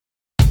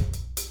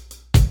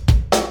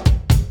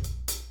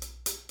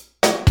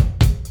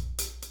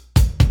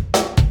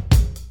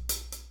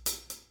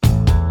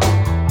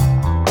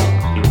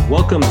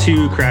Welcome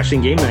to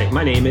Crashing Game Night.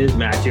 My name is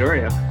Matt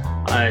Diorio.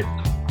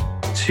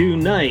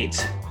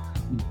 Tonight,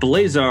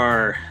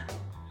 Blazar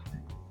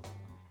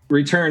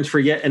returns for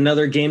yet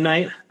another game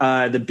night.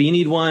 The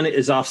Beanied one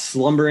is off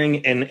slumbering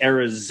in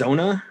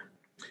Arizona,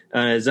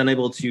 is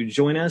unable to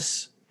join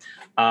us.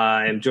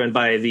 I'm joined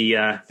by the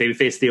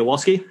babyface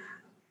Theowalski.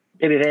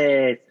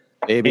 Babyface.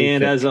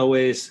 And as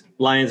always,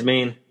 Lion's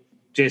Mane,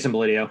 Jason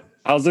Belidio.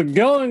 How's it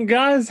going,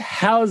 guys?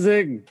 How's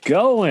it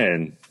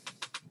going?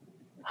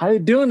 How you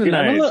doing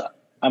tonight? Dude,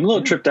 I'm a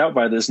little tripped out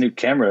by this new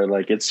camera.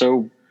 Like, it's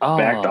so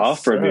backed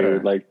off from you.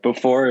 Like,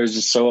 before it was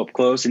just so up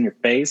close in your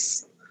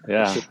face.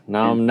 Yeah.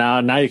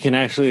 Now you can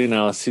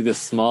actually see this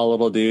small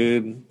little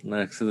dude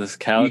next to this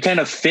couch. You kind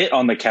of fit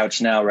on the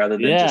couch now rather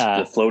than just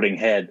the floating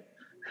head.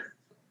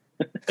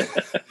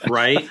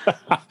 Right?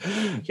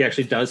 He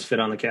actually does fit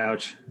on the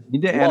couch. You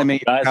need to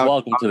animate. Guys,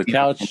 welcome to the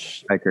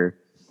couch.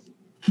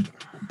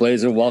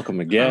 Blazer, welcome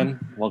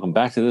again. Welcome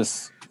back to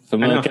this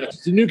familiar couch.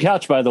 It's a new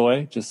couch, by the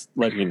way. Just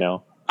letting you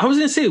know. I was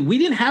going to say, we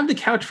didn't have the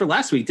couch for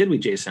last week, did we,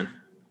 Jason?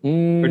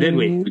 Or did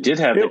we? We did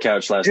have the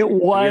couch last week. It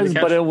was,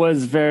 but it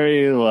was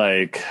very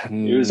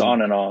it was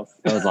on and off.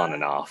 It was on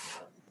and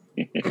off.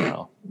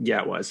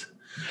 Yeah, it was.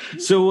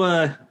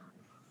 So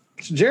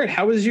Jared,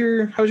 how was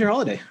your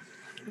holiday?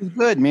 It was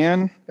good,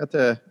 man. Got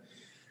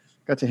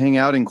to hang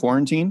out in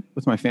quarantine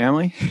with my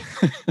family.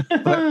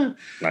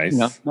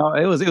 Nice. No,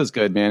 it was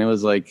good, man. It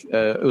was like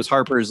it was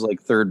Harper's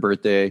third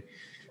birthday.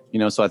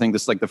 So I think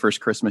this is the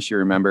first Christmas she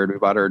remembered. We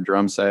bought her a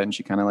drum set, and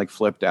she kind of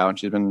flipped out.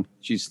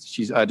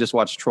 She's I just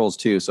watched Trolls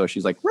 2, so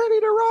she's ready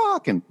to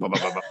rock and blah, blah,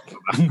 blah,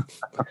 blah.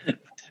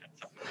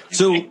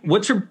 So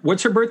what's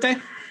her birthday?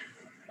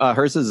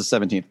 Hers is the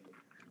 17th.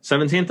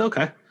 17th.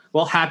 Okay.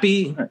 Well,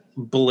 happy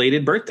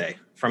belated birthday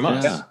from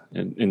us. Yeah,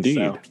 indeed.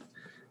 So,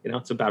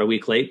 it's about a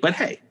week late, but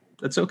hey,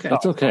 that's okay.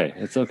 That's okay.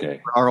 It's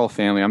okay. Our whole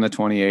family. I'm the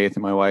 28th,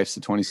 and my wife's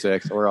the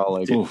 26th. So we're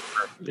all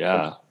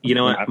yeah. You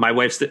know what? My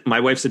wife's the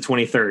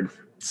 23rd.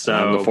 So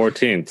I'm the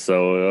 14th,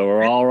 so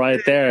we're all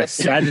right there.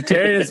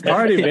 Sagittarius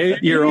party, baby.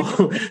 You're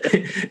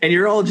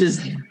all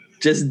just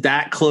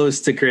that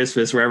close to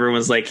Christmas, where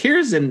everyone's like,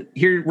 here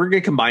we're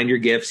gonna combine your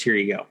gifts. Here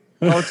you go.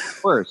 Oh,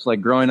 it's worse.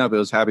 Growing up, it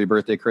was Happy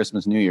Birthday,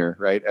 Christmas, New Year,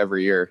 right?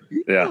 Every year.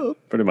 Yeah,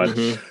 pretty much.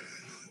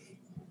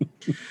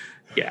 Mm-hmm.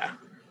 Yeah.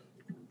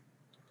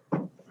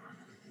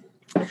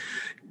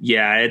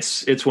 Yeah,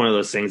 it's one of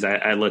those things.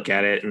 I look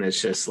at it and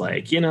it's just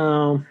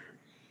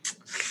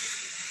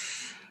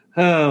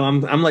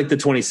I'm like the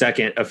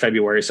 22nd of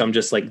February, so I'm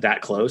just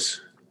that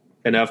close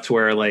enough to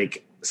where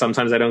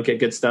sometimes I don't get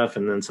good stuff,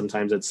 and then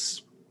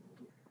sometimes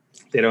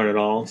they don't at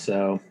all.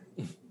 So,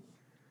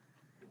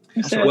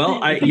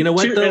 you know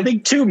what? I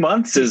think 2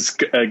 months is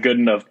a good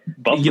enough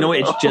buffer. You know what?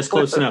 It's just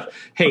close enough.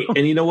 Hey,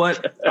 and you know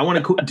what? I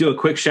want to do a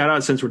quick shout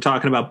out since we're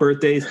talking about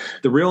birthdays.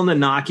 The Real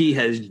Nanaki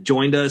has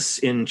joined us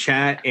in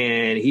chat,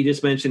 and he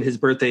just mentioned his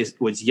birthday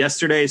was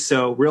yesterday.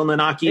 So, Real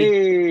Nanaki,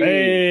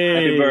 hey,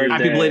 happy birthday.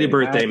 Happy belated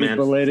birthday, man.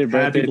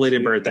 Happy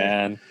belated birthday.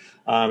 Man.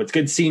 It's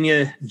good seeing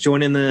you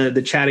joining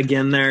the chat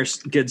again there,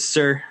 good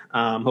sir.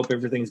 Hope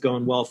everything's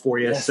going well for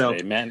you. Yes, so,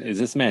 hey, man, is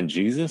this man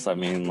Jesus? I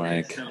mean,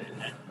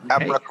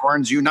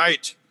 Capricorns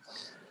unite.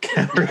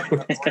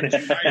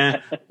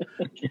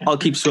 I'll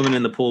keep swimming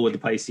in the pool with the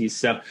Pisces.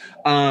 So,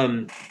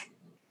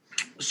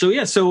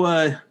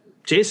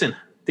 Jason,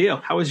 Theo,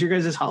 how was your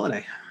guys'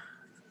 holiday?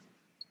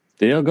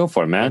 Theo, go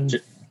for it, man.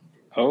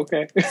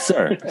 Okay,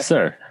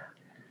 sir.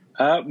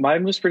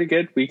 Mine was pretty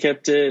good. We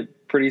kept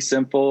it pretty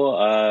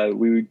simple.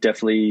 We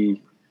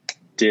definitely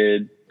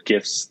did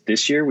gifts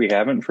this year. We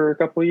haven't for a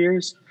couple of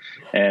years,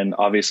 and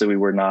obviously we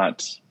were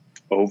not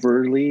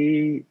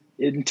overly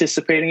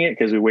anticipating it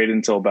because we waited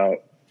until about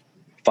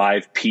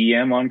 5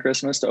 p.m. on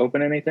Christmas to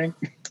open anything.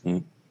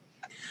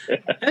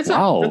 That's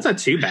not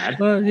too bad.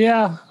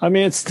 Yeah, I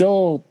mean it's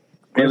still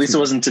at least it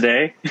wasn't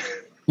today.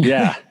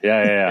 Yeah.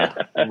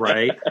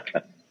 Right.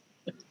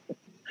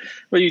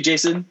 What are you,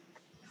 Jason?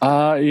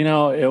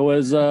 It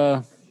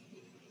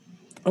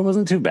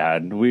wasn't too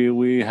bad.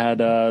 We had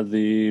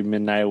the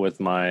midnight with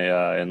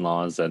my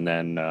in-laws, and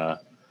then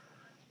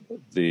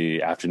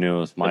the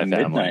afternoon with my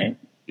family. Midnight?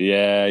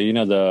 Yeah,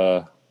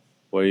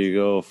 where you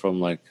go from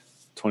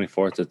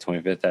 24th to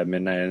 25th at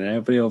midnight, and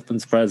everybody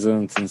opens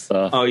presents and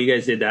stuff. Oh, you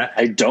guys did that?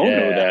 I don't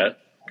know that.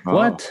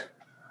 What?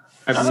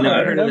 I've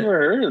never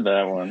heard of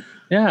that one.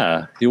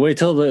 Yeah, you wait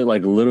till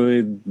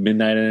literally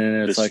midnight,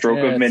 and it's the stroke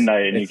of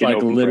midnight, and it's you can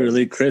open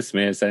literally presents.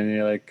 Christmas, and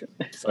you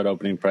start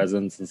opening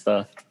presents and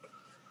stuff.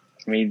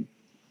 I mean,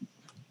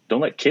 don't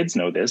let kids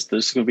know this.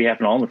 This is going to be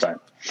happening all the time.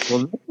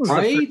 Well,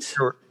 right?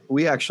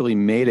 We actually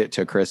made it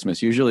to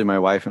Christmas. Usually my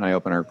wife and I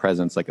open our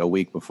presents a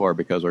week before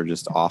because we're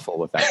just awful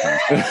with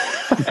that kind of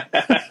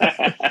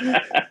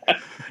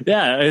stuff.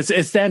 Yeah,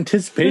 it's the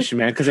anticipation,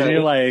 man. Because then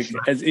you're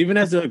even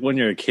as when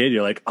you're a kid,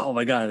 you're like, oh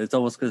my god, it's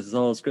almost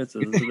Christmas,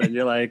 and then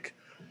you're like.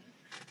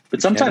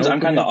 But sometimes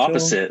I'm kind of the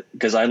opposite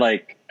because I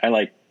like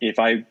if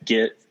I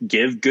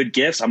give good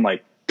gifts, I'm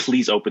like,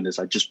 please open this.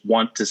 I just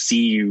want to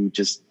see you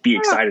just be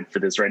excited for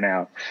this right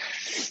now.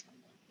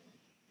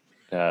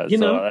 Yeah, You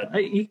so know,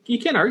 you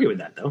can't argue with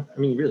that, though. I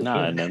mean, you really no,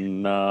 can't.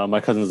 and then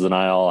my cousins and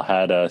I all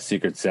had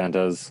Secret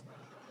Santas,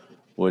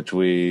 which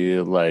we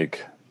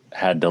like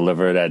had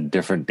delivered at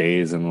different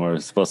days, and we're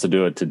supposed to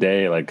do it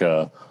today, like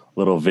a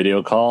little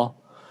video call.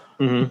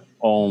 Mm-hmm.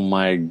 Oh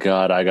my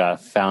God, I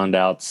got found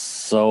out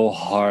so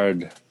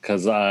hard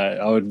because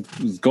I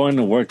was going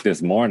to work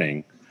this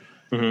morning,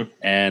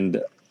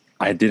 and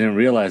I didn't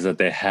realize that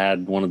they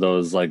had one of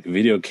those like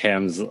video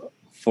cams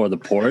for the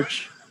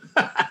porch.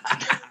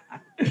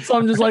 So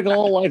I'm just like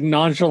all like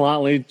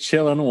nonchalantly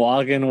chilling,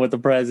 walking with the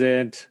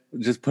present,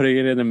 just putting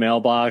it in the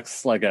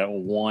mailbox like at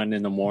 1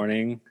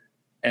 a.m.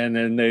 And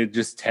then they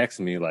just text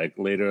me like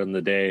later in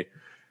the day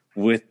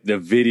with the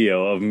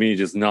video of me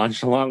just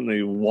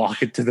nonchalantly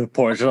walking to the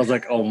porch. And I was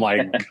like, oh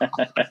my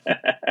God.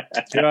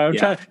 I'm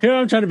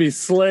trying to be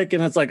slick.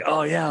 And it's like,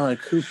 oh yeah, like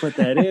who put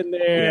that in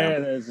there?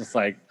 And it's just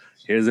like,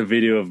 here's a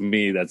video of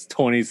me that's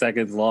 20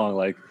 seconds long.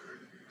 Like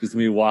just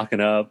me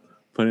walking up,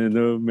 putting it in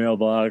the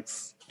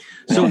mailbox.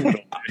 So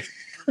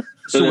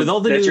with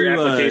all the that's new, your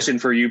application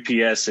for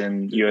UPS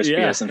and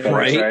USPS and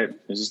FedEx, right?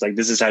 It's just like,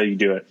 this is how you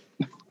do it.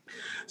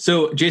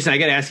 So Jason, I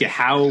got to ask you,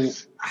 how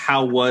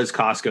was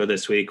Costco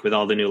this week with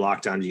all the new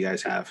lockdowns you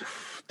guys have?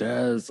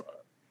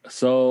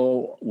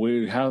 So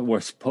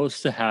we're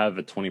supposed to have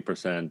a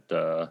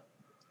 20%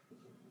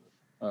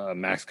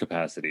 max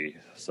capacity.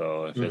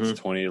 So if it's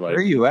 20, like where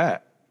are you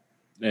at?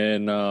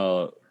 In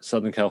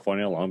Southern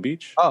California, Long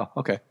Beach. Oh,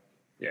 okay.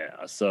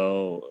 Yeah,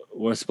 so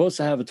we're supposed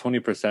to have a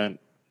 20%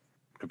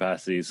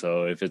 capacity.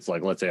 So if it's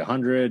like, let's say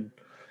 100,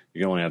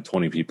 you can only have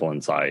 20 people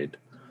inside.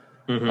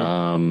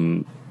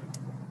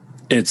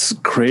 It's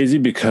crazy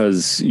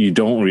because you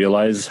don't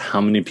realize how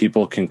many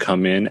people can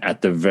come in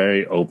at the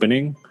very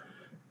opening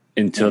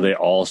until they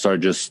all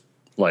start just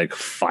like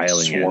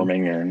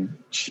swarming in.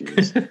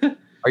 Jeez. Did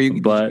you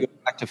go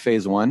back to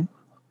phase 1?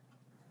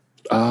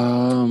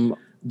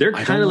 They're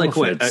kind of like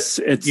what? It's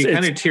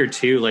kind of tier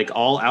 2, like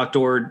all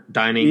outdoor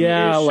dining is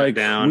shut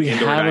down. We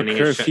indoor have dining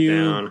a is shut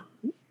curfew. down.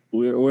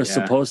 We're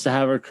supposed to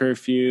have a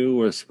curfew.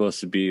 We're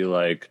supposed to be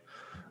like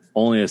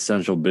only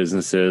essential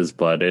businesses,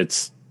 but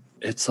it's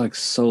like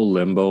so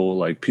limbo.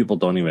 Like people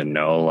don't even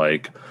know.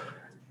 Like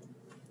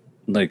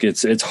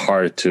it's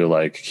hard to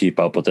like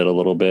keep up with it a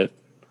little bit.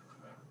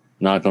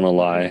 Not gonna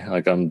lie,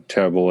 like I'm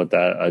terrible with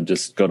that. I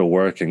just go to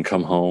work and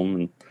come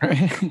home.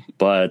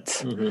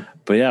 But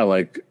yeah,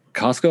 like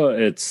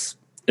Costco,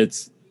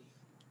 it's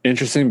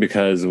interesting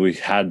because we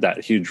had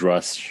that huge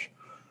rush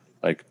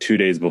like 2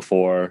 days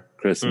before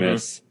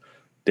Christmas,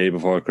 day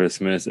before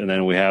Christmas, and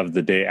then we have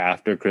the day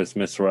after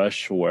Christmas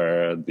rush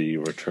where the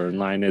return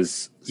line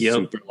is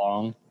super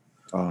long.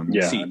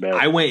 Yeah, See,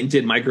 I went and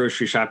did my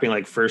grocery shopping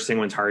like first thing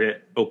when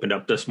Target opened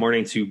up this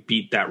morning to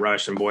beat that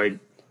rush, and boy,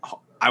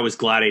 I was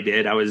glad I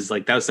did. I was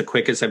like, that was the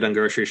quickest I've done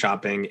grocery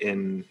shopping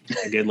in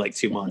I did like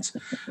 2 months.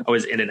 I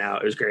was in and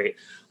out. It was great.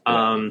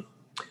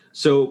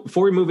 So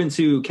before we move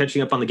into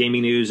catching up on the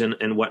gaming news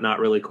and whatnot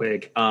really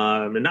quick,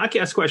 the Naki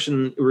asked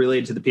question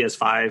related to the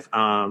PS5.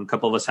 A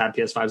couple of us had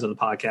PS5s on the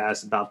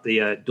podcast about the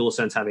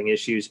DualSense having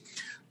issues.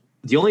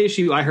 The only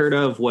issue I heard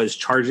of was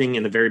charging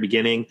in the very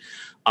beginning.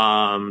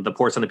 The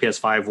ports on the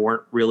PS5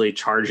 weren't really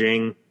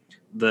charging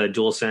the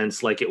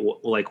DualSense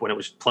like when it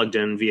was plugged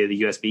in via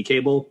the USB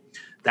cable.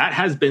 That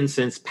has been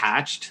since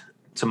patched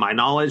to my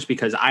knowledge,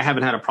 because I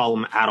haven't had a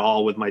problem at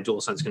all with my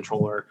DualSense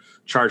controller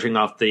charging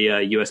off the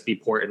USB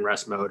port in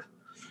rest mode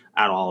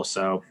at all.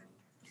 So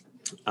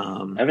I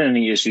haven't had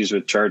any issues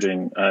with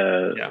charging.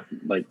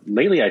 Like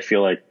lately, I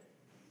feel like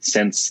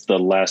since the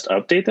last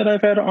update that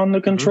I've had on the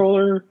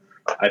controller,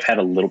 I've had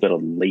a little bit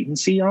of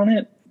latency on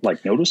it,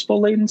 like noticeable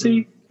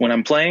latency when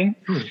I'm playing,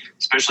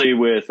 especially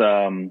with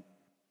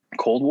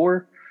Cold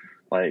War.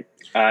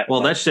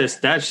 That's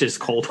just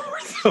Cold War,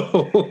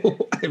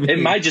 though. I mean, it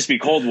might just be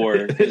Cold War.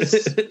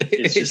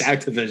 It's just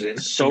Activision.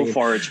 So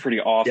far, it's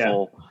pretty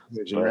awful.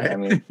 Yeah. But, I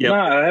mean,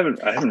 I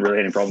haven't really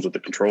had any problems with the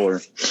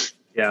controller.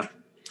 Yeah.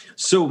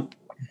 So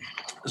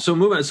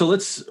moving on. So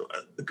let's.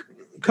 A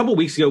couple of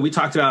weeks ago, we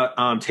talked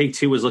about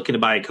Take-Two was looking to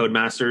buy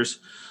Codemasters.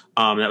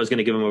 That was going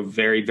to give them a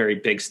very, very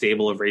big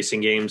stable of racing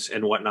games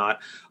and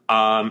whatnot.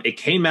 It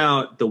came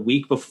out the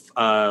week before,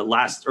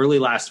 early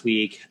last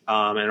week,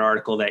 an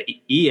article that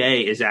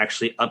EA is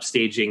actually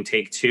upstaging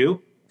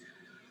Take-Two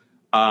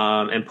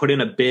and put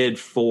in a bid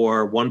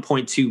for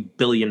 $1.2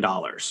 billion.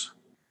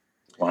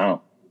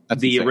 Wow.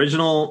 The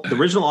original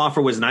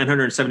offer was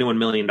 $971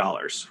 million.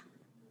 Okay.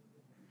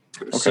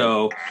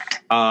 So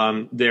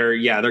they're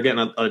getting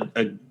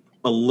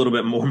a little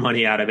bit more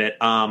money out of it.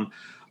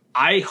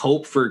 I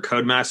hope for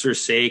Codemasters'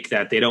 sake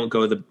that they don't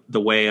go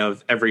the way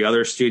of every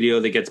other studio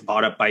that gets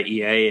bought up by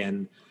EA,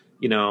 and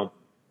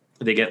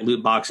they get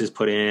loot boxes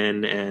put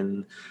in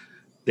and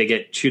they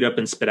get chewed up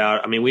and spit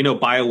out. I mean, we know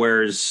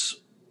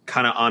BioWare's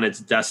kind of on its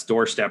death's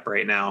doorstep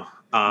right now.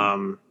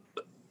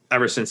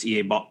 Ever since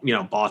EA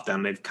bought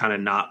them, they've kind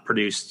of not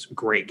produced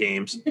great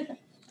games.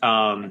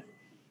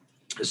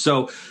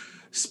 So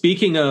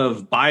speaking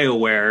of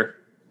BioWare,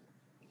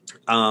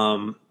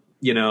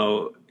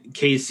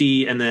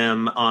 Casey and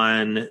them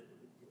on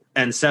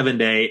N7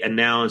 Day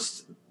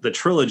announced the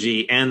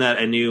trilogy and that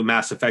a new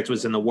Mass Effect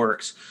was in the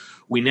works.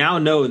 We now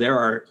know there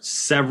are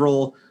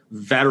several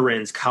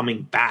veterans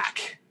coming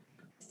back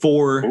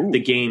for the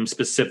game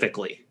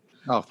specifically.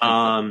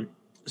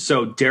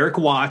 So Derek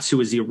Watts, who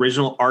was the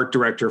original art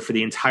director for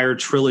the entire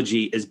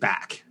trilogy, is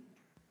back.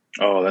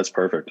 Oh, that's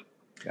perfect.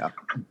 Yeah.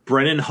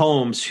 Brennan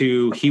Holmes,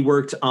 who he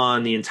worked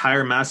on the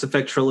entire Mass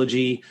Effect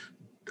trilogy,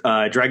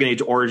 Dragon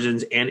Age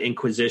Origins, and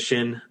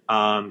Inquisition.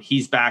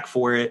 He's back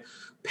for it.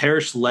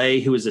 Parrish Lay,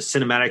 who is the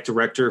cinematic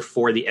director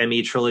for the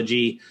ME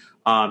trilogy,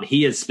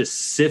 he has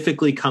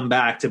specifically come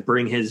back to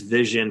bring his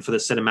vision for the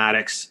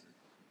cinematics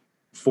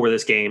for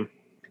this game.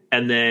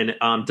 And then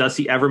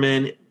Dusty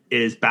Everman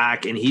is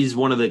back, and he's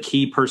one of the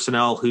key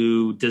personnel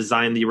who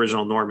designed the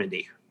original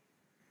Normandy.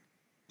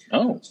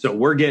 Oh, so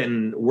we're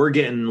getting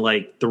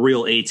like the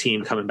real A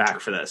team coming back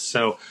for this.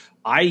 So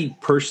I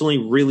personally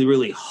really,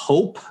 really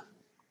hope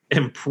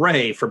and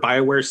pray for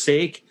BioWare's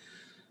sake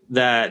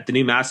that the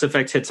new Mass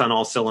Effect hits on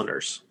all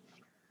cylinders.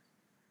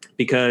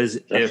 Because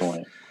if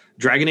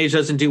Dragon Age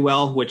doesn't do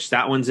well, which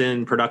that one's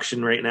in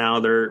production right now,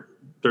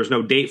 there's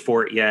no date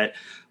for it yet.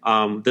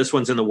 This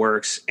one's in the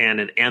works, and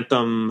an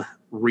Anthem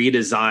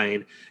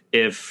redesign.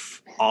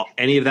 If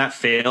any of that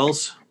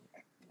fails,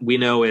 we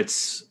know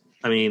it's.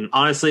 I mean,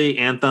 honestly,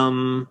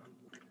 Anthem.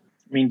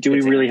 I mean, do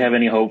we really have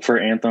any hope for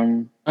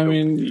Anthem? I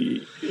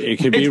mean, it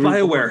could be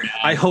BioWare.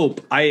 I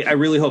hope. I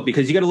really hope,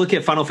 because you got to look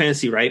at Final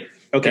Fantasy, right?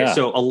 Okay, yeah.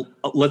 So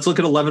let's look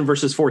at 11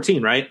 versus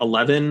 14, right?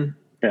 11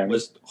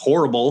 was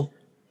horrible.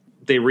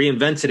 They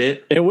reinvented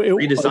it,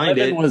 redesigned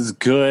it. 11 was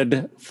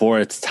good for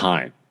its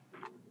time.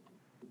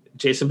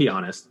 Jason, be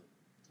honest.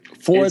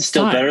 It's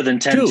still time. Better than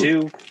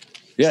 10-2.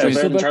 Yeah, still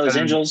better than Charlie's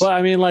Angels. But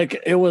I mean,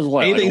 like, it was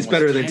what? Anything's like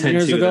better than 10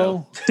 years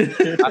ago.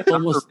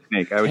 Almost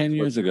 10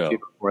 years ago.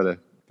 Before the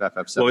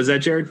FF7. What was that,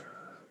 Jared?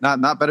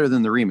 Not better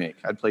than the remake.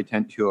 I'd play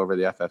 10-2 over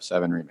the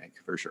FF7 remake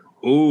for sure.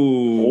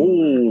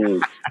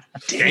 Ooh.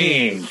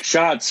 Dang.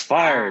 Shots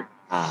fired.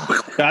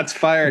 Shots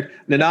fired.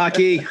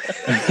 Nanaki.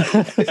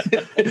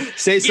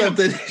 Say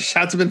something.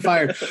 Shots have been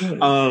fired.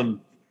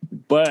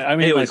 But I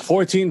mean, like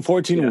 14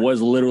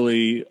 was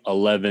literally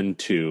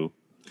 11-2.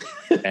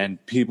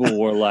 And people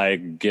were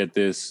like, get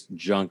this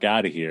junk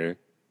out of here.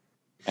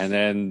 And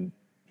then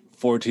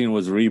 14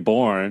 was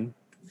reborn.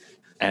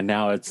 And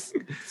now it's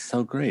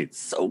so great.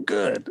 So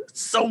good.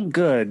 So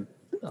good.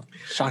 I'm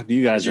shocked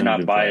you guys are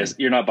not biased.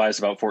 You're not biased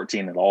about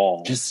 14 at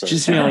all.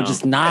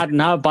 Just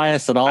not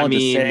biased at all. I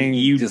mean,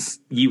 just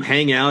saying, you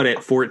hang out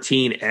at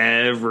 14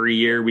 every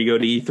year we go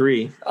to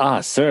E3.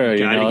 Ah, sir. You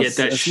gotta get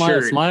that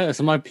shirt.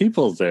 It's my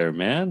people's there,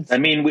 man. I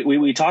mean,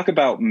 we talk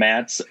about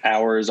Matt's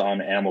hours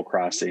on Animal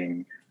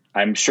Crossing.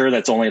 I'm sure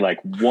that's only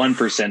like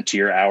 1% to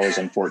your hours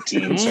on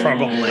 14. So.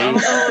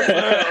 Probably.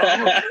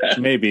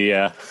 Maybe,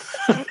 yeah.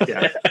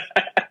 Yeah.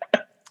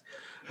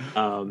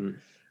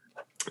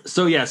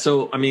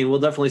 So I mean, we'll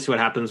definitely see what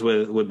happens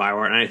with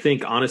BioWare. And I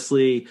think,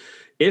 honestly,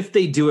 if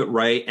they do it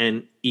right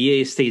and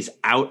EA stays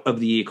out of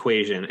the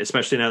equation,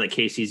 especially now that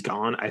Casey's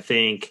gone, I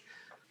think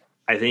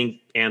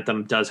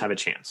Anthem does have a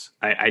chance.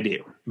 I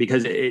do,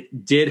 because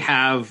it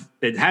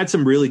had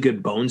some really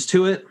good bones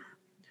to it.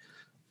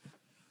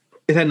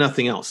 It had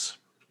nothing else.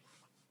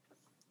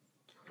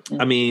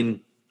 I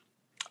mean,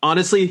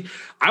 honestly,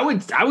 I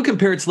would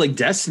compare it to like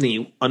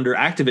Destiny under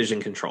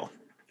Activision control.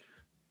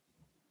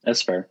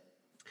 That's fair.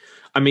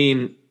 I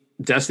mean,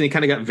 Destiny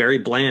kind of got very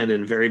bland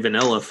and very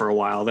vanilla for a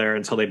while there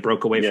until they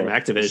broke away from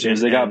Activision. As soon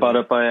as they got bought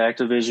up by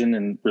Activision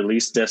and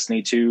released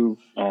Destiny 2,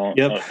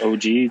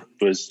 OG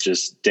was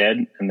just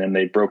dead. And then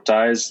they broke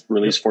ties,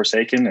 released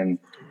Forsaken, and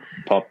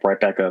popped right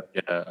back up.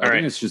 Yeah, I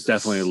think it's just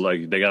definitely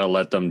like they got to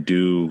let them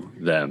do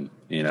them,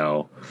 you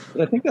know.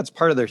 I think that's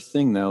part of their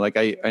thing, though. Like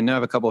I know I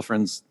have a couple of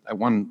friends.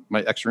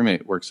 My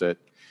ex-roommate works at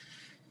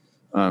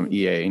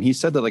EA, and he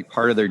said that like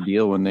part of their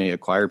deal when they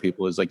acquire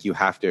people is like you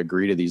have to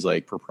agree to these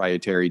like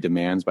proprietary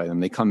demands by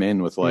them. They come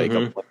in with like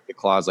a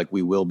clause like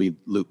we will be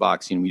loot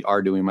boxing, we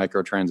are doing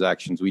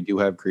microtransactions, we do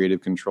have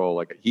creative control.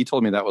 Like he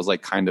told me that was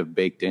like kind of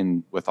baked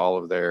in with all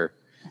of their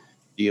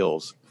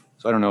deals.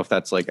 So I don't know if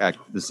that's like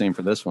the same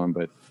for this one,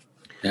 but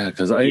yeah,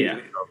 because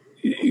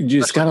you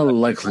just gotta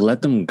like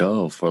let them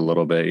go for a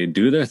little bit. You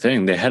do their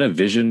thing. They had a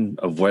vision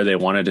of where they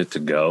wanted it to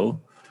go,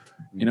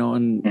 you know,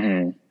 and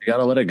you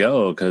gotta let it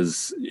go,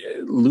 because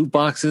loot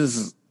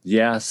boxes,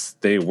 yes,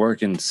 they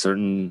work in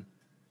certain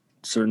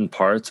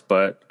parts,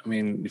 but I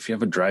mean, if you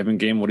have a driving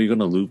game, what are you going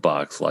to loot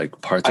box?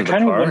 Like parts of the car?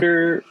 I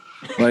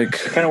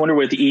kind of wonder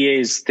with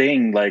EA's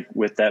thing, like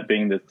with that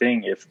being the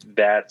thing, if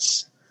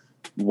that's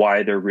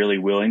why they're really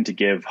willing to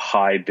give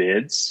high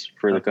bids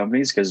for the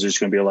companies, because they're just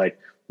going to be like,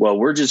 well,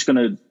 we're just going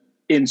to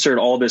insert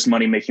all this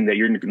money making that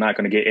you're not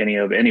going to get any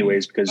of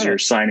anyways, because you're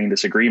signing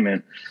this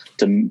agreement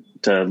to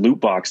loot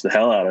box the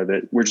hell out of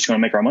it. We're just going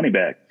to make our money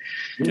back.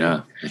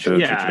 Yeah.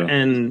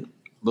 And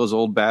those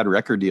old bad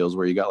record deals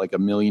where you got like $1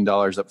 million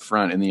up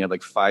front and then you had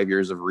like 5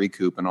 years of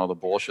recoup and all the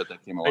bullshit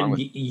that came along with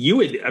it.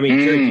 Jared,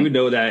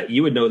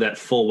 you would know that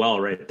full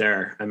well right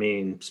there. I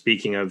mean,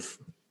 speaking of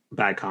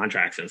bad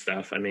contracts and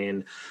stuff, I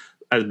mean,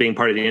 as being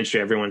part of the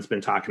industry, everyone's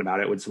been talking about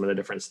it with some of the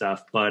different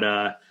stuff,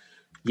 but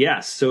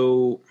Yeah,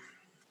 so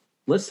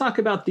let's talk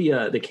about the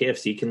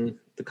KFC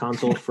the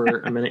console for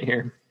a minute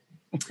here.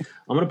 I'm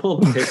going to pull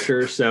up a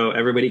picture so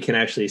everybody can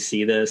actually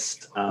see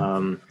this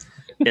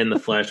in the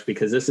flesh,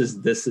 because this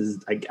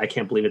is I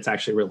can't believe it's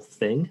actually a real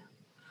thing.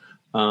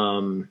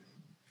 I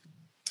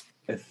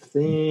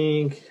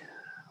think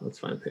let's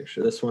find a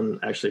picture. This one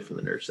actually from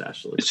the Nerd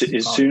Stash. As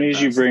soon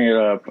as you bring it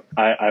up,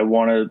 I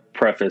want to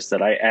preface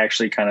that I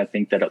actually kind of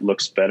think that it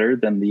looks better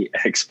than the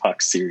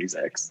Xbox Series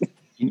X.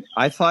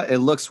 I thought it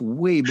looks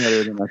way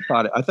better than I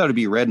thought. I thought it'd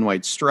be red and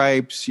white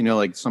stripes,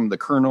 like some of the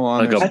kernel on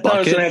Like there. a I thought I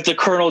was bucket? going to have the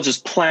kernel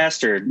just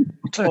plastered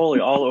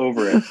totally all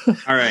over it.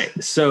 All right,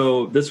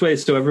 so this way,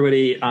 so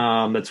everybody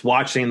that's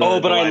watching the But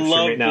the I live stream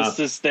love right now, this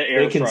is the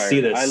air they can fryer.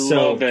 see this. I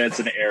So- love that it's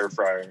an air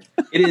fryer.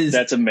 it is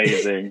That's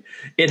amazing.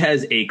 it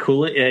has a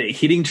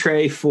heating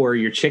tray for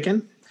your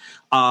chicken,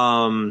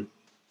 and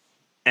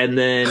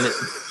then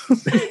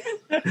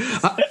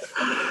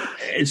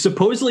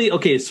supposedly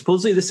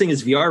this thing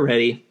is VR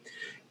ready.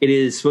 It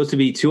is supposed to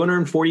be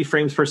 240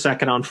 frames per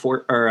second on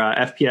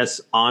FPS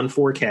on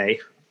 4K.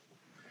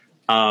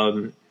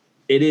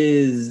 It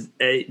is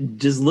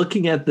just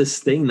looking at this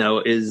thing though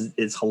is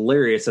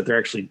hilarious that they're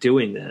actually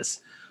doing this.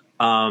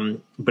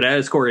 But at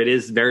its core, it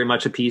is very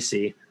much a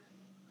PC.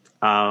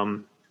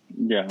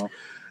 Yeah.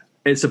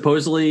 It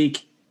supposedly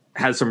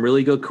has some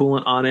really good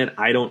coolant on it.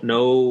 I don't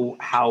know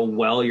how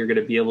well you're going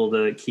to be able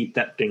to keep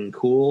that thing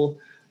cool.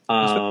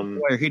 While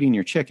you're heating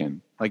your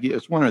chicken, like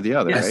it's one or the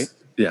other, Yes. right?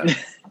 Yeah.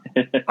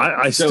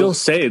 I still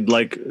say,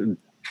 like,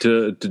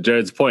 to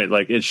Jared's point,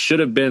 like, it should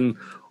have been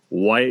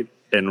white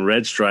and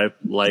red stripe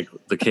like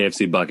the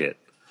KFC bucket.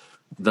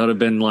 That would have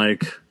been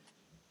like,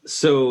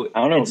 So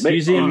I don't know. it's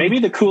using- Maybe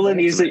the cooling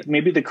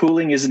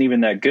isn't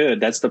even that good.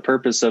 That's the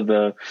purpose of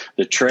the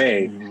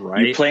tray.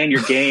 Right. You're playing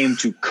your game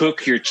to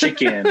cook your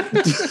chicken,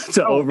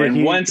 to overheat.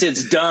 and once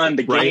it's done,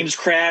 the Right. game's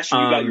crashed,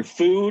 and you got your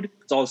food.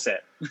 It's all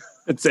set.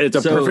 It's a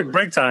So- perfect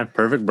break time.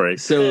 Perfect break.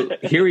 So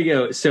here we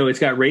go. So it's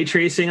got ray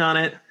tracing on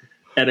it,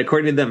 and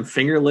according to them,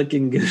 finger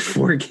licking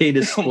 4K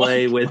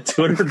display with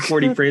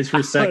 240 frames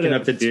per second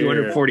up to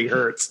 240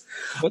 hertz.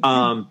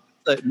 The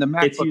It's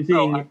MacBook using-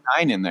 Pro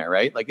i9 in there,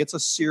 right? Like it's a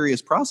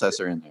serious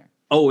processor in there.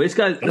 Oh, it's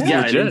got an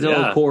legit, Intel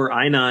yeah. Core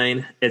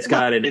i9. It's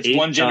got an It's 8,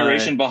 one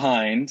generation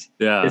behind.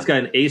 Yeah. It's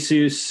got an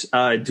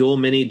Asus Dual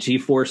Mini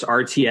GeForce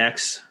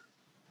RTX.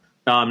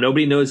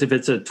 Nobody knows if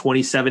it's a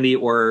 2070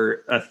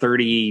 or a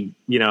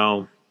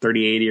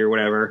 3080 or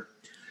whatever.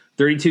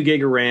 32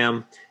 gig of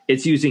RAM.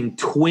 It's using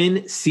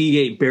twin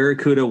Seagate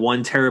Barracuda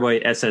 1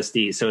 terabyte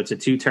SSD, so it's a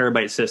 2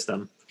 terabyte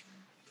system,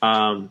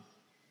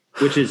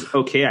 which is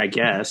okay, I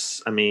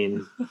guess. I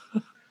mean,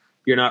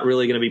 you're not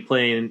really going to be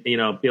playing, be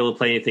able to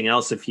play anything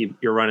else if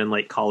you're running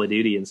like Call of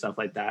Duty and stuff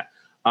like that.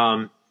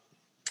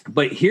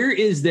 But here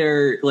is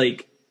their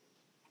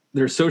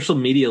social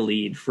media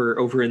lead for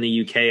over in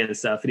the UK and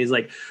stuff. And he's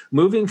like,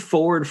 moving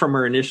forward from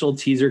our initial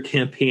teaser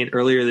campaign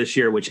earlier this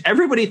year, which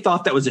everybody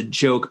thought that was a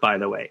joke, by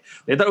the way.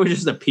 They thought it was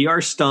just a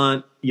PR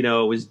stunt. It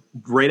was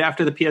right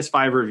after the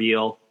PS5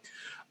 reveal.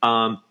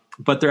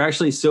 But they're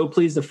actually so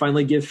pleased to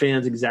finally give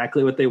fans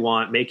exactly what they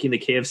want, making the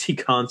KFC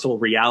console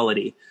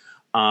reality.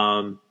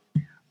 I'm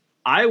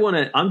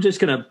just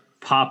going to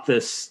pop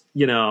this,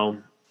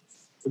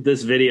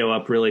 this video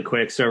up really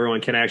quick so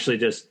everyone can actually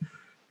just,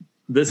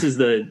 this is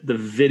the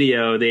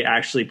video they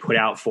actually put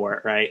out for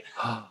it, right?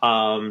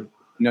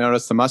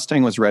 Notice the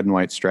Mustang was red and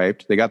white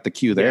striped. They got the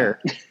Q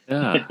there.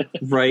 yeah.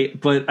 Right.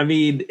 But I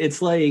mean,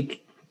 it's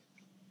like,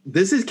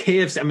 this is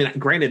KFC. I mean,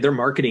 granted, their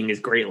marketing is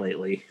great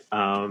lately,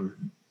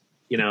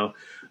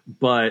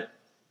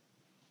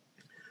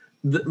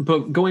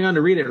 but going on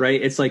to read it,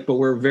 right? It's like, but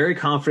we're very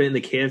confident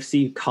in the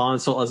KFC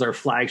console as our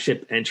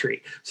flagship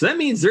entry. So that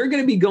means they're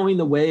going to be going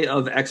the way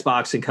of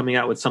Xbox and coming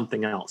out with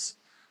something else.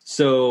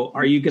 So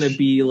are you going to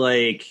be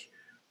like,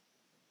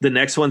 the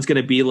next one's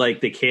going to be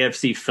like the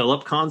KFC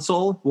Philip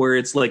console where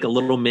it's like a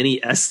little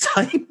mini S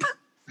type,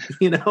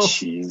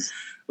 Jeez.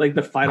 like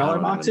the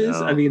 $5 boxes?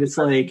 know. I mean, it's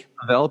like,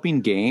 Developing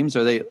games,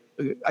 are they?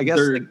 I guess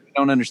They're- I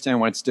don't understand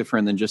why it's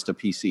different than just a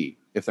PC.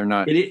 If they're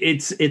not,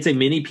 it's a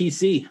mini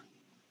PC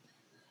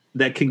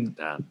that can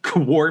Yeah.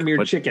 warm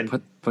your chicken.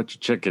 Put your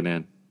chicken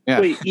in. yeah.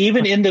 Wait,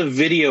 even in the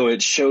video,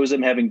 it shows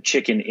them having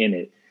chicken in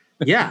it.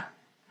 Yeah.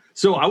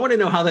 So I want to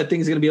know how that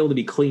thing's going to be able to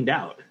be cleaned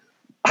out.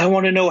 I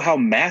want to know how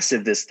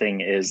massive this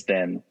thing is.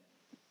 Then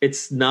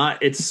It's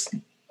not. It's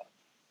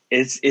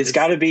it's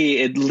got to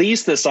be at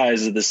least the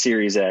size of the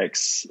Series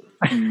X,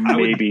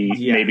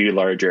 maybe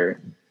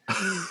larger.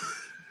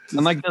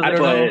 and like, I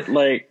don't know. But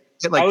like,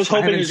 Like, I was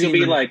hoping haven't it was going to seen be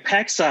them. like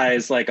pack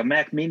size, like a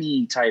Mac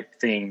Mini type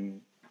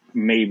thing.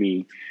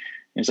 Maybe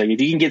it's like if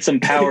you can get some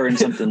power and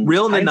something.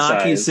 Real pint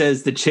Nanaki size.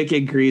 says the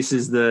chicken grease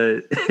is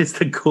the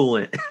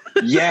coolant.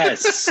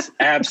 Yes,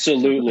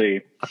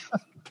 absolutely.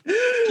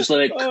 Just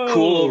let it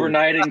cool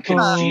overnight and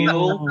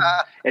congeal.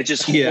 It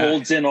just Yeah.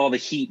 holds in all the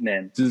heat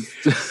then.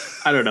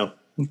 I don't know.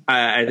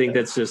 I think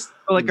that's just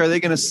like, are they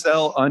going to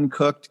sell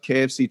uncooked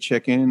KFC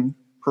chicken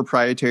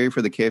proprietary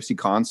for the KFC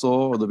console,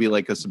 or there'll be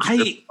like a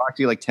subscription box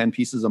to you, like 10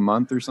 pieces a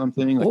month or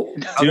something. Like,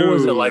 what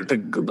was it like?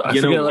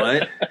 You know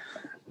what?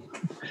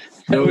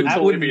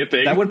 That would be a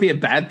thing. That would be a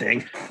bad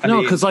thing.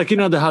 No, because like, you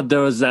know how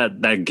there was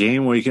that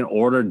game where you can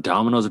order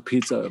Domino's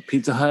Pizza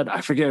Hut. I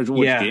forget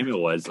what game it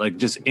was. Like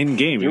just in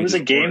game. It was a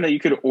game that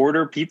you could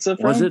order pizza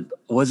from.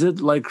 Was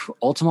it like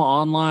Ultima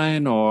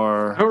Online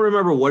or? I don't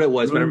remember what it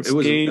was, but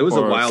it was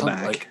a while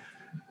back. Like,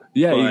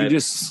 yeah, you could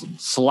just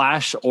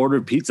 / order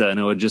pizza and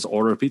it would just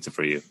order a pizza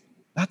for you.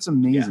 That's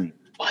amazing. Yeah.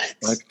 What?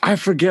 Like I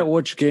forget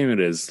which game it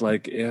is.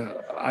 Like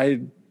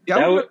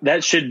that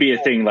should be a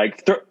thing.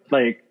 Like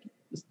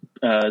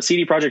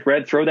CD Projekt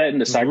Red, throw that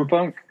into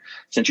Cyberpunk,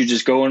 since you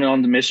just go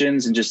on the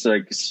missions and just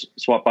like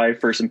swap by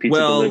for some pizza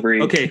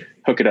delivery. Okay,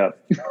 hook it up.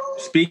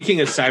 Speaking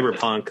of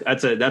Cyberpunk,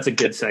 that's a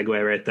good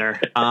segue right there.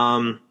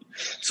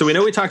 So we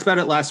know we talked about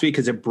it last week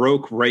because it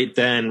broke right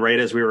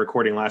as we were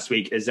recording last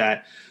week. Is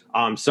that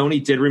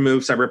Sony did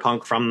remove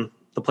Cyberpunk from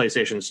the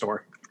PlayStation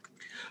Store,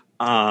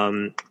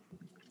 and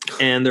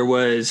there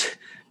was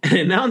an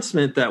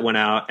announcement that went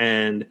out,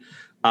 and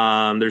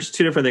there's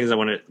two different things I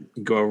want to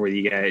go over with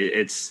you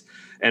guys.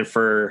 And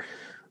for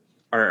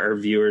our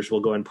viewers,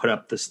 we'll go and put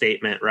up the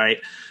statement, right?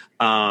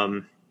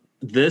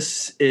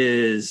 This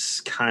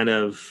is kind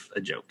of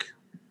a joke.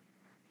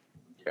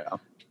 Yeah.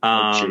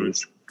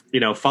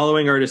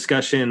 Following our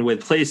discussion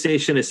with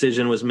PlayStation, a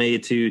decision was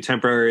made to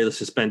temporarily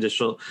suspend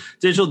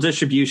digital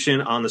distribution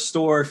on the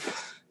store.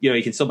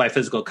 You can still buy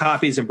physical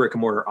copies in brick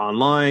and mortar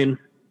online.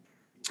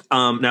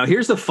 Now,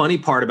 here's the funny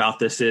part about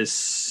this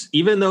is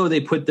even though they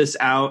put this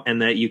out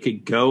and that you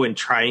could go and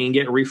try and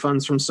get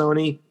refunds from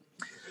Sony,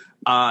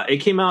 it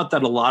came out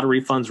that a lot of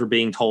refunds were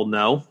being told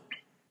no,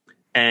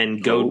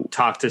 and go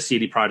talk to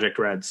CD Projekt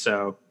Red.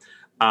 So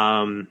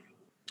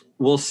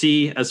we'll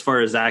see as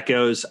far as that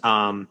goes.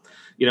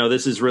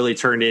 This has really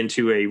turned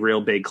into a real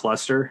big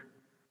cluster.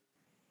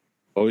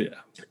 Oh yeah.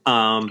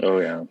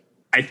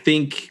 I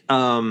think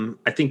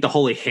the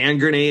holy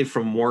hand grenade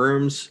from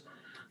Worms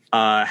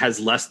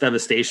has less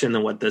devastation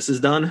than what this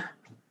has done.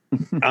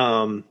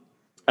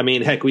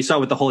 Heck, we saw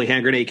what the holy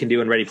hand grenade can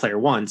do in Ready Player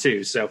One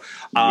too. So,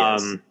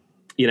 yes.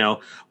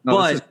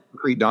 But this is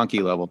concrete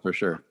donkey level for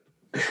sure.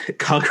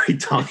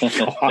 Concrete donkey.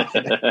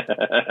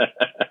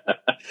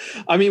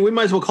 We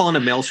might as well call in a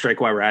mail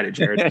strike while we're at it,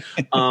 Jared.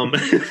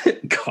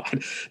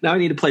 God, now I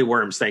need to play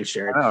Worms. Thanks,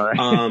 Jared. All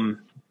right.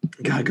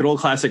 God, good old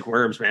classic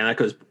Worms, man. That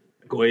goes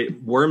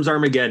Worms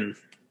Armageddon.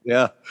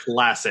 Yeah,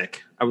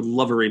 classic. I would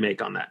love a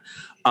remake on that.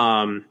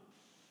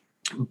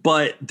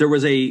 But there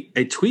was a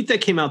tweet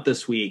that came out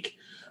this week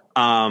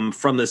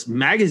from this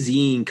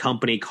magazine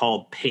company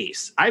called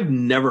Pace. I've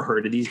never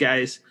heard of these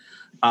guys,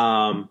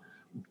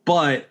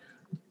 but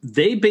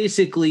they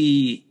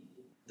basically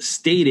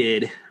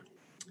stated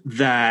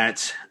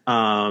that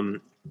I'll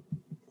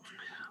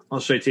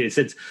show it to you. It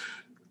says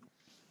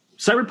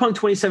Cyberpunk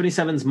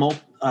 2077's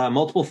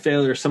multiple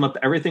failures sum up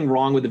everything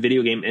wrong with the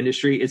video game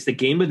industry. It's the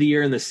game of the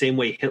year in the same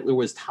way Hitler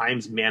was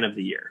Time's Man of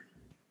the Year.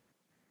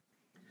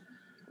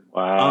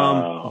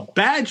 Wow.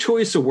 Bad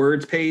choice of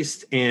words,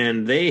 Paste,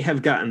 and they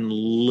have gotten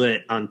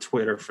lit on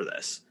Twitter for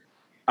this.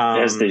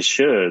 As they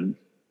should.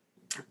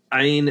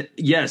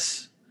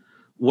 Yes.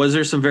 Was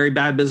there some very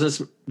bad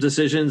business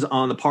decisions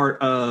on the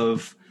part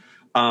of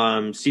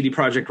CD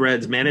Projekt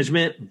Red's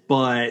management?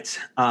 But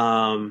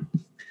to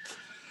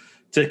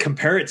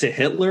compare it to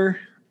Hitler,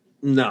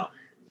 no.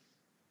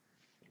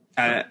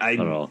 Not at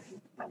all.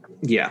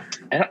 Yeah.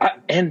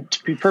 And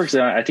to be perfectly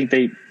honest, I think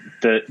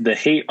the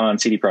hate on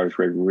CD Projekt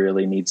Red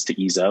really needs to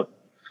ease up.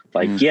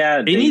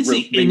 It needs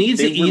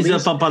to ease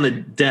up on the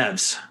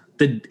devs.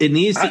 It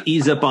needs to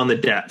ease up on the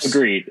devs.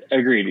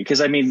 Agreed. Because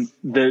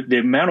the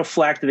amount of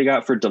flack that they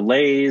got for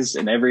delays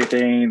and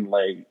everything,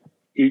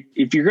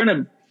 if you're going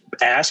to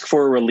ask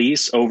for a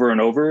release over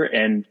and over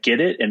and get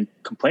it and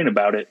complain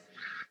about it,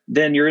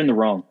 then you're in the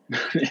wrong,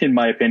 in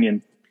my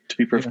opinion, to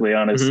be perfectly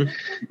honest.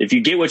 Mm-hmm. If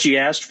you get what you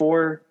asked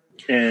for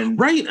and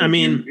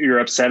you're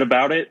upset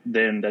about it,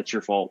 then that's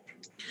your fault.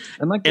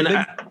 And big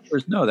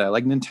developers know that.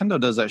 Nintendo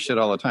does that shit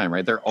all the time,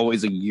 right? They're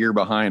always a year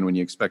behind when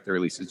you expect the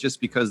releases, just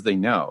because they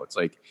know. It's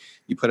like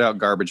you put out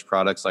garbage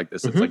products like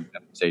this, it's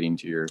devastating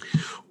to your.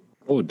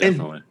 Oh,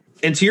 definitely.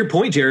 And to your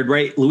point, Jared,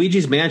 right?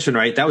 Luigi's Mansion,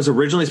 right? That was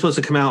originally supposed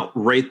to come out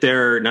right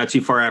there, not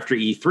too far after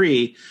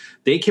E3.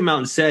 They came out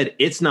and said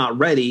it's not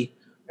ready.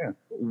 Yeah.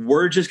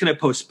 We're just going to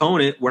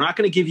postpone it. We're not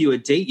going to give you a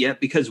date yet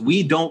because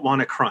we don't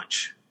want to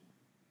crunch.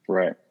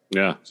 Right.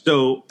 Yeah.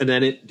 So, and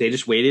then they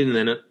just waited, and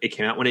then it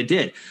came out when it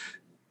did.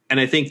 And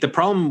I think the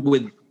problem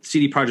with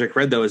CD Projekt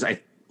Red, though, is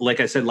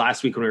like I said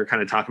last week when we were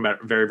kind of talking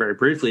about it very, very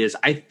briefly, is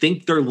I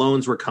think their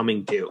loans were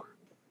coming due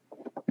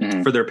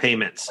for their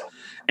payments.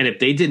 And if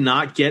they did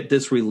not get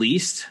this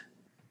released,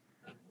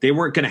 they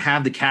weren't going to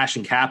have the cash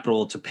and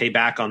capital to pay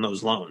back on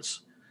those loans.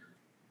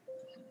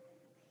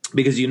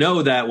 Because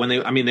that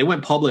when they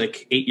went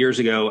public 8 years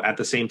ago at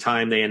the same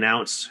time they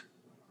announced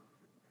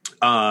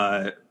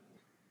Cyberpunk,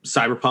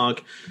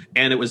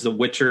 and it was The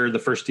Witcher, the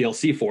first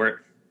DLC for it.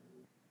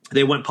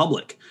 They went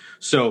public.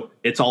 So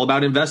it's all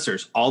about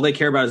investors. All they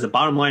care about is the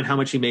bottom line, how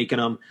much you making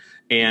them.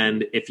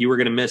 And if you were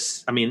going to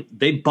miss, I mean,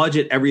 they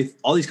budget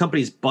all these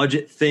companies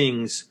budget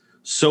things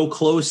so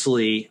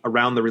closely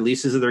around the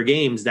releases of their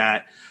games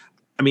that,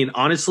 I mean,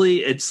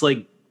 honestly, it's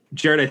like,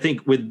 Jared, I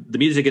think with the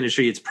music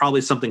industry, it's probably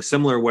something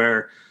similar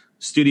where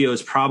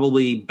studios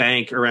probably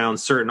bank around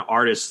certain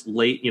artists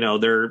late,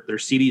 their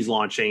CDs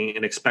launching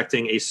and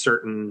expecting a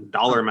certain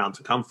dollar amount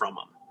to come from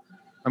them.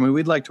 I mean,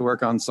 we'd like to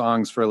work on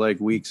songs for like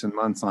weeks and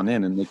months on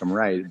end and make them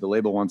right. The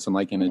label wants them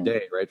like in a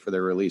day, right, for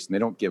their release, and they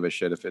don't give a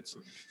shit if it's,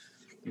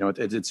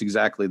 it's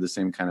exactly the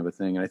same kind of a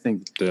thing. And I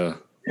think it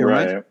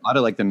reminds me a lot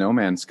of like the No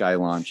Man's Sky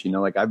launch.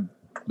 Like I've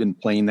been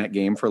playing that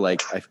game for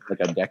like I feel like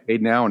a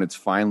decade now, and it's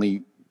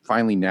finally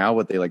now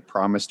what they like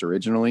promised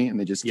originally, and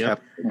they just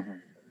kept.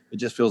 It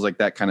just feels like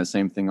that kind of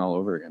same thing all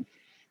over again.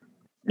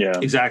 Yeah,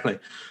 exactly.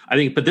 I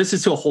think, but this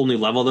is to a whole new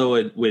level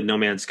though with No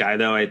Man's Sky.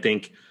 Though I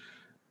think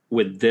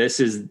with this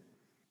is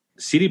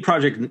CD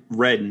Projekt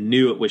Red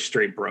knew it was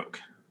straight broke.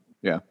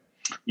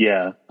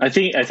 Yeah. I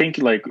think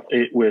like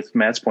with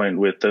Matt's point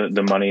with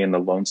the money and the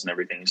loans and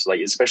everything, it's like,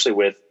 especially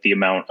with the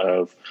amount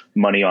of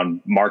money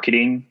on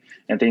marketing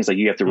and things, like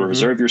you have to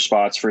reserve your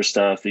spots for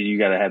stuff, that you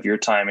got to have your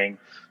timing.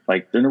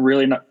 Like they're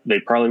really not, they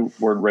probably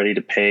weren't ready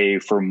to pay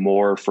for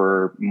more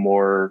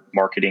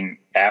marketing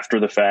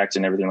after the fact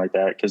and everything like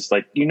that. Cause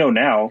like,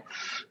 now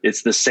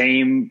it's the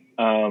same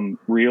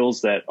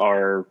reels that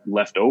are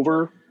left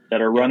over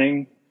that are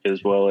running,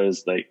 as well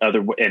as like other,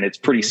 and it's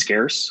pretty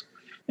scarce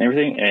and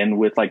everything. And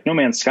with like No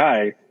Man's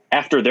Sky,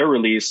 after their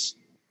release,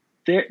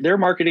 their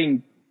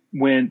marketing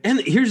went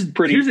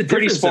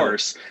pretty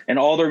sparse, and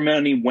all their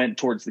money went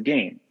towards the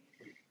game.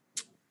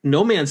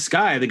 No Man's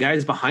Sky, the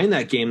guys behind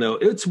that game, though,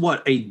 it's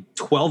what, a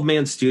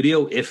 12-man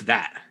studio, if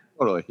that.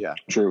 Totally, yeah.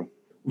 True.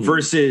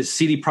 Versus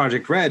CD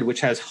Projekt Red,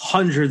 which has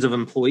hundreds of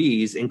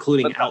employees,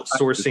 including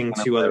outsourcing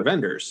to other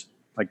vendors.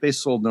 Like they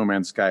sold No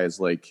Man's Sky as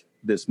like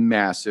this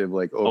massive,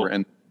 like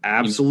and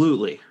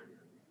absolutely.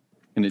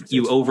 And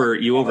you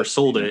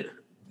oversold it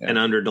and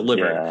under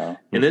delivered. Yeah.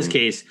 In this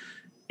case,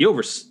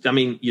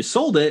 you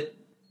sold it.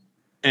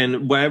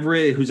 And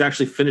who's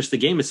actually finished the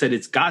game has said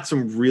it's got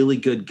some really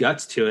good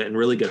guts to it and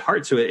really good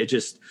heart to it. It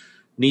just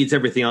needs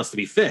everything else to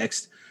be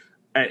fixed.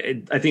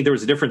 I think there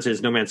was a difference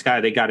is No Man's Sky,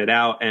 they got it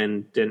out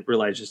and didn't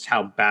realize just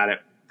how bad it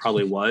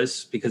probably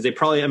was, because they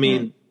probably,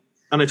 on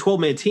a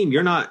 12-man team,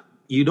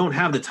 you don't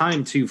have the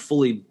time to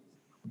fully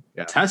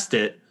test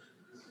it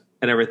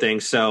and everything.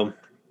 So,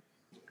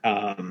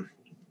 so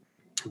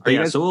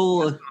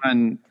we'll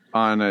on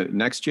a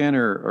next gen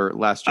or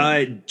last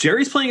gen.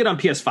 Jerry's playing it on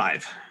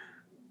PS5.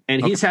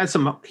 And he's had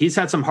some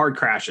hard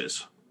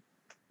crashes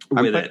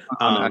with it.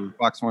 On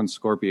Xbox One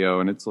Scorpio,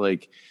 and it's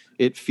like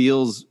it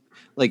feels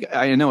like,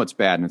 I know it's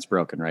bad and it's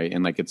broken, right?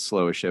 And like it's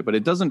slow as shit, but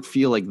it doesn't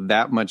feel like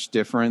that much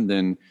different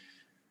than,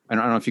 I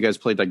don't know if you guys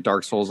played like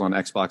Dark Souls on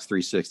Xbox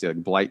 360. Like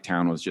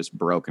Blighttown was just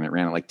broken. It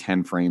ran at like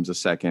 10 frames a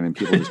second, and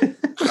people just it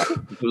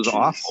was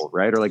awful,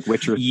 right? Or like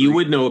Witcher 3. You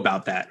would know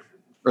about that.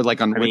 Or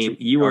like on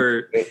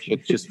Witcher,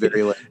 it's just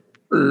very like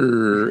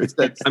it's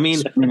that.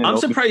 I'm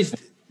surprised.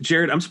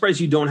 Jared, I'm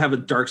surprised you don't have a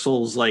Dark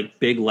Souls like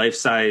big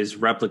life-size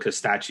replica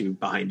statue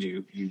behind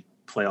you. You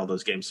play all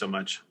those games so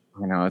much.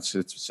 I know, it's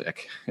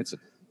sick. It's a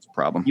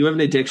problem. You have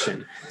an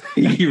addiction.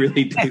 You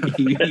really do.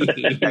 You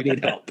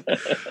need help.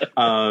 But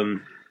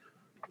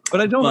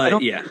I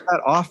don't get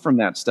that off from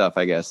that stuff,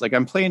 I guess. Like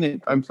I'm playing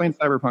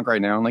Cyberpunk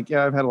right now, and like,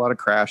 I've had a lot of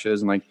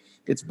crashes and like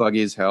it's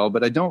buggy as hell,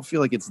 but I don't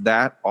feel like it's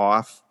that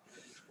off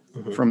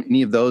from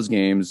any of those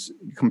games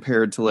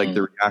compared to like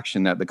the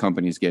reaction that the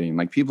company's getting.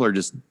 Like people are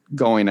just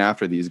going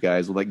after these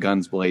guys with like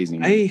guns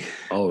blazing. I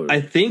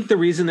think the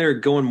reason they're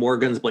going more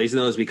guns blazing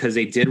though is because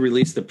they did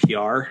release the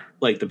PR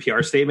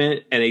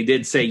statement, and they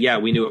did say, yeah,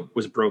 we knew it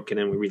was broken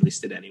and we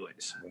released it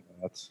anyways.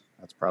 That's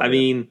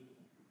probably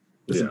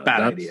it's a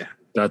bad idea.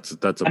 That's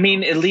at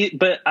least,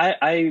 but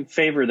I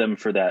favor them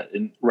for that,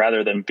 and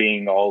rather than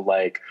being all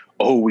like,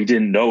 oh, we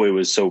didn't know it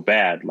was so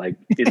bad. Like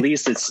at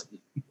least it's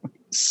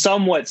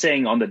somewhat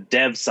saying on the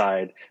dev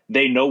side,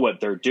 they know what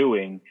they're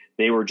doing.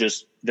 They were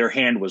just, their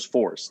hand was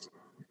forced.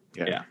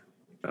 Yeah.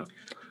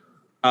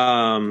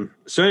 So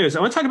anyways,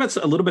 I want to talk about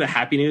a little bit of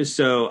happy news.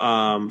 So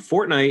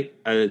Fortnite,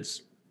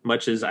 as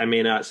much as I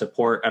may not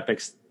support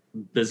Epic's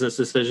business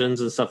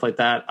decisions and stuff like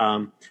that,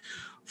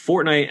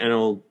 Fortnite, and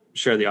I'll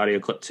share the audio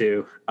clip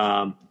too.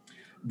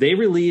 They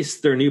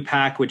released their new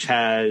pack, which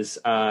has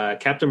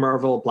Captain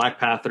Marvel, Black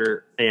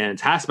Panther, and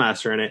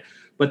Taskmaster in it.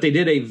 But they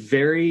did a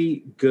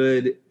very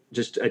good,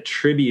 just a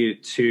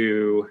tribute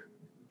to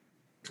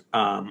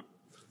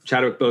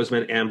Chadwick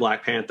Boseman and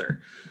Black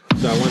Panther.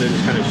 So I wanted to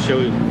kind of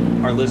show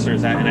our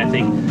listeners that. And I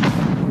think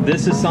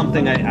this is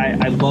something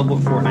I love what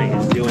Fortnite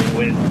is doing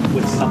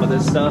with some of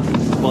this stuff.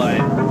 But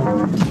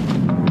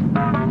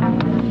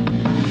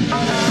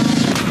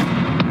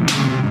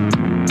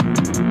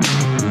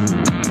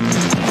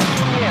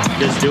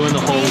just doing the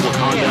whole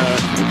Wakanda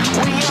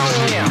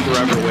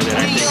forever with it,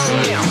 I think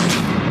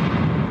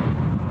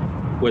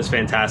was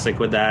fantastic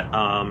with that.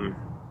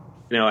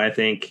 I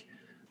think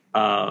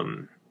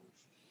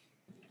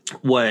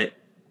what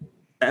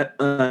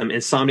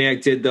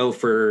Insomniac did though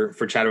for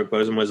Chadwick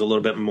Boseman was a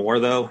little bit more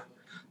though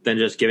than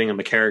just giving him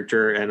a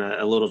character and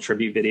a little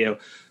tribute video,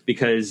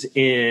 because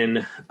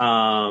in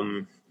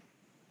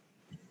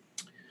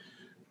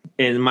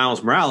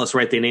Miles Morales,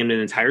 right, they named an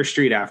entire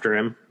street after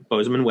him,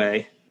 Bozeman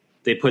Way.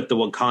 They put the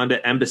Wakanda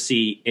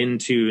embassy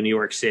into New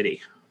York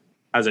City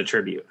as a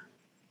tribute.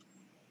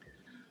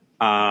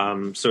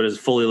 So it is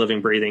fully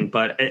living, breathing.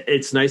 But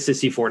it's nice to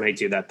see Fortnite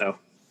do that, though.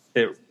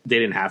 They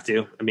didn't have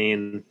to. I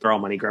mean, they're all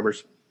money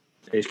grubbers.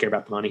 They just care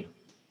about the money.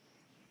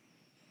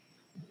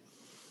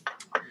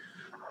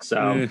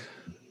 So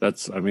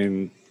that's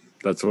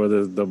where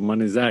the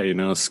money's at, you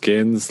know,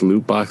 skins,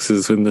 loot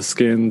boxes in the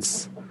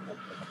skins.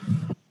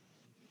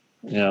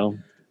 You know,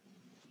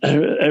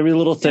 every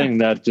little thing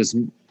that just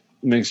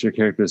makes your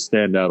character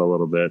stand out a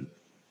little bit.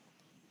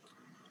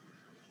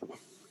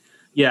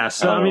 Yeah,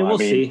 so I mean, we'll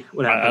see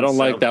what happens. I don't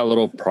like that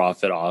little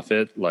profit off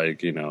it,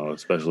 like, you know,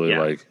 especially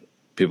like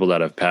people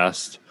that have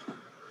passed.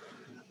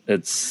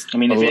 It's, I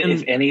mean,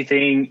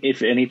 if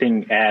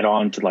anything, add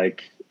on to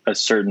like a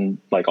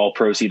certain, like all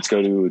proceeds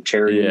go to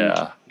charity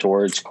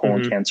towards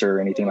colon cancer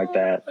or anything like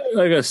that.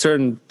 Like a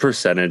certain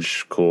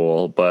percentage,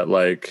 cool, but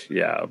like,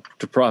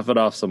 to profit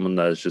off someone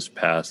that has just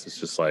passed, it's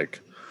just like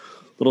a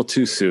little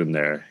too soon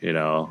there, you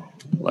know.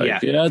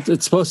 Like,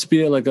 it's supposed to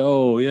be like,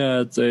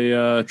 it's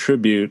a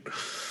tribute.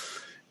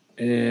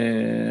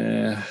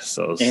 And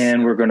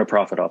we're going to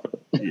profit off of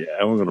it.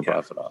 Yeah, we're going to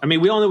profit off. I mean,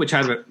 we all know what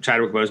Chadwick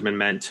Boseman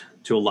meant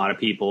to a lot of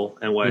people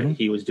and what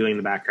he was doing in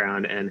the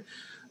background. And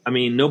I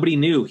mean, nobody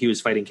knew he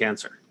was fighting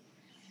cancer.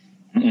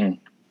 I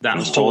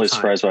was totally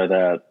surprised by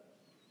that.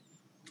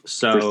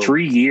 So for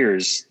 3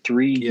 years,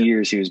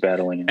 he was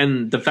battling it.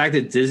 And the fact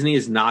that Disney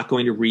is not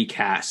going to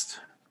recast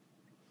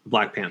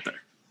Black Panther,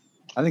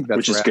 I think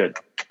that's good.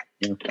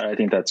 Yeah. I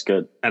think that's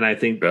good. And I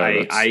think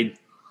I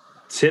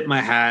tip my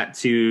hat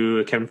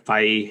to Kevin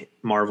Feige,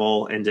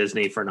 Marvel, and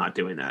Disney for not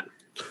doing that.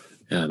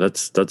 Yeah,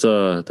 that's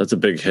a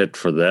big hit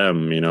for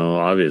them, you know,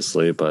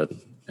 obviously, but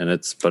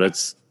that's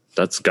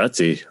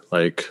gutsy.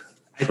 Like,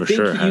 I think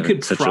you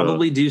could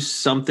probably do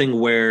something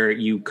where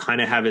you kind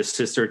of have his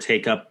sister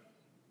take up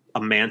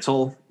a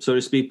mantle, so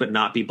to speak, but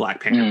not be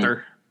Black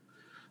Panther.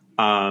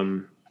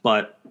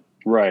 But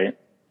right.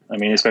 I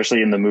mean,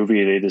 especially in the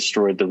movie, they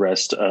destroyed the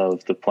rest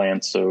of the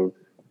plants, so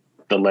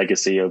the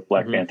legacy of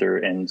Black Panther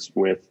ends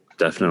with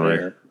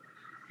definitely.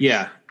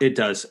 Yeah, it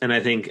does, and I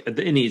think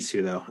it needs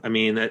to, though. I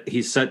mean,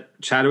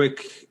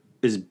 Chadwick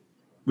was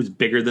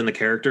bigger than the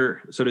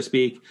character, so to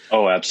speak.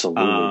 Oh,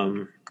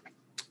 absolutely.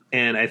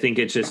 And I think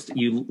it's just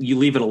you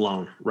leave it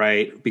alone,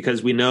 right?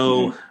 Because we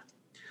know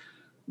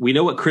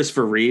what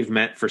Christopher Reeve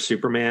meant for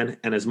Superman,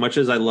 and as much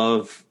as I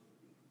love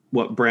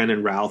what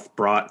Brandon Routh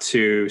brought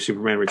to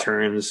Superman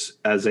Returns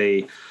as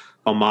a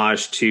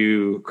homage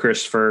to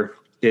Christopher,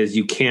 is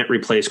you can't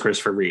replace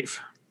Christopher Reeve.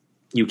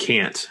 You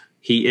can't.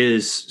 He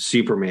is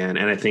Superman,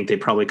 and I think they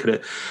probably could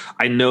have.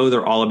 I know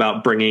they're all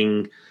about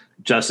bringing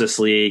Justice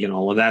League and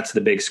all of that to the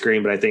big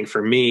screen, but I think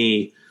for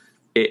me,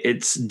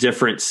 it's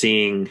different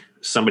seeing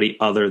somebody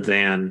other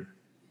than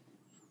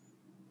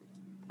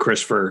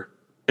Christopher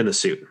in the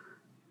suit.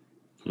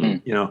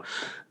 You know,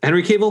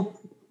 Henry Cavill,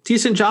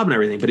 decent job and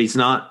everything, but he's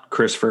not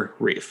Christopher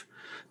Reeve.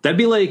 That'd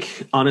be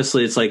like,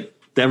 honestly, it's like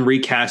them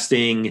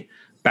recasting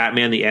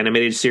Batman the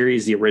Animated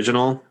Series, the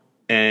original,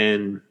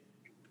 and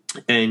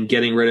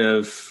getting rid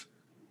of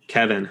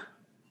Kevin,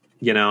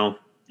 you know.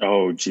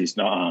 Oh, geez,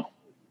 no.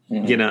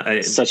 You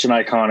know, such an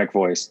iconic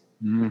voice,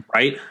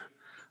 right?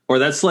 Or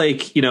that's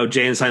like, you know,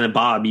 Jay and Silent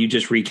Bob. You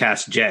just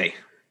recast Jay.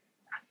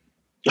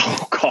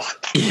 Oh God,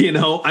 you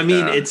know. I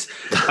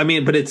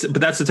mean, but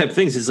that's the type of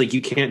things. Is like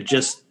you can't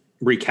just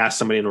recast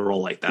somebody in a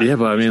role like that. Yeah,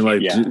 but I mean,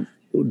 like,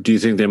 do you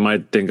think they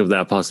might think of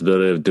that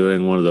possibility of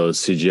doing one of those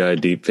CGI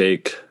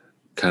deepfake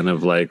kind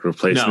of like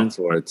replacements,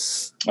 or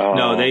it's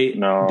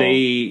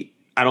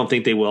I don't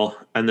think they will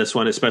on this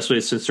one,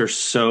 especially since they're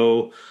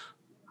so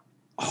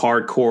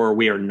hardcore.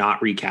 We are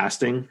not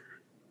recasting.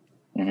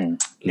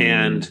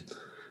 And,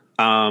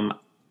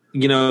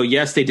 you know,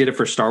 yes, they did it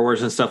for Star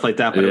Wars and stuff like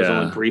that, but it was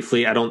only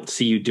briefly. I don't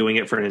see you doing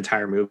it for an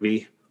entire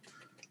movie.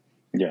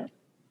 Yeah.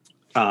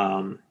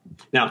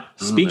 Now,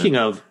 speaking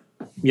of,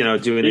 you know,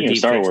 doing a deep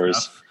Star Wars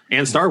stuff,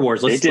 and Star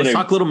Wars, let's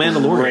talk a little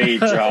Mandalorian. Great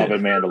job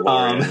in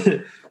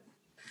Mandalorian.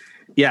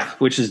 Yeah,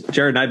 which is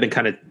Jared and I've been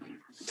kind of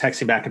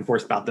texting back and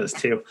forth about this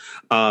too.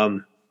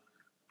 So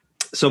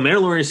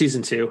Mandalorian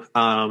season 2.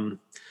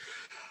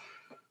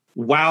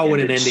 Wow, what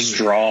an ending!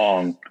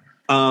 Strong.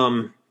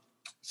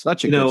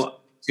 Such a good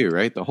too,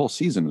 right? The whole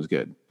season was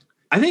good.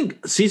 I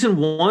think season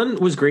 1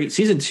 was great.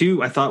 Season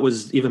 2, I thought,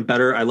 was even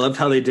better. I loved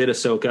how they did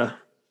Ahsoka.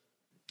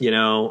 You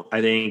know,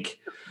 I think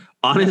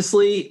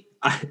honestly,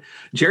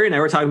 Jerry and I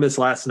were talking about this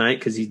last night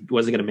because he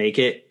wasn't going to make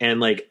it, and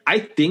like I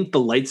think the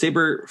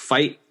lightsaber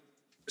fight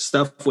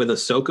stuff with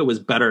Ahsoka was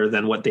better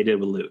than what they did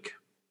with Luke.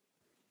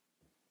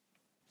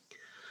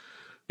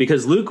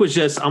 Because Luke was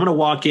just, I'm going to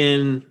walk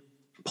in,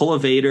 pull a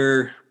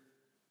Vader,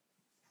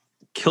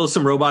 kill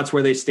some robots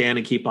where they stand,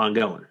 and keep on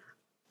going.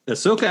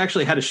 Ahsoka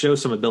actually had to show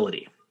some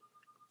ability.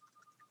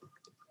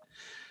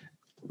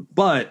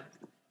 But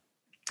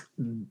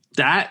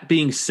that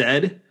being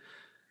said,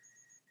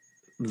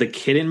 the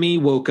kid in me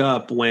woke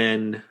up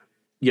when,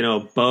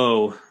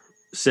 Bo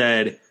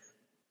said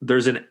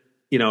there's an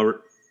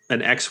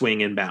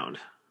X-Wing inbound,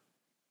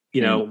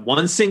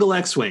 one single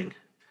X-Wing.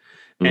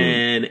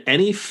 And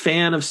any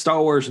fan of Star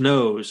Wars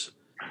knows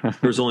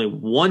there's only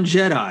one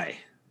Jedi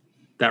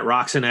that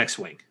rocks an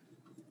X-Wing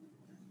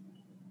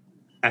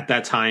at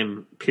that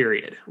time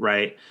period,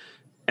 right?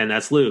 And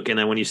that's Luke. And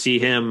then when you see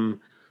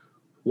him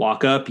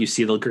walk up, you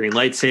see the green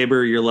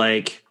lightsaber, you're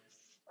like,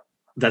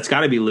 that's got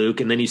to be Luke.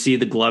 And then you see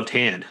the gloved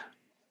hand,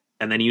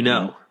 and then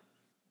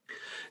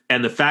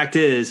And the fact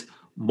is,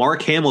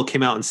 Mark Hamill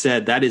came out and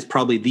said that is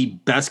probably the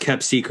best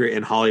kept secret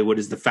in Hollywood.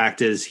 Is the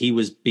fact is he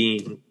was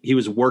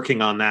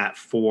working on that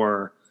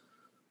for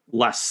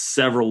last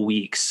several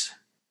weeks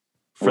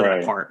for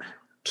that part.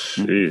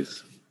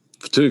 Jeez.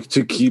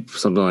 To keep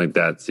something like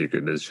that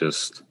secret is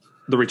just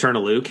the Return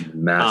of Luke.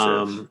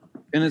 Massive.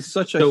 And it's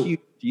such a huge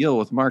deal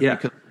with Mark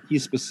because he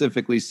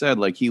specifically said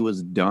like he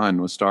was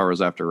done with Star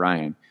Wars after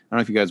Ryan. I don't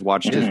know if you guys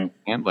watched his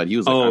pamphlet. He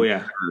was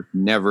like,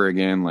 never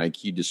again. Like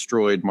he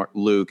destroyed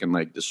Luke and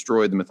like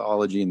destroyed the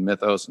mythology and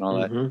mythos and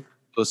all that. It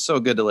was so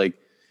good to like,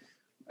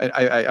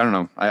 I don't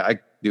know.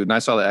 Dude, and I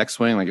saw the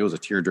X-Wing, like it was a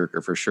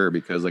tearjerker for sure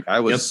because like I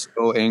was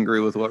so angry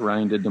with what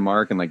Ryan did to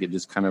Mark and like it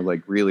just kind of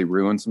like really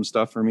ruined some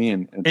stuff for me.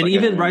 And like,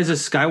 even Rise of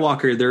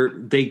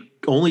Skywalker, they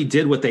only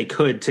did what they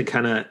could to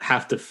kind of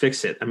have to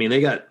fix it. I mean,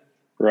 they got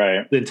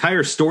the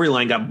entire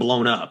storyline got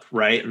blown up,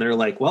 right? And they're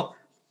like, well,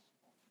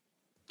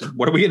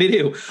 what are we going to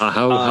do?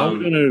 How are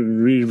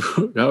we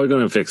going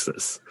to fix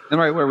this? And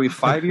right, where are we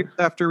 5 years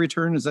after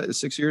Return? Is that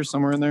 6 years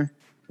somewhere in there?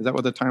 Is that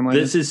what the timeline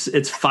is?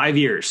 It's 5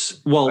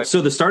 years. Well,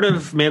 so the start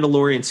of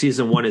Mandalorian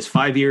season 1 is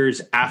 5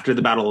 years after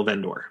the Battle of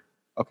Endor.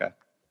 Okay.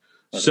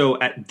 So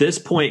at this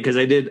point, because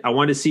I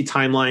wanted to see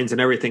timelines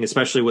and everything,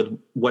 especially with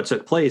what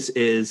took place,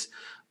 is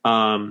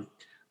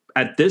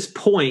at this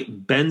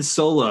point, Ben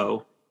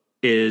Solo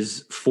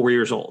is 4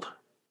 years old.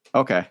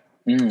 Okay.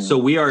 So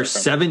we are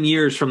 7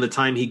 years from the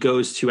time he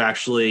goes to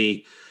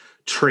actually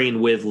train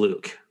with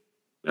Luke.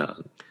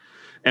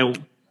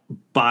 And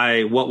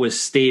by what was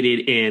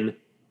stated in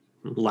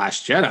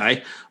Last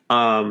Jedi,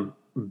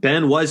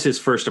 Ben was his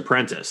first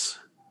apprentice.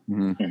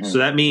 So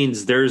that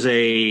means there's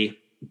a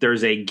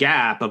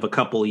gap of a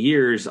couple of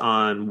years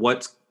on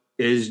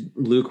is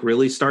Luke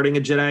really starting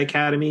a Jedi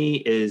Academy?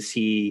 Is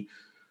he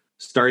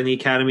starting the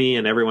academy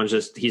and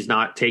everyone's he's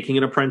not taking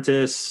an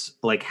apprentice?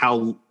 Like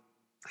how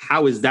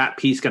is that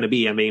piece going to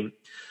be? I mean,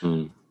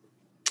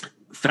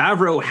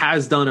 Favreau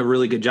has done a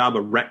really good job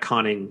of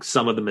retconning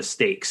some of the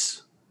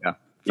mistakes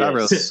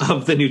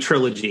of the new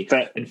trilogy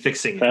and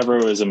fixing it.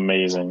 Favreau is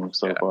amazing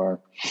so far.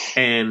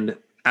 And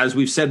as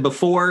we've said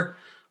before,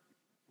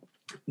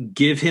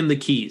 give him the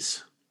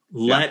keys.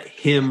 Let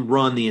him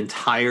run the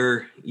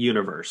entire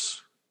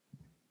universe.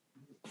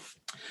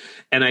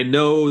 And I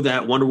know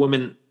that Wonder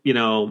Woman,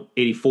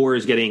 84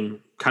 is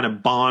getting kind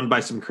of bombed by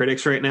some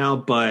critics right now,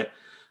 but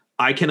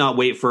I cannot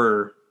wait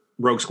for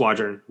Rogue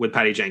Squadron with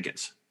Patty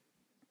Jenkins.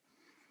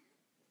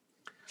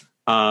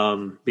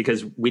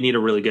 Because we need a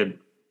really good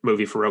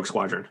movie for Rogue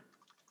Squadron.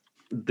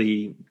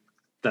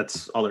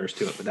 That's all there is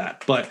to it with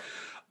that. But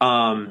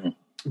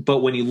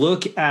when you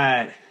look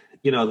at,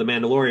 the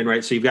Mandalorian,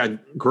 right? So you've got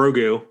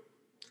Grogu.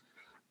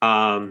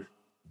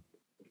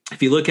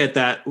 If you look at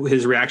that,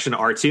 his reaction to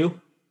R2.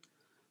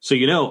 So,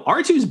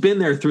 R2's been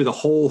there through the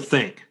whole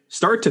thing,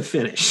 start to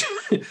finish.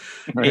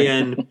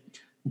 And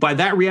by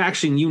that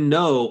reaction,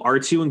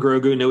 R2 and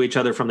Grogu know each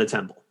other from the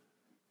temple.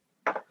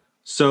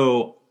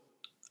 So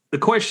the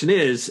question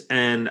is,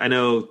 and I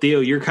know, Theo,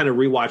 you're kind of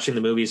rewatching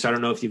the movie, so I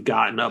don't know if you've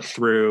gotten up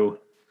through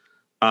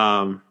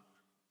Revenge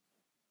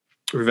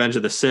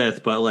of the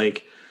Sith, but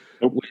like...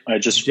 I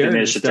just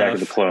finished Attack of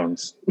the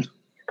Clones.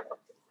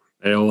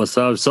 Hey, what's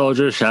up,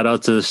 Soldier? Shout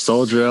out to the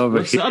Soldier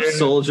over here. What's up,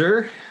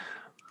 Soldier?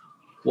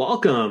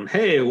 Welcome.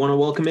 Hey, I want to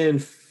welcome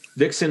in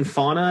Vixen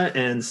Fauna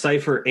and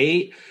Cypher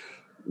 8.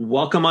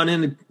 Welcome on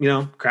in,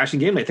 Crashing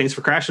Game Night. Thanks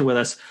for crashing with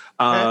us.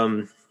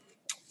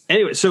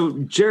 Anyway, so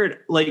Jared,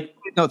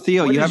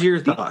 Theo, you have your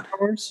thought? Star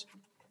Wars?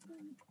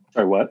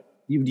 Sorry, what?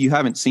 You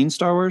haven't seen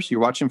Star Wars? You're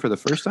watching for the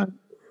first time?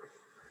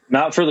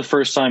 Not for the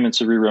first time.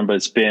 It's a rerun, but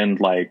it's been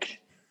like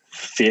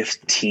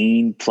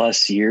 15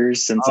 plus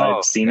years since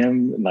I've seen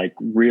him and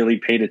really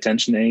paid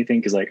attention to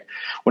anything. Because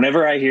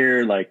whenever I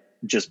hear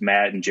just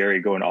Matt and Jerry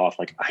going off,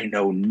 I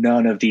know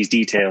none of these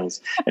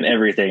details and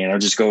everything, and I'm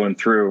just going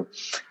through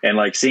and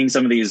seeing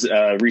some of these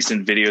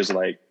recent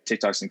videos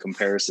TikToks and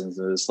comparisons.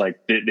 It's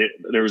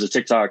there was a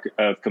TikTok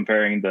of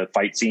comparing the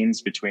fight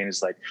scenes between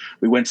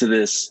we went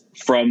to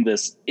from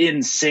this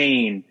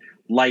insane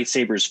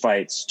lightsabers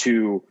fights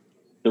to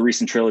the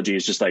recent trilogy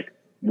is just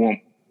whoop,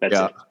 that's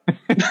it.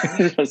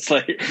 It's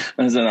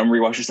and then I'm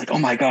rewatching. It's oh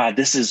my God,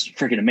 this is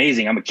freaking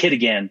amazing. I'm a kid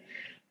again.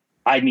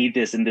 I need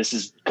this, and this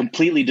is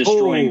completely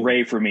destroying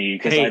Rey for me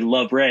because I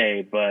love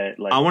Rey. But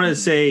I want to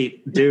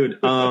say, dude,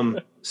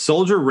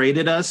 Soldier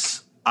rated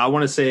us I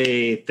want to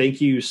say thank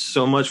you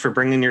so much for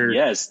bringing your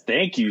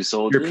thank you,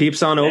 Soldier. your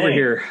peeps on over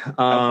here.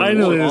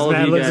 Finally, this all of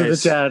man you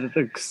looks at guys.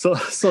 the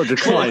chat. Soldier,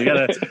 come on, you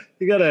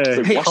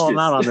gotta Hey, call him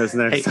out on this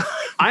next. Hey,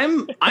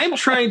 I'm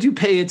trying to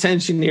pay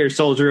attention here,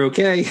 Soldier.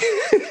 Okay,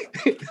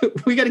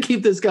 we got to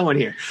keep this going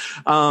here,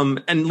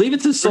 and leave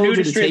it to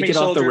Soldier to take it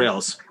off the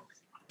rails.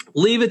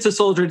 Leave it to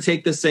Soldier to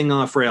take this thing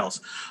off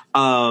rails.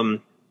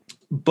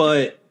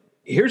 But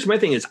here's my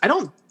thing: is I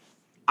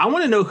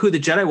want to know who the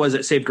Jedi was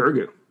that saved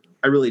Grogu.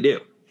 I really do.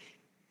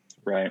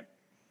 Right.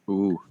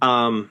 Ooh.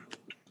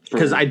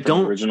 Because I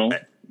don't original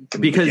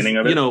because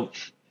you know.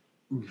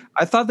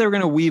 I thought they were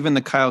going to weave in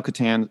the Kyle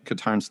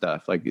Katarn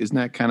stuff. Like, isn't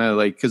that kind of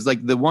like, because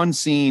like the one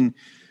scene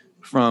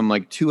from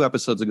like 2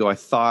 episodes ago, I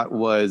thought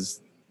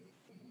was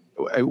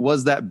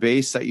that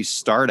base that you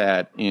start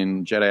at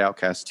in Jedi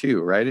Outcast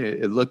 2, right?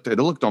 It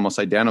looked almost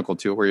identical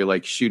to it, where you're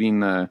like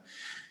shooting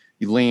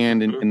you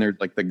land and there's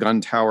like the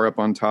gun tower up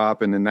on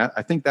top, and then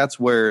I think that's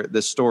where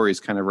this story is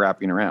kind of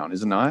wrapping around,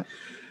 is it not?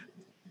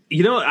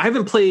 You know, I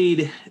haven't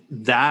played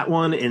that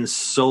one in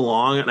so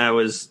long, and I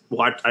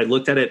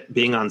looked at it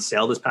being on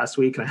sale this past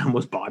week, and I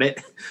almost bought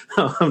it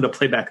to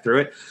play back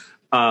through it.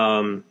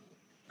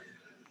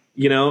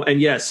 You know,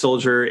 and yes,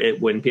 Soldier, it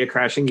wouldn't be a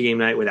crashing game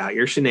night without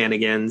your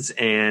shenanigans.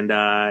 And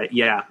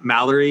yeah,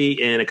 Mallory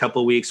in a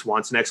couple of weeks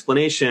wants an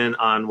explanation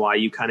on why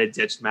you kind of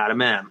ditched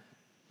Madam M.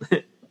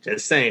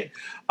 Just saying.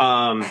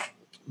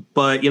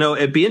 But you know,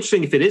 it'd be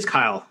interesting if it is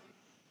Kyle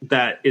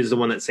that is the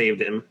one that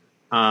saved him.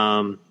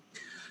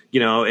 You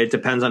know, it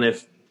depends on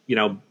if, you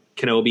know,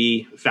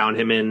 Kenobi found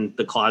him in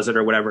the closet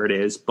or whatever it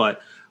is.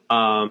 But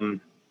I'm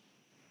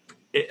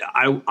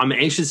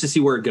anxious to see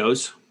where it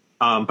goes.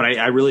 But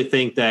I really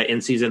think that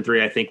in season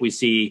 3, I think we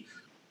see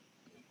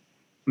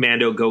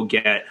Mando go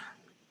get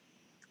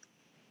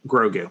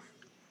Grogu.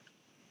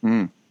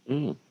 What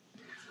did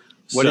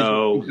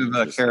you think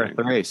of Cara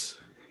Thrace?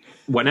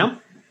 What now?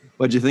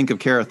 What did you think of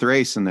Cara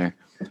Thrace in there?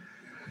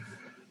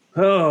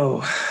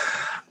 Oh,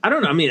 I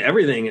don't know. I mean,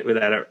 everything with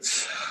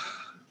that.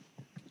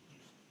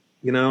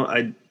 You know,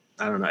 I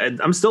don't know.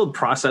 I'm still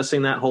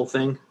processing that whole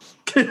thing.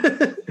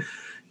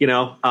 You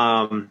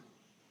know,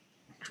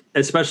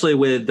 especially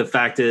with the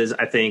fact is,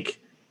 I think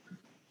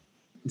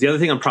the other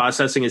thing I'm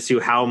processing is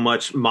to how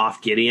much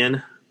Moff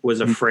Gideon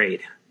was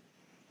afraid.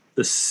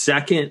 The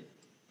second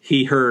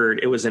he heard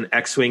it was an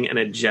X-Wing and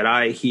a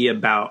Jedi, he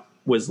about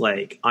was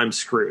like, I'm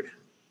screwed.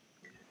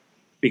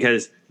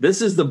 Because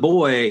this is the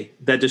boy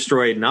that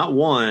destroyed not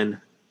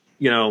one,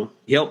 you know,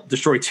 he helped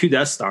destroy 2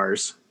 Death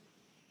Stars,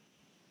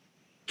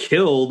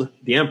 killed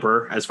the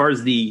Emperor. As far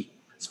as the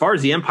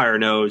Empire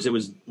knows, it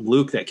was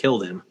Luke that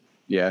killed him.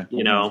 Yeah.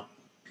 You know?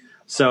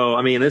 So,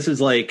 I mean, this is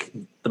like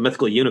the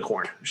mythical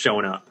unicorn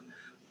showing up.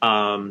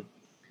 I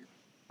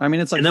mean,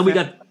 it's like, and then we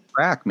got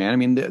track, man. I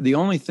mean, the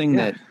only thing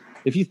that,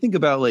 if you think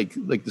about like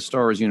the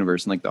Star Wars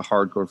universe and like the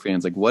hardcore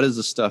fans, like what is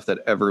the stuff that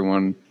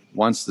everyone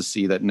wants to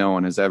see that no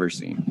one has ever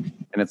seen?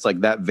 And it's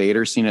like that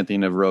Vader scene at the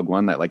end of Rogue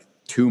One, that like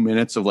 2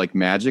 minutes of like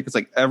magic. It's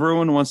like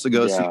everyone wants to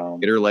go see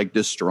Vader like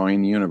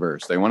destroying the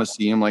universe. They want to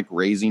see him like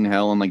raising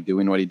hell and like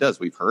doing what he does.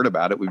 We've heard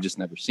about it. We've just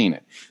never seen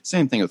it.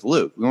 Same thing with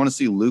Luke. We want to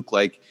see Luke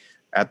like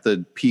at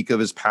the peak of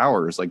his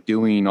powers, like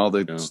doing all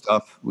the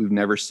stuff. We've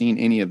never seen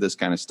any of this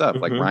kind of stuff.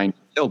 Like Ryan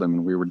killed him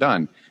and we were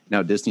done.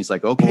 Now Disney's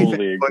like, okay,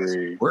 totally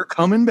agree. We're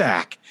coming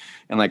back.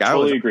 And like, I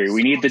totally agree.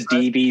 We need the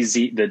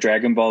DBZ, the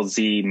Dragon Ball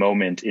Z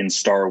moment in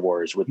Star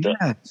Wars with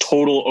the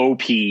total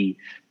OP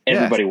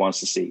everybody wants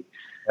to see.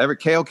 Every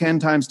Kaioken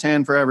times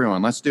 10 for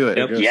everyone. Let's do it.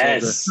 Yep.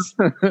 Yes.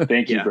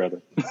 Thank you,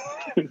 brother.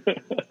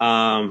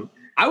 I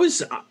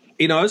was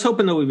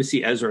hoping that we would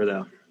see Ezra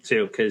though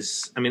too,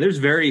 because I mean, there's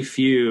very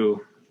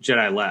few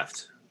Jedi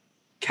left.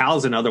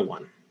 Cal's another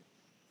one.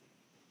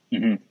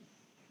 Mm-hmm.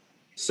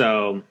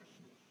 So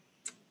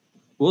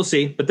we'll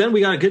see. But then we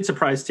got a good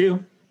surprise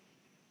too.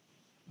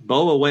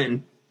 Boba went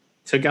and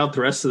took out the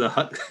rest of the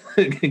Hutt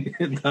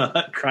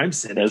crime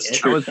syndicate. That's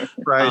true. I was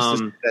surprised to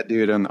see that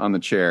dude on the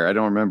chair. I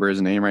don't remember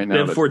his name right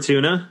now. Bib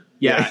Fortuna.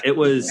 Yeah, it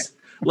was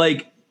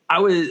like I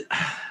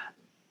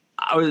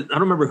don't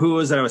remember who it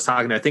was that I was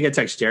talking to. I think I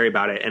texted Jerry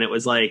about it, and it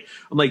was like,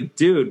 I'm like,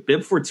 dude,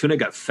 Bib Fortuna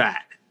got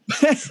fat.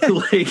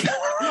 Like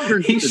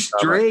he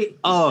straight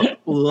up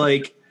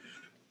like,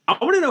 I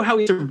want to know how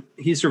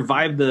he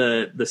survived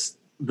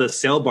the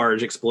sail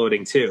barge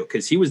exploding too,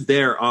 because he was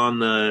there on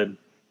the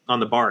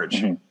barge.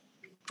 Mm-hmm.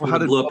 Well, how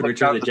did blew up in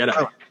Return of the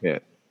Jedi? Yeah,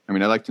 I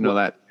mean, I'd like to know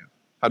that.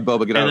 How'd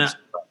Boba get out?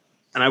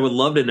 And I would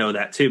love to know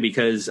that too,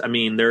 because I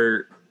mean,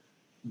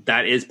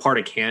 that is part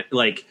of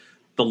like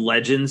the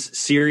Legends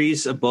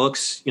series of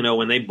books. You know,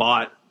 when they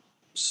bought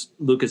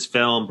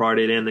Lucasfilm, brought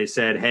it in, they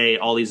said, "Hey,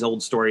 all these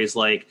old stories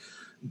like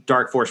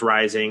Dark Force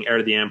Rising, Heir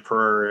to the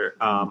Emperor,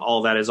 all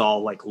of that is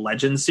all like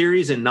Legends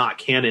series and not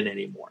canon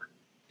anymore."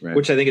 Right.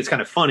 Which I think is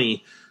kind of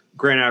funny.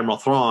 Grand Admiral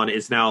Thrawn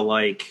is now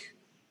like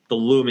the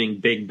looming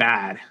big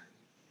bad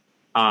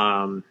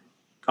on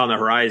the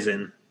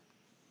horizon,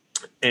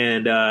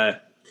 and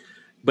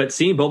but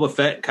seeing Boba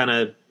Fett kind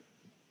of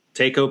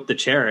take up the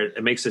chair,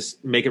 it makes it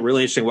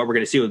really interesting what we're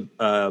going to see with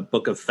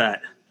Book of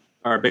Fett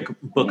or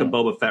Book of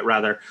Boba Fett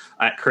rather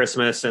at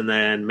Christmas, and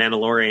then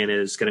Mandalorian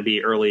is going to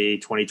be early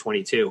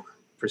 2022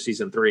 for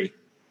season 3.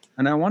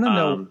 And I want to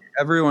know,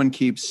 everyone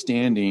keeps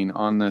standing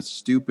on the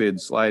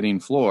stupid sliding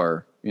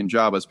floor in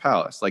Jabba's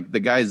palace. Like the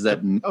guys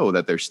that know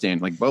that they're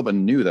standing, like Boba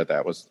knew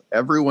that was,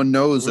 everyone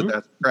knows that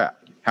that's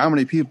crap. How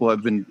many people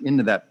have been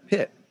into that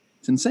pit?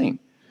 It's insane.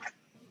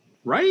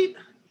 Right?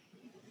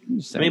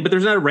 I mean, but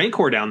there's not a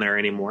Rancor down there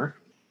anymore.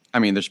 I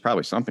mean, there's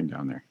probably something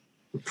down there.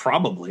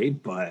 Probably,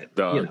 but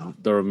the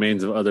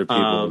remains of other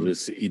people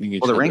just eating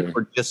each other. Well, the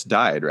Rancor just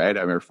died, right?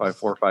 I mean, 4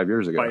 or 5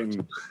 years ago.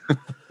 Fighting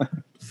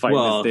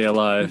to stay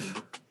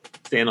alive.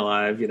 Staying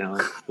alive,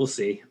 we'll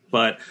see.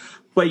 But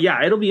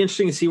yeah, it'll be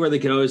interesting to see where that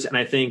goes. And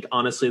I think,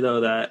 honestly,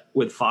 though, that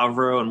with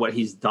Favreau and what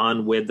he's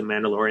done with The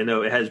Mandalorian,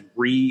 though, it has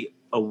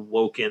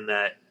reawoken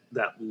that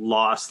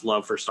lost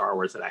love for Star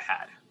Wars that I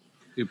had.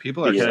 Dude,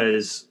 people are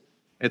because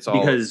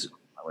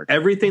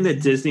everything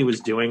that Disney was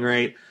doing,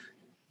 right?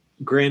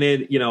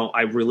 Granted,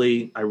 I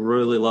really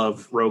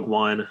love Rogue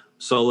One.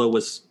 Solo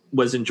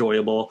was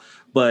enjoyable,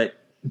 but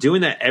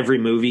doing that every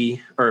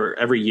movie or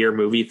every year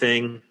movie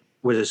thing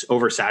was just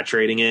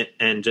oversaturating it,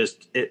 and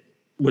just it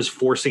was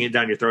forcing it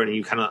down your throat,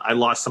 and I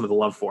lost some of the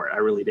love for it. I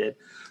really did.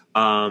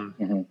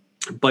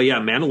 But yeah,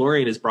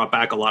 Mandalorian has brought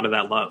back a lot of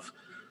that love.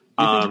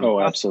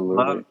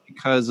 Absolutely.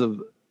 Because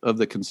of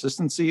the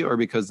consistency, or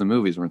because the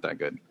movies weren't that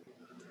good?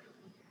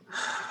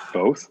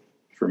 Both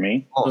for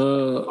me.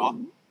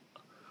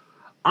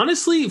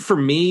 Honestly, for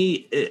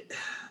me,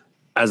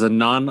 as a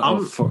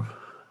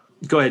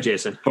go ahead,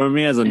 Jason. For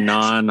me, as a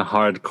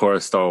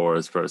non-hardcore Star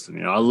Wars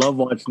person, I love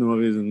watching the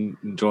movies and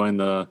enjoying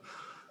the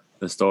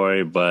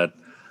story, but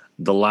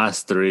the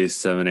last 3,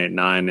 7, 8,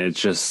 9,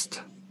 it's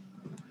just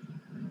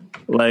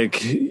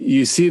like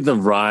you see the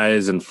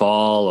rise and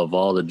fall of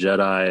all the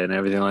Jedi and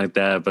everything like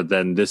that, but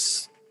then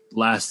this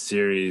last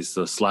series,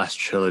 this last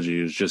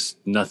trilogy, is just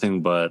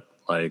nothing but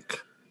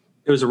like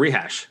it was a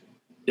rehash.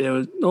 It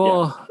was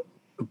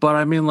but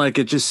I mean, like,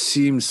 it just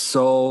seems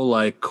so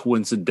like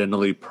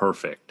coincidentally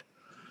perfect,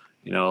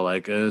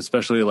 like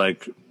especially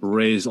like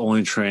Rey's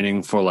only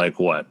training for like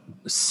what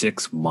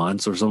 6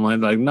 months or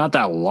something like not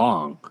that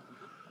long,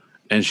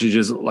 and she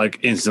just like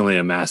instantly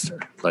a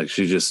master. Like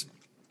she just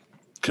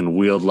can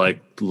wield like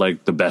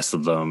the best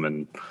of them,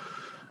 and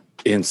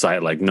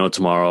insight like no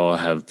tomorrow,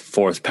 have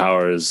force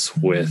powers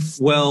with.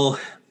 Well,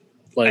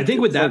 I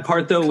think with that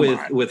part though,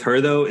 with her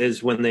though,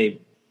 is when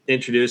they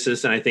introduce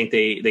us, and I think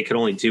they could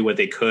only do what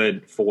they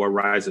could for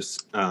Rise of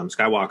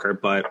Skywalker,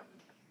 but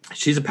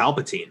she's a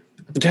Palpatine.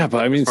 Yeah,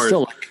 but I mean,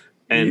 still,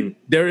 and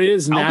there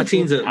is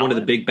Palpatine's one of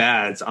the big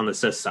bads on the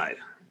Sith side.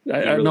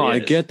 I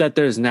get that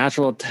there's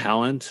natural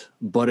talent,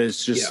 but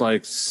it's just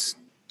like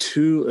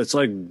it's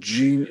like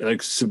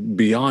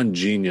beyond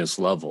genius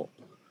level.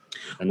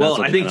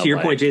 Well, I think to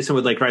your point, Jason,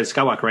 with like Rise of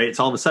Skywalker, right? It's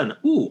all of a sudden,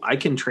 I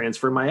can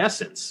transfer my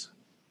essence.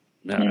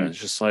 Yeah, it's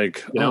just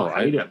like,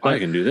 I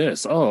can do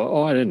this.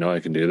 Oh, I didn't know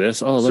I can do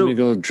this. Oh, let me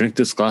go drink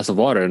this glass of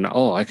water, and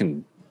I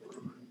can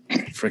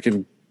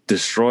freaking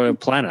destroy a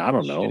planet. I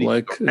don't know.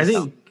 Like, I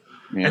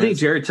think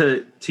Jared,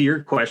 to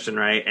your question,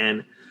 right?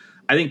 And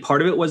I think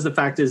part of it was the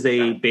fact is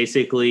they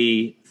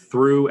basically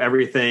threw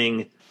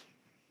everything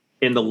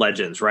in the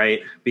Legends,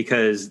 right?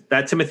 Because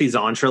that Timothy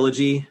Zahn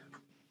trilogy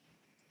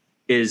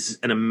is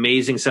an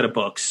amazing set of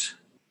books.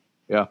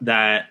 Yeah,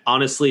 that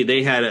honestly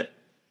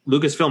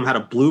Lucasfilm had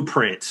a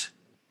blueprint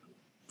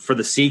for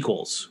the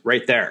sequels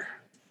right there.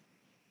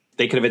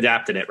 They could have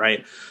adapted it,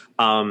 right?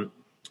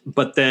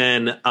 But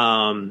then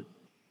I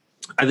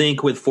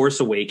think with Force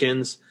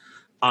Awakens,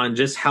 on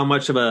just how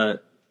much of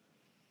a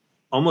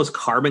almost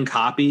carbon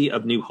copy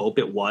of New Hope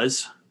it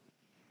was,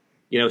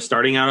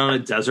 starting out on a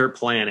desert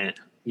planet,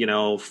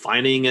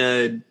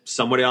 finding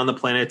somebody on the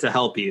planet to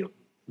help you.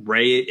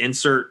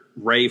 Insert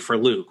Rey for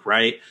Luke,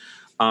 right?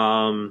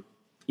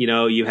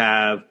 You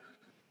have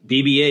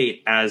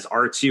BB-8 as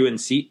R2 and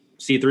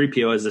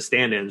C-3PO as the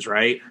stand-ins,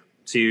 right?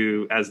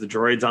 As the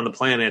droids on the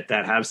planet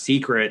that have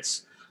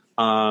secrets.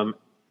 Star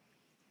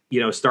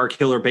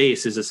Killer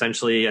Base is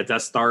essentially a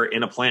Death Star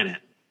in a planet.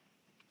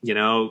 You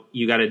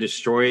got to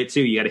destroy it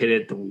too. You got to hit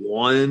it at the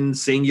one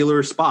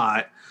singular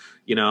spot,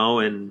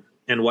 and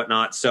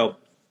whatnot. So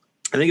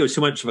I think it was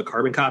too much of a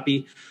carbon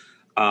copy.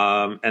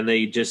 And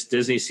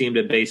Disney seemed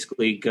to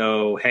basically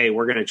go, hey,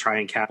 we're going to try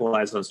and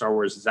capitalize on Star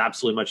Wars as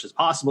absolutely much as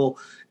possible.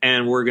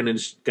 And we're going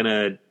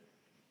to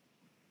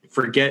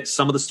forget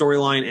some of the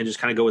storyline and just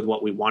kind of go with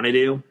what we want to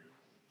do.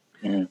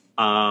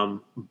 Mm-hmm.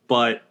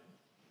 But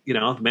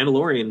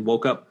Mandalorian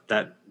woke up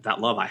that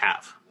love I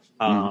have.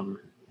 And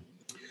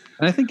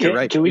I think you're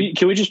right. Can we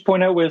just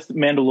point out with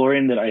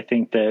Mandalorian that I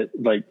think that,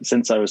 like,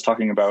 since I was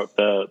talking about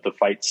the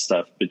fight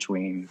stuff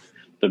between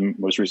the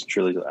most recent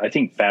trilogy, I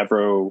think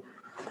Favreau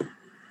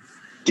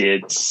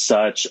did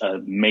such an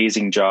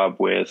amazing job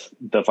with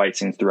the fight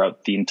scenes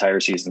throughout the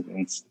entire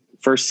season,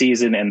 first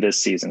season and this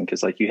season,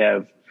 because like you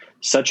have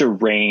such a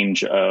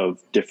range of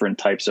different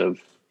types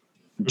of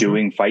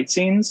doing fight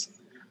scenes,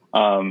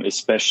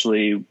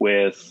 especially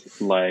with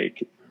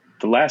like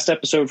the last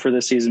episode for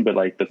this season, but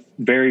like the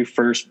very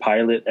first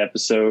pilot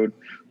episode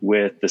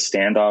with the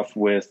standoff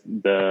with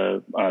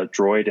the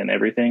droid and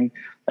everything.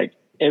 Like,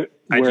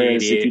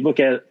 whereas if you look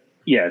at,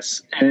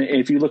 and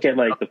if you look at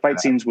like the fight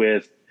scenes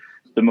with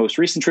the most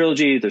recent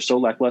trilogy, they're so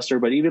lackluster,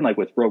 but even like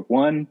with Rogue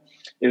One,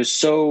 it was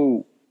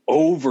so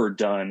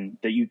overdone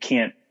that you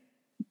can't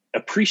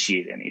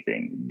appreciate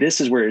anything.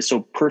 This is where it's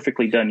so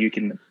perfectly done. You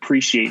can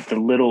appreciate the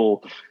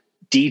little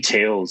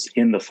details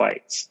in the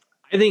fights.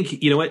 I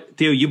think, you know what,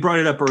 Theo, you brought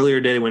it up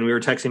earlier today when we were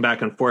texting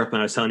back and forth when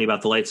I was telling you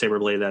about the lightsaber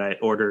blade that I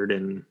ordered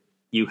and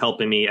you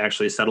helping me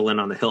actually settle in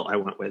on the hilt I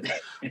went with.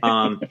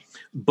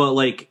 But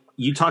like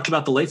you talked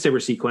about the lightsaber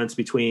sequence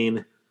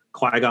between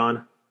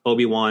Qui-Gon,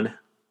 Obi-Wan,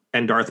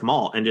 and Darth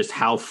Maul, and just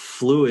how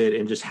fluid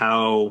and just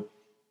how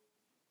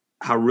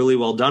really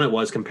well done it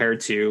was compared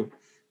to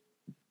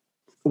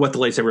what the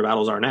lightsaber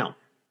battles are now.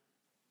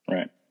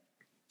 Right.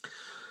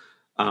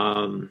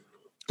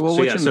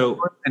 Well,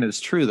 so, and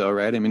it's true though,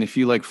 right? I mean, if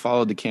you like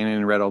followed the canon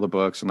and read all the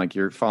books and like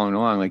you're following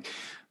along, like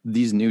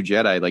these new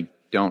Jedi like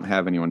don't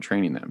have anyone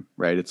training them,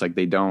 right? It's like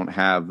they don't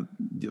have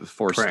the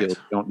force skills.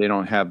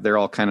 They're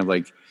all kind of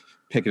like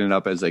picking it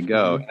up as they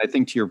go. And I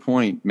think to your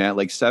point, Matt,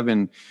 like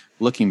 7,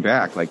 looking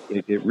back, like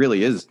it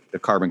really is a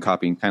carbon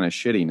copying kind of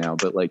shitty now.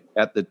 But like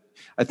I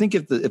think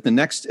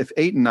if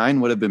 8 and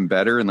 9 would have been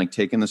better and like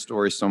taken the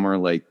story somewhere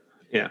like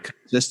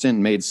consistent,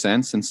 made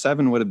sense, and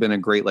 7 would have been a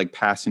great like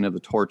passing of the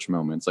torch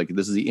moments. Like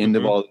this is the end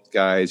of all these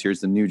guys.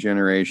 Here's the new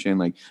generation.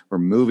 Like we're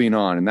moving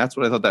on, and that's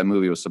what I thought that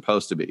movie was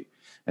supposed to be.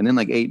 And then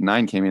like 8 and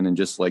 9 came in and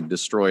just like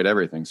destroyed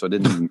everything. So it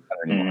didn't even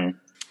matter anymore.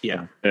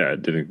 Yeah,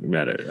 it didn't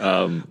matter.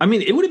 I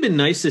mean, it would have been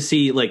nice to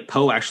see like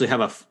Poe actually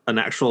have an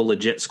actual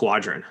legit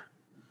squadron.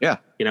 Yeah,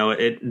 you know,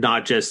 it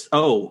not just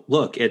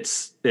look,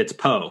 it's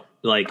Poe.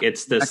 Like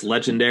it's this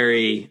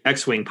legendary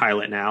X-wing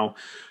pilot now.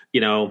 You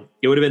know,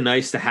 it would have been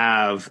nice to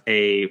have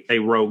a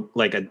rogue,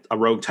 like a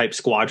rogue type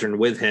squadron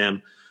with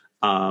him,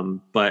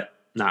 but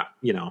not,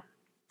 you know.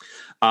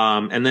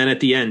 And then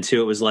at the end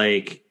too, it was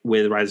like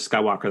with Rise of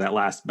Skywalker, that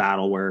last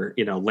battle where,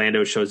 you know,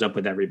 Lando shows up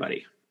with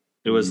everybody.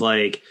 It was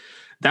like,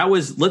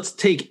 let's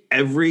take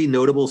every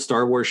notable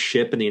Star Wars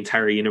ship in the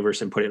entire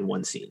universe and put it in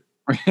one scene.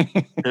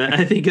 And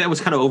I think that was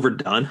kind of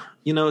overdone,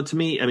 you know, to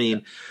me. I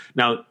mean,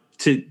 now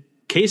to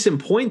case in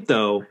point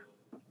though,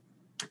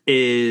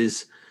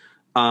 is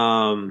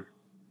Kyle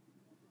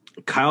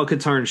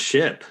Katarn's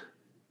ship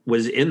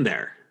was in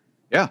there.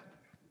 Yeah.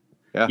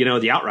 You know,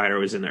 the Outrider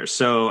was in there.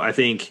 So I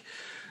think,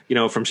 you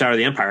know, from Shadow of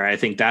the Empire, I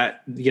think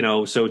that, you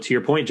know, so to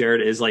your point,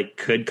 Jared, is like,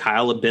 could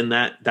Kyle have been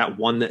that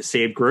one that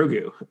saved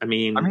Grogu? I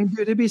mean, dude,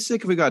 it'd be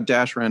sick if we got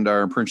Dash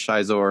Rendar and Prince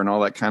Shizor and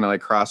all that kind of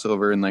like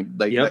crossover and like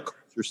that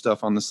culture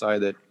stuff on the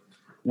side that,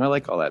 you know, I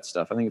like all that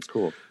stuff. I think it's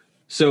cool.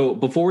 So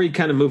before we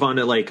kind of move on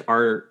to like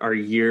our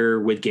year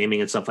with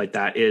gaming and stuff like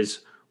that, is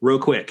real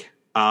quick.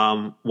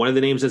 One of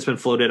the names that's been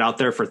floated out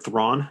there for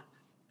Thrawn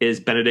is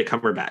Benedict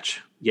Cumberbatch.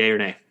 Yay or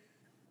nay?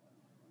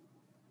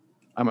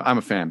 I'm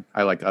a fan.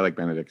 I like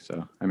Benedict,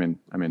 so I'm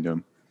into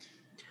him.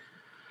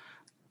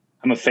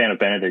 I'm a fan of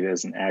Benedict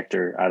as an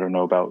actor. I don't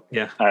know about.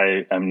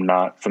 I am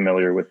not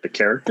familiar with the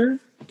character,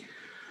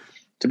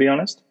 to be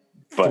honest.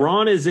 But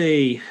Thrawn is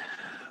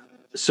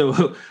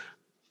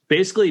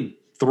basically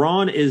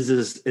Thrawn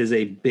is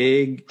a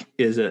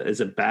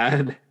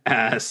bad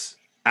ass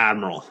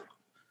admiral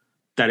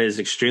that is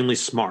extremely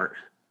smart.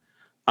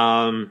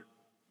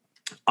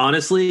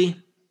 Honestly,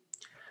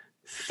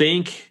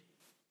 think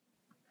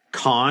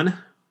Khan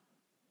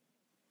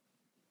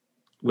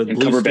with and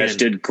blue Cumberbatch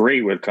skin. did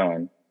great with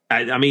Khan.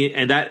 I mean,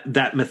 and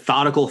that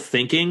methodical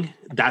thinking,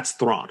 that's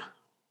Thrawn.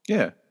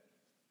 Yeah.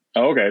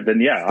 Oh, okay,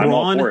 then I'm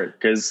all for it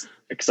because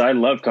I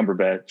love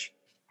Cumberbatch.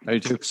 I do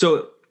too.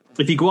 So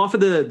if you go off of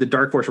the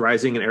Dark Force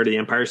Rising and Heir to the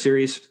Empire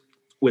series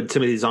with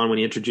Timothy Zahn when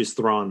he introduced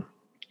Thrawn,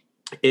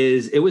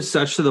 it was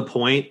such to the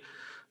point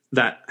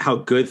that how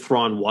good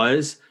Thrawn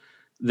was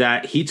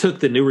that he took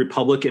the New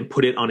Republic and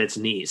put it on its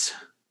knees.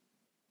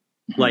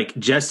 Like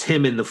just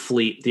him in the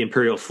fleet, the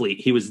Imperial fleet.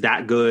 He was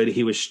that good.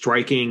 He was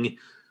striking,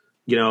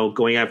 you know,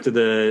 going after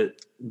the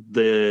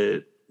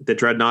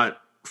Dreadnought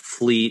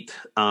fleet,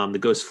 the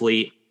Ghost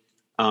fleet.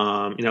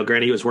 You know,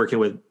 granted he was working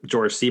with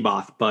George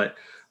Seaboth, but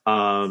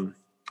I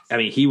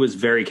mean, he was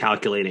very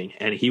calculating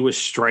and he was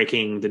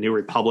striking the New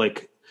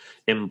Republic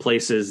in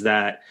places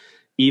that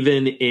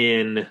even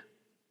in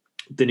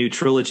the new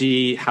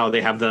trilogy, how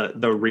they have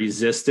the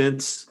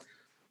resistance.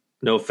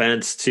 No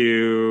offense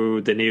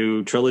to the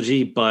new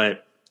trilogy,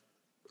 but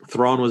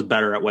Thrawn was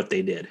better at what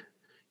they did.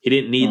 He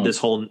didn't need this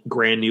whole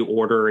grand new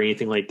order or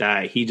anything like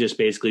that. He just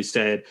basically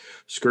said,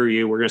 screw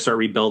you, we're going to start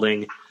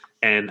rebuilding,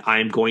 and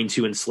I'm going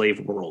to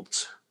enslave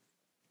worlds.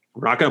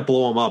 We're not going to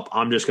blow them up.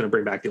 I'm just going to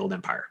bring back the old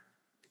empire.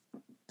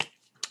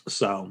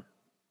 So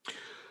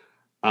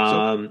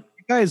you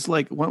guys,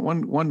 like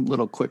one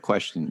little quick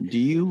question. Do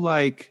you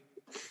like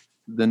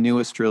the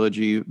newest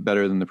trilogy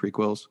better than the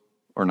prequels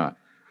or not?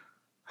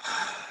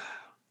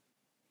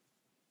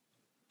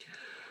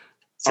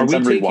 Since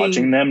I'm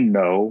rewatching them,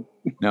 no.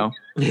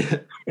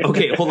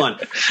 Okay, hold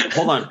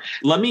on.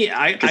 Let me.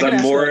 Because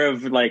I'm more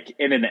of like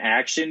in an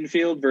action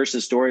field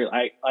versus story.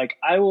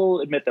 I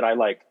will admit that I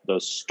like the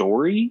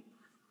story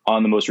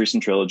on the most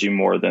recent trilogy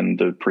more than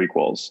the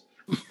prequels,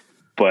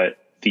 but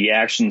the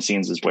action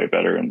scenes is way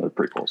better in the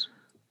prequels.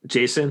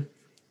 Jason,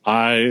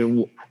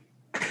 well,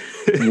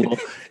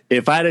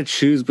 if I had to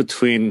choose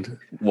between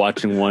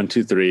watching 1,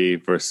 2, 3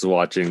 versus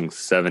watching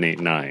 7, 8,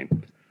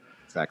 9,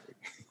 Exactly.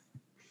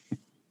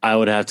 I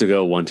would have to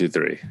go 1, 2,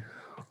 3.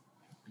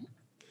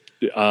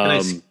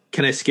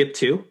 Can I skip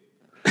 2?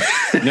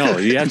 No,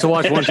 you have to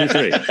watch 1, 2,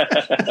 3.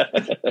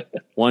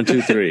 1,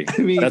 2, 3. I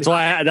mean, that's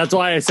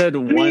why I said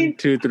 1,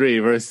 2, 3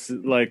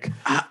 versus like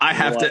I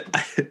have to,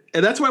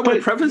 and that's why I want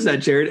to preface that,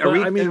 Jared. Are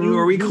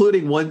we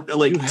including one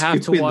like you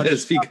have to watch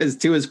this because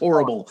 2 is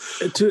horrible.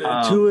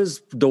 2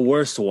 is the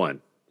worst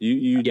one.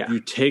 You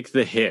take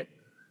the hit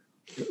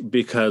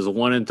because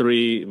 1 and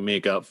 3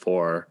 make up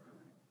for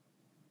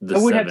the. I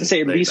would have to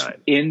say at least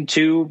in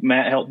 2,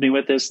 Matt helped me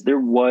with this. There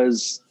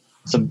was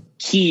some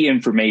key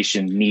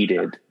information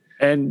needed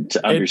and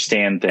to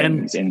understand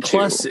things in 2.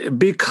 Plus,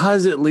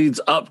 because it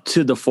leads up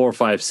to the 4,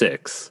 5,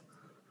 6,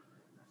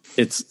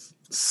 it's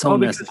so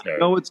necessary. You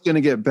know it's going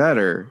to get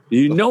better.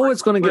 You know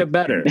it's going to get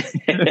better.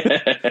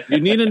 You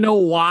need to know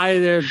why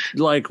they're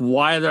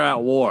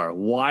at war.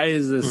 Why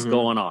is this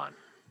going on?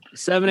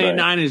 7, 8,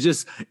 9 is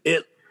just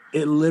it.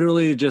 It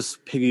literally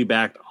just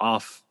piggybacked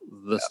off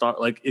the Star.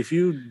 Like if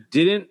you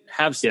didn't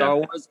have Star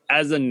Wars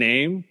as a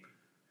name,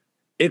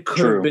 it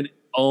could have been its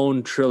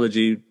own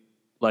trilogy,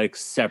 like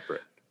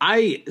separate.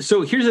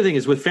 So here's the thing: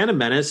 is with Phantom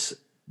Menace,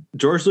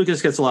 George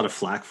Lucas gets a lot of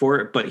flack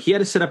for it, but he had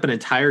to set up an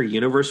entire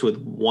universe with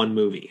one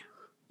movie.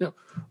 No,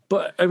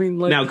 but I mean,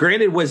 now,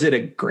 granted, was it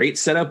a great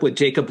setup with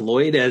Jacob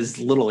Lloyd as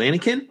little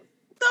Anakin?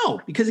 No,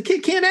 because the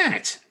kid can't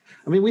act.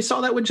 I mean, we saw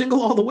that with Jingle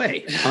All the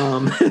Way.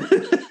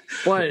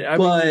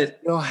 But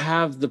you'll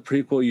have the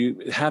prequel.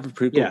 You have a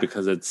prequel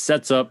because it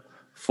sets up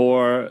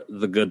for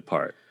the good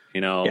part.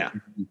 You know. Yeah.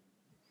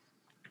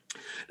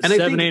 And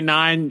 7, 8,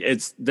 9.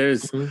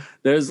 There's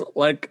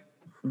like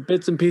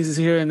bits and pieces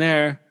here and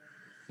there.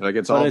 Like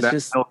it's all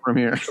downhill from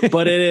here.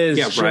 But it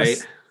is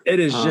right. It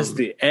is just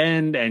the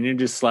end, and you're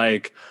just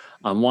like,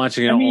 I'm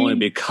watching it only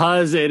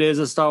because it is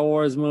a Star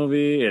Wars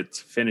movie. It's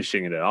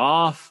finishing it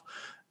off.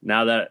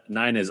 Now that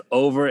 9 is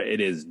over, it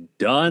is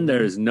done.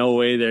 There's no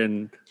way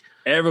they're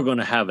ever going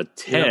to have a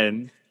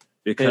 10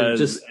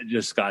 because it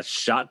just got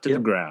shot to the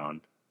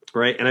ground.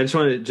 Right. And I just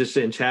wanted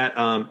to in chat,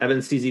 Evan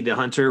CZ the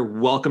Hunter,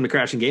 welcome to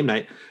Crashing Game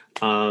Night.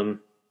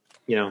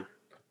 You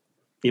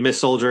missed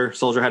Soldier.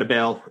 Soldier had to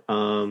bail.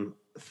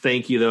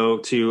 Thank you though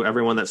to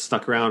everyone that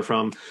stuck around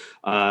from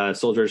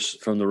Soldier's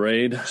from the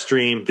raid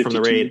stream 52. From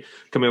the raid,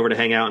 coming over to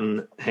hang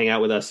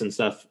out with us and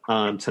stuff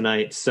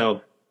tonight. So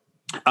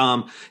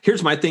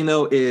here's my thing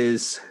though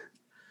is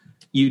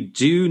you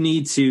do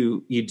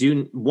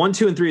 1,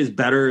 2, and 3 is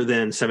better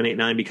than 7, 8,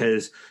 9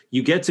 because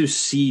you get to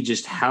see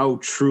just how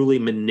truly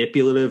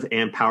manipulative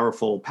and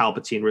powerful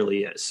Palpatine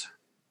really is.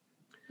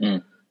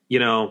 You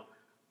know,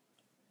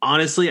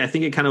 honestly, I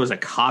think it kind of was a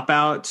cop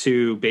out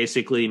to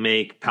basically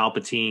make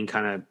Palpatine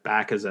kind of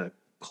back as a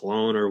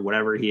clone or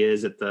whatever he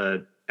is at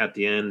the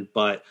end.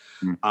 But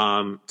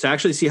to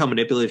actually see how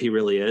manipulative he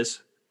really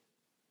is.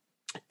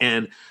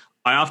 And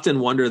I often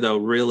wonder though,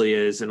 really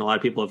is, and a lot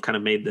of people have kind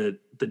of made the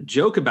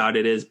joke about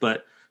it is,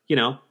 but you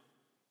know,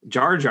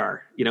 Jar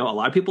Jar, you know, a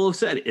lot of people have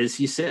said, is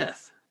he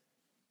Sith?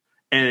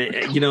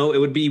 And you know, it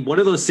would be one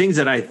of those things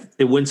that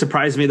it wouldn't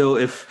surprise me though,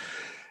 if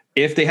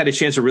they had a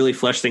chance to really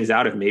flesh things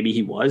out, if maybe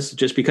he was,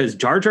 just because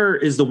Jar Jar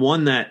is the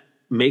one that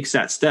makes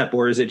that step,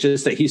 or is it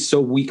just that he's so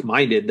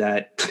weak-minded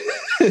that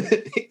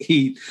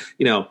he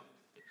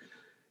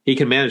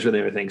can manage with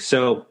everything?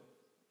 So,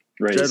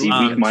 right, is he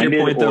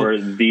weak-minded point, or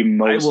the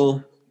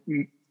most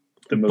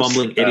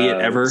bumbling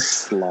idiot ever?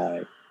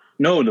 Sly.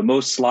 No, the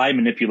most sly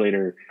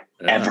manipulator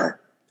ever.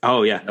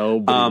 Oh yeah,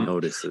 nobody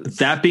notices.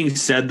 That being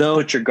said, though,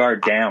 put your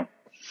guard down.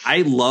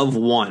 I love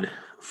 1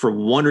 for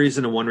one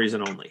reason and one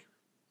reason only.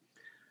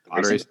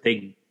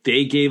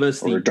 They gave us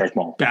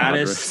the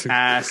baddest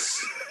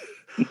ass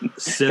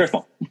Sith,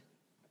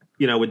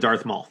 you know, with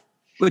Darth Maul.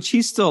 Which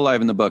he's still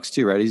alive in the books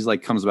too, right? He's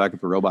like comes back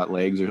with robot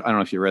legs, or I don't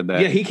know if you read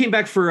that. Yeah, he came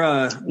back for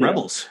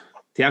Rebels,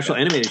 the actual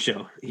animated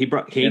show. He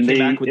came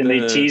back with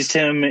they teased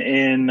him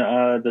in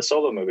the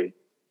Solo movie.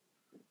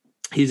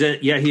 He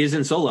is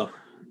in Solo.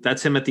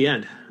 That's him at the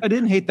end. I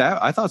didn't hate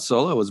that. I thought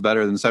Solo was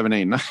better than 7,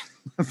 8, 9.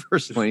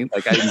 Personally,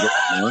 like I didn't get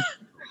it more.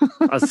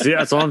 See,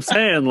 that's what I'm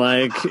saying.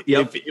 Like,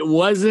 if it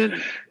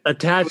wasn't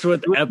attached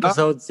with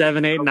episode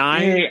 7, 8,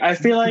 9, I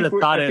feel like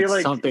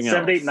something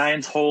 7, 8,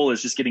 9's hole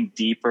is just getting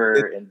deeper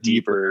and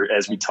deeper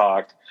as we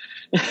talk.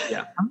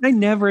 Yeah, I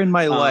never in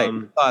my life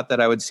thought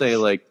that I would say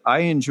like I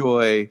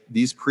enjoy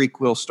these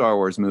prequel Star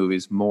Wars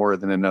movies more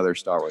than another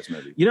Star Wars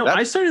movie. You know,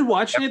 I started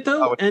watching it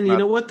though, and you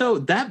know what though,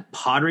 that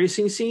pod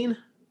racing scene,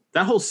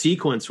 that whole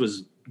sequence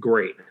was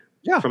great.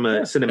 Yeah, from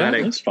a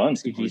cinematic fun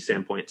CG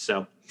standpoint.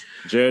 So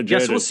Jared,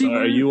 Yes, we'll see are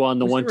where- you on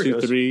the we'll see where it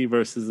 1, 2, 3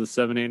 versus the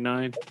 7, 8,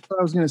 9? That's what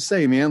I was gonna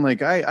say, man.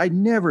 Like I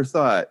never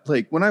thought,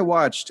 like when I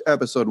watched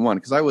episode 1,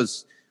 because I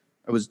was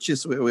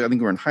just, I think we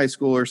were in high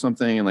school or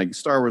something, and like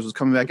Star Wars was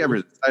coming back.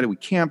 Everyone decided, we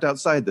camped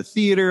outside the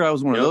theater. I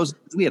was one of those.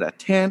 We had a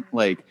tent.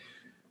 Like,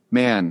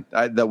 man,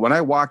 when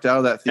I walked out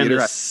of that And theater,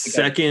 the I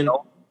second,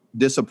 felt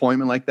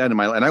disappointment like that in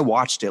my life. And I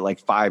watched it like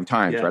 5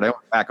 times. Yeah. Right, I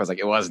went back. I was like,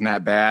 it wasn't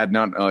that bad.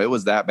 No, it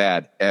was that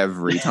bad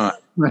every time.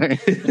 Right.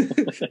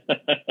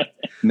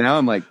 Now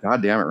I'm like,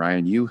 God damn it,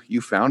 Ryan, you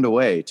found a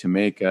way to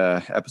make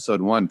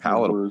episode 1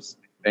 palatable.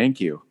 Thank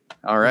you.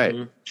 All right.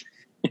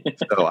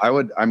 So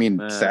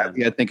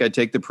sadly, I think I'd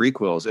take the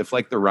prequels. If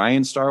like the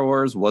Ryan Star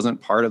Wars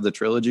wasn't part of the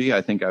trilogy,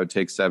 I think I would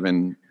take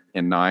 7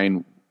 and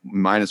 9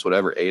 minus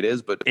whatever 8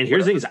 is. But and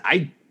here's the thing is,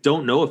 I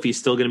don't know if he's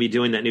still going to be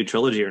doing that new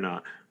trilogy or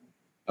not.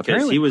 Because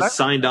apparently he was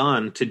signed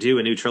on to do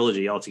a new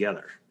trilogy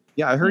altogether.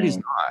 Yeah, I heard he's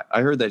not.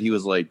 I heard that he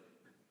was like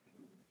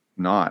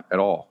not at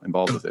all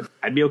involved with it.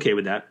 I'd be okay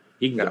with that.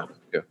 He can go.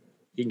 Yeah.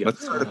 He can go.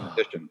 Let's start a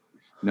petition.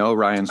 No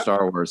Ryan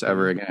Star Wars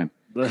ever again.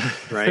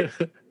 Right.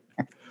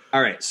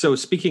 All right. So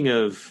speaking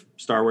of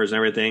Star Wars and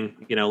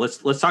everything,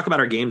 let's talk about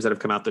our games that have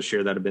come out this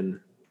year that have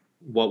been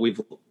what we've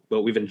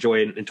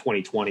enjoyed in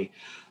 2020.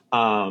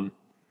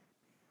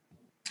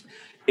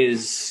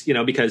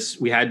 Because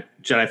we had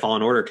Jedi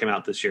Fallen Order came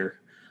out this year,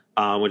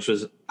 which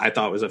I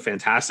thought was a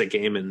fantastic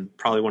game and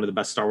probably one of the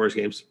best Star Wars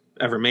games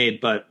ever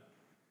made. But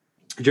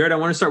Jared, I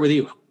want to start with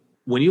you.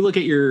 When you look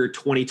at your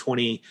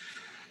 2020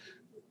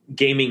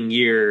 gaming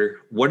year,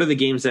 what are the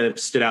games that have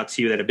stood out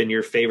to you that have been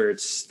your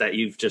favorites that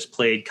you've just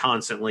played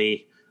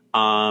constantly?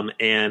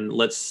 And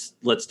let's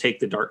take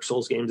the Dark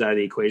Souls games out of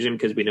the equation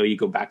because we know you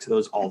go back to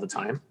those all the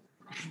time.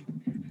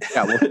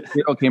 Yeah, well,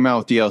 Hero came out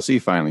with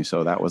DLC finally,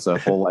 so that was a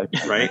whole life,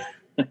 right?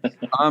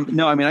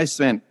 No, I mean I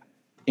spent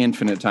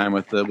infinite time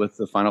with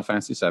the Final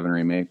Fantasy VII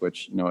remake,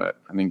 which I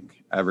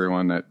think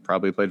everyone that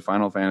probably played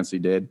Final Fantasy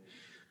did.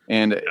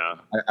 And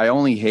I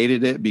only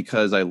hated it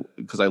because I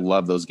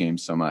love those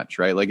games so much,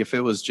 right? Like if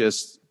it was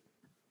just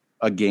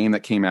a game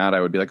that came out,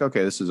 I would be like,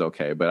 okay, this is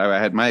okay. But I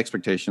had my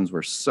expectations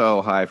were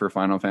so high for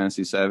Final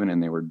Fantasy VII,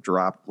 and they were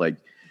dropped like,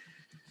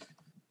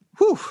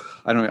 whew.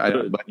 But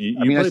you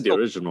I mean, played the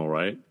original,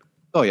 right?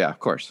 Oh yeah, of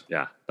course.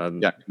 Yeah,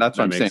 that's what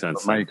I'm saying.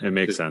 Sense. It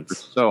makes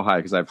sense. So high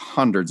because I have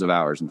hundreds of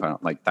hours in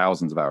like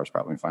thousands of hours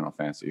probably in Final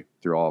Fantasy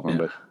through all of them.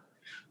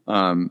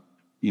 But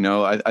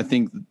I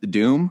think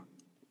Doom.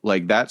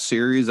 Like that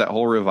series, that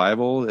whole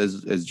revival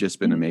has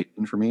just been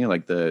amazing for me.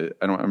 Like I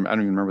don't even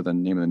remember what the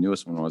name of the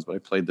newest one was, but I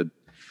played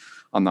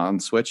on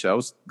Switch. That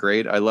was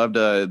great. I loved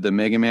the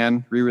Mega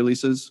Man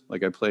re-releases.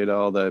 Like I played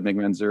all the Mega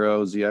Man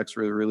Zero, ZX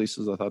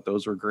re-releases. I thought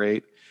those were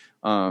great.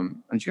 Did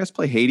you guys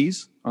play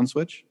Hades on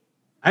Switch?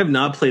 I have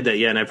not played that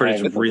yet, and I've heard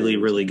it's really,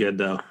 really good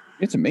though.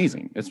 It's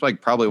amazing. It's like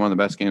probably one of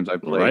the best games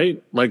I've played.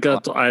 Right? Like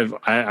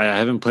I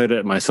haven't played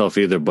it myself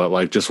either, but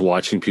like just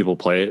watching people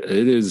play it,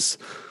 it is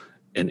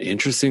an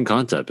interesting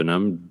concept, and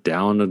I'm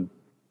down to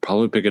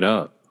probably pick it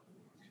up.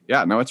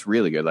 Yeah, no, it's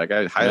really good. Like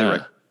I highly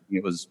recommend.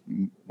 It was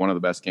one of the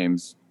best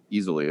games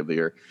easily of the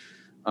year.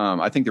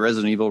 I think the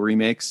Resident Evil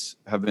remakes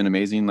have been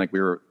amazing. Like we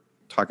were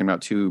talking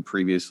about 2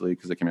 previously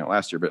because they came out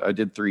last year, but I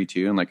did 3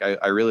 too. And like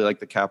I really like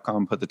the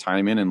Capcom put the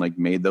time in and like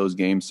made those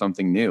games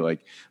something new.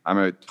 Like I'm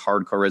a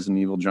hardcore Resident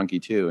Evil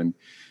junkie too, and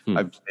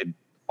I've played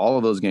all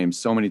of those games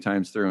so many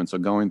times through. And so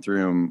going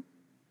through them,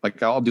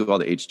 like I'll do all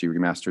the HD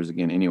remasters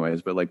again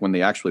anyways, but like when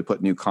they actually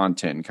put new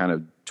content and kind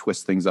of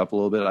twist things up a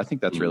little bit, I think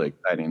that's really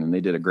exciting. And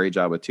they did a great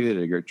job with 2. They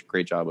did a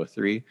great job with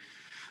 3.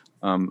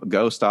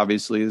 Ghost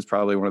obviously is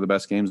probably one of the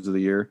best games of the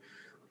year.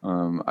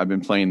 I've been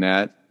playing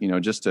that,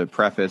 just to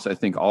preface, I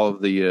think all of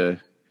the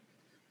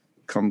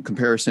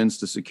comparisons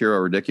to Sekiro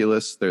are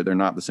ridiculous. They're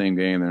not the same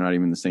game. They're not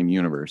even the same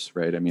universe,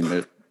 right? I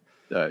mean,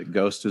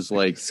 Ghost is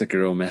like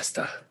Sekiro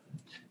Master.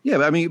 Yeah,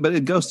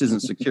 but Ghost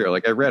isn't Sekiro.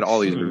 Like I read all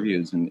these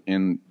reviews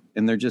and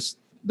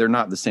they're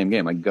not the same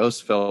game. Like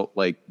Ghost felt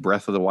like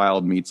Breath of the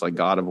Wild meets like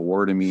God of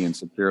War to me, and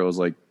Sekiro is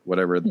like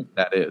whatever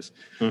that is.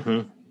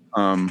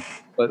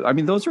 But I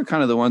mean, those are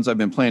kind of the ones I've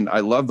been playing.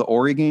 I love the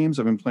Ori games.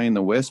 I've been playing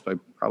the Wisp. I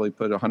probably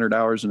put 100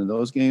 hours into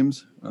those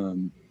games.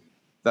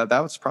 That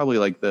was probably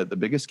like the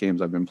biggest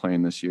games I've been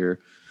playing this year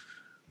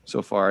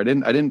so far. I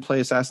didn't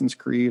play Assassin's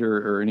Creed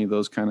or any of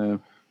those kind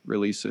of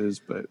releases,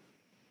 but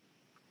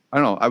I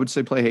don't know. I would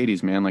say play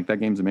Hades, man. Like that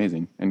game's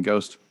amazing. And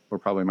Ghost were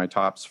probably my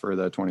tops for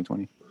the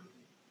 2020.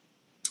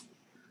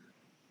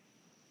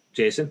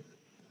 Jason?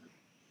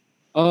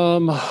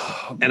 And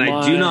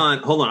I do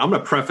not hold on. I'm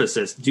going to preface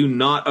this. Do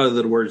not utter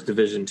the words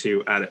Division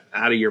 2 out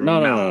of your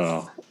mouth.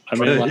 No. I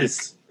mean, like,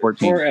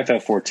 14. Or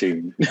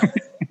FF14.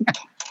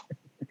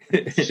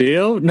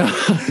 Shield? No.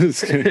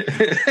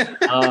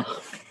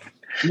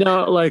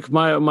 No, like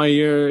my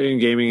year in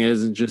gaming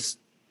isn't just.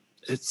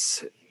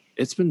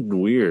 It's been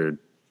weird.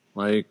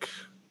 Like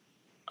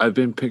I've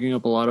been picking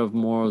up a lot of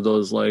more of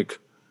those like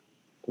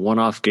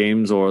one-off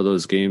games or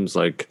those games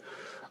like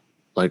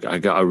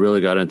I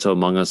really got into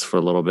Among Us for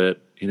a little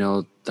bit.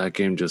 That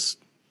game just,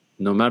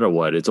 no matter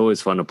what, it's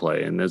always fun to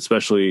play. And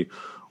especially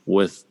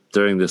with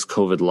during this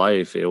COVID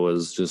life, it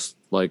was just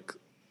like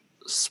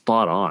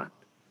spot on.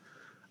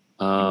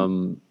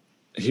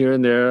 Here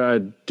and there, I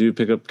do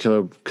pick up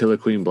Killer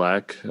Queen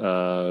Black.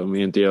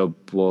 Me and Theo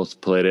both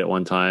played it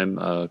one time,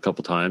 a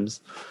couple times,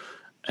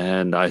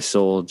 and I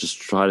still just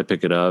try to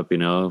pick it up,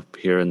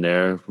 here and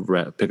there,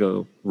 pick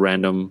up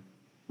random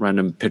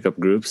pickup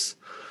groups.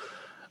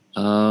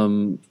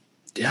 Have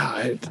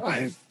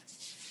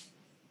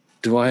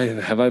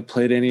I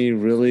played any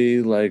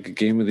really like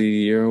Game of the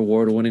Year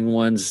award-winning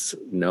ones?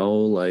 No,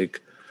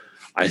 like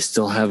I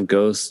still have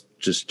Ghost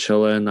just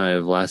chilling. I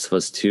have Last of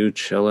Us 2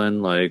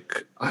 chilling.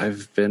 Like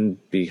I've been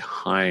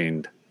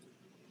behind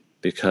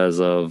because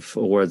of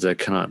words I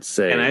cannot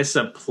say. And I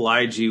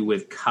supplied you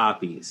with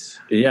copies.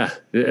 Yeah,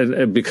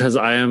 because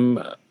I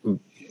am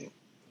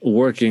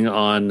working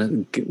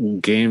on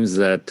games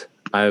that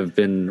I've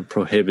been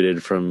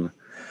prohibited from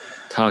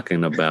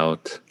talking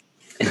about.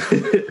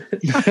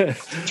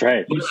 That's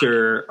right. You,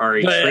 sir, are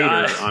a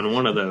traitor on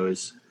one of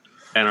those,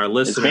 and our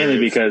listeners. It's mainly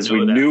because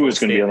we knew it was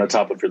going to be on the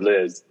top of your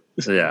list.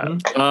 Yeah.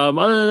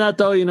 Other than that,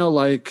 though,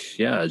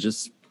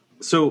 just.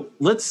 So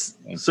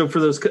for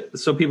those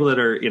people that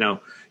are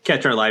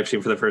catch our live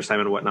stream for the first time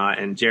and whatnot,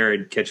 and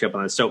Jared catch you up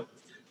on this. So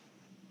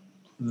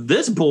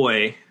this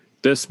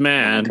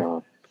man.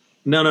 Oh,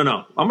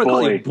 no, I'm going to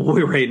call you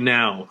boy right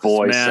now.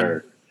 Boy, man.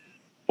 sir.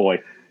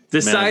 Boy.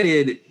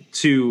 Decided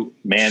to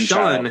shun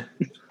child.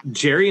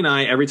 Jerry and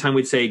I every time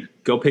we'd say,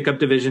 go pick up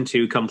Division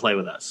 2, come play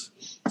with us.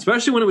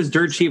 Especially when it was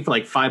dirt cheap for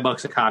like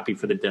 $5 a copy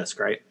for the disc,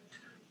 right?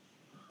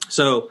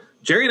 So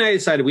Jerry and I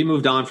decided we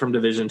moved on from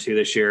Division 2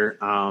 this year.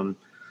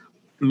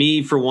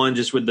 Me, for one,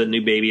 just with the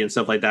new baby and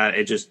stuff like that,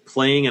 it just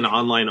playing an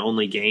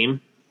online-only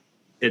game,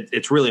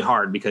 it's really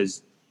hard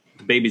because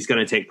the baby's going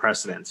to take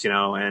precedence,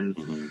 and,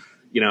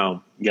 You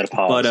got to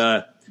pause.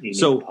 But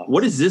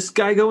what does this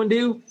guy go and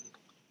do?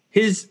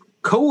 His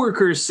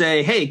coworkers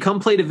say, hey, come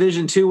play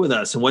Division 2 with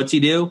us. And what's he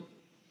do?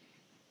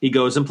 He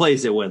goes and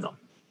plays it with them.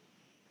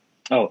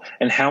 Oh,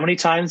 and how many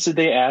times did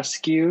they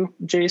ask you,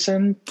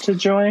 Jason, to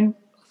join?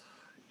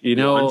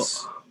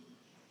 Once.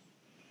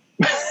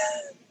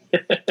 I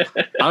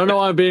don't know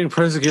why I'm being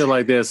persecuted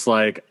like this,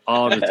 like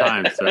all the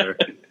time, sir.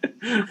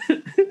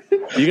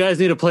 You guys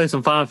need to play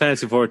some Final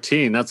Fantasy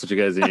 14. That's what you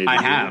guys need.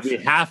 I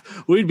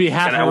have. We'd be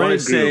half. And I want to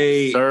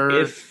say,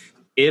 sir.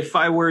 if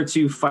I were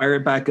to fire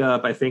it back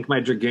up, I think my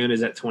Dragoon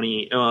is at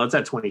 20. Oh, it's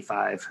at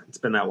 25. It's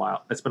been that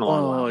while. It's been a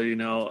long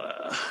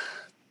while.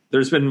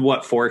 There's been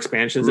 4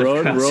 expansions.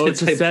 Road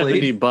to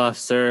 70 buff,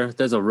 sir.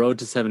 There's a road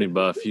to 70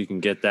 buff. You can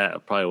get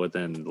that probably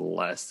within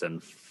less than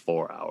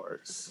 4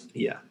 hours.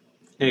 Yeah.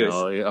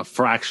 Anyways, a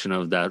fraction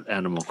of that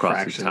Animal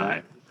Crossing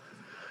time.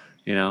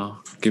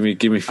 Give me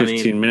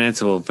 15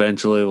 minutes.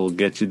 Eventually we'll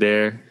get you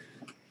there.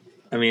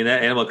 I mean,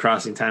 that Animal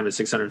Crossing time is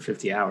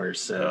 650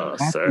 hours. So,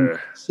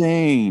 sir,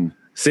 insane.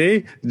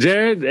 See,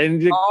 Jared,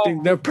 and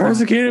they're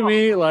persecuting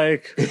me.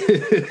 Like, I'm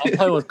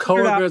playing with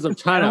coworkers. I'm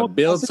trying to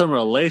build some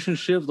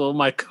relationships with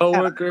my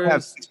coworkers. I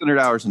have 600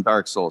 hours in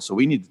Dark Souls, so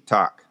we need to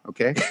talk,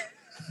 okay?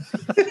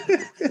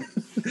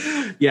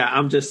 Yeah,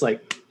 I'm just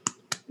like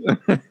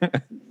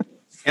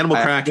Animal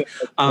Crack.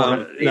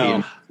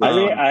 No,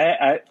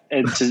 I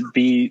and to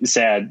be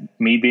sad,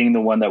 me being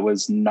the one that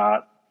was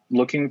not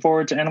looking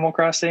forward to Animal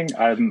Crossing,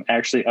 I'm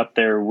actually up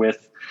there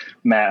with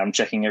Matt. I'm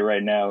checking it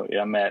right now.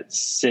 I'm at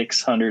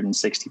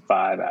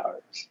 665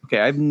 hours. Okay,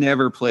 I've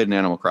never played an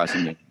Animal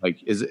Crossing game.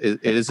 Like, is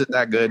it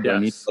that good? Yes. I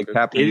need to,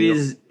 tap it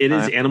is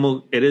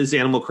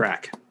Animal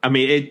Crack. I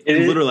mean,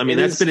 it literally. I mean,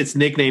 that's been its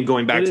nickname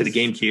going back to the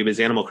GameCube. Is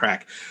Animal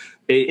Crack.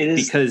 It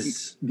is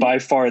because by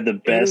far the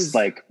best,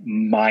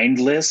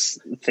 mindless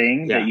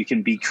thing that you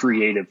can be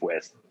creative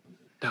with.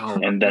 No,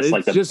 and that's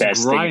like the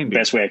best thing,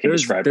 best way I can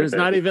describe it. There's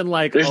not even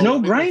there's no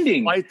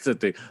grinding. Fights the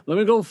thing. Let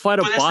me go fight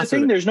a boss. That's the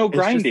thing. There's no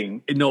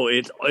grinding.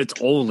 It's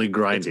only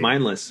grinding. It's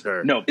mindless.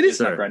 Sir. No, it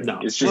is not grinding.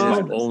 No, it's just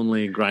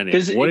only grinding.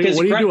 Because what are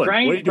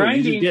you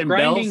doing?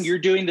 Grinding, you're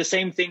doing the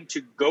same thing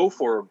to go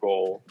for a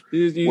goal.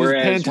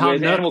 Whereas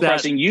with Animal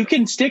Crossing, you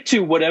can stick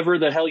to whatever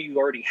the hell you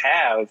already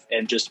have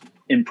and just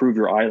improve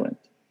your island.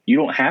 You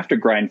don't have to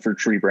grind for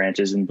tree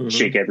branches and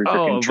shake every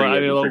freaking tree.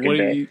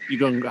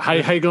 How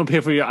you going to pay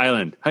for your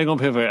island? How you going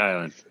to pay for your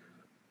island?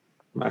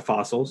 My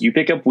fossils. You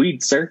pick up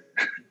weeds, sir.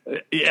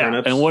 Yeah.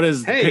 Turnips. And what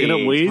is picking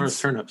up weeds?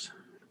 Turnips.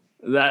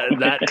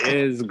 That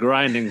is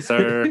grinding,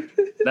 sir.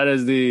 That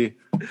is the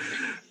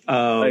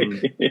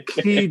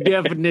key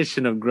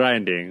definition of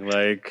grinding.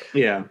 Like,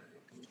 yeah.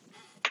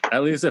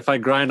 At least if I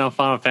grind on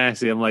Final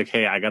Fantasy, I'm like,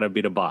 hey, I gotta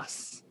beat a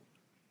boss.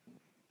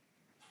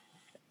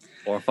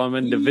 Or if I'm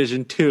in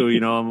Division 2,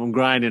 I'm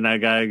grinding. I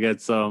gotta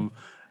get some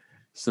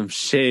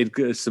shade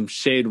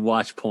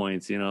watch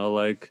points.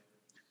 Like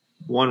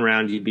one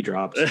round you'd be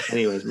dropped.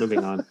 Anyways,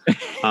 moving on.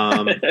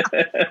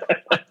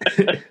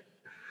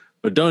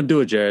 But don't do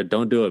it, Jared.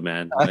 Don't do it,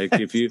 man. Like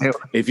if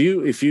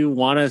you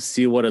want to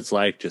see what it's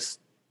like, just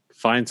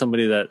find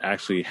somebody that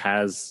actually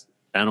has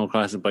Animal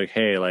Crossing. Like,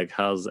 hey, like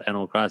how's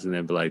Animal Crossing?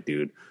 They'd be like,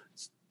 dude,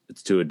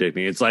 it's too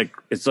addicting. It's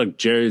like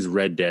Jerry's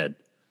Red Dead.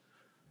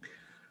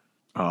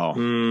 Oh,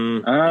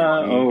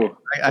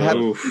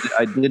 I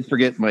I did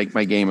forget my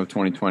game of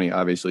 2020.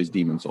 Obviously, is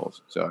Demon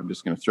Souls. So I'm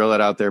just going to throw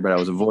that out there. But I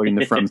was avoiding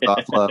the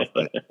FromSoft love.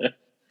 But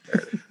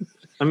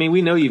I mean,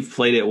 we know you've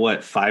played it,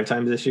 what, 5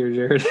 times this year,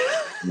 Jared?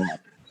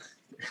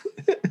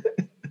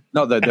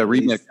 no, the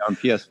remake on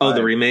PS5. Oh,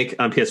 the remake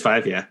on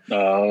PS5, yeah.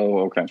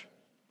 Oh, okay.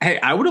 Hey,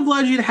 I would have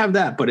allowed you to have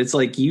that, but it's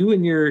like you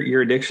and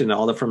your addiction to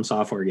all the From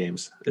Software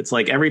games. It's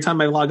like every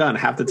time I log on,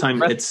 half the time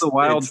Breath of the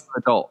Wild for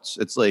adults.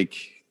 It's like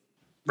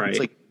right. It's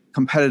like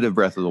competitive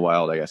Breath of the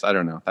Wild, I guess. I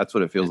don't know. That's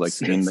what it feels like.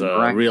 It's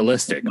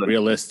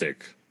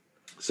realistic.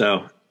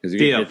 So because you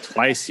get it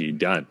twice, you're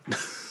done.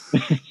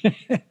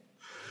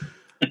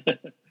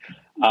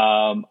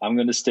 I'm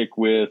going to stick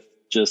with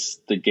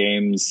just the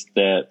games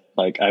that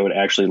like I would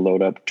actually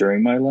load up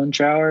during my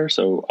lunch hour.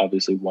 So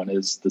obviously one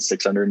is the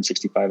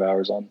 665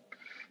 hours on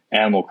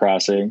Animal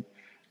Crossing.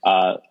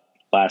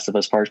 Last of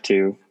Us Part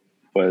 2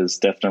 was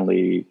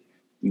definitely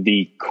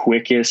the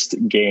quickest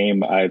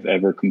game I've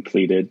ever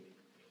completed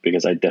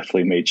because I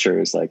definitely made sure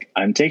it's like,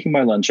 I'm taking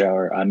my lunch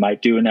hour. I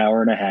might do an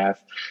hour and a half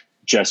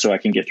just so I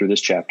can get through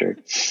this chapter.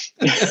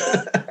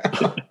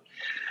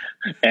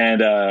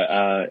 And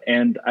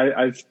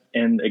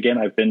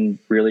I've been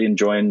really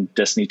enjoying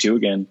Destiny 2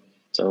 again.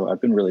 So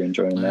I've been really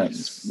enjoying that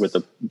with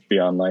the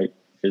Beyond Light.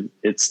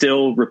 It's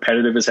still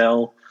repetitive as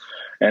hell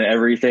and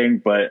everything,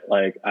 but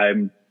like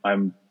I'm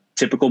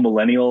typical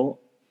millennial.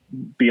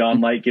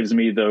 Beyond Light gives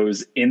me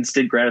those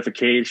instant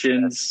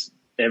gratifications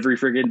every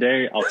friggin'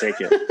 day. I'll take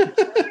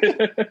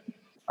it.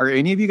 Are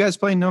any of you guys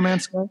playing No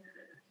Man's Sky?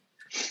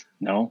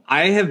 No,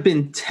 I have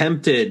been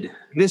tempted.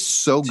 It is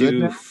so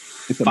good.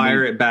 To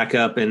fire it back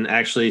up and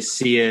actually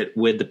see it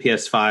with the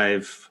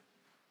PS5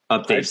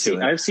 updates to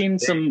it. I've seen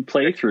some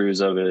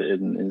playthroughs of it,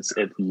 and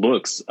it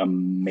looks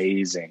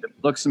amazing.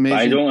 It looks amazing.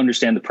 But I don't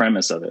understand the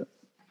premise of it.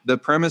 The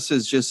premise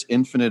is just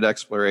infinite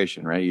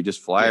exploration, right? You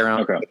just fly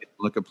around,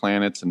 look at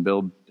planets, and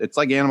build. It's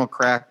like Animal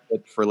Crack,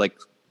 but for like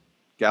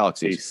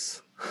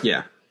galaxies.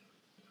 Yeah,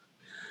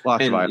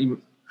 lots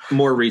of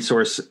more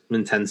resource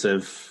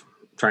intensive,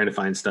 trying to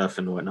find stuff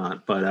and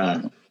whatnot.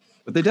 But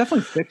they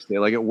definitely fixed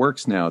it. Like it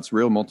works now. It's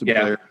real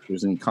multiplayer. Yeah.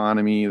 There's an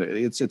economy.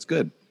 It's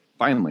good.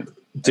 Finally,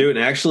 dude.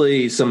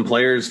 Actually, some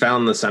players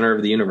found the center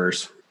of the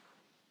universe.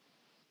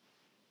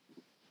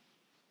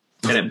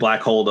 And it black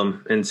holed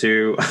them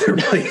into other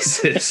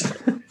places.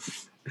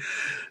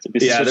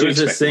 Yeah, there was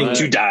this thing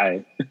to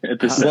die.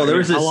 Well, there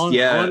was this.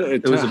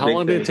 How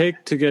long did it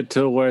take to get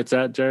to where it's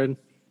at, Jared?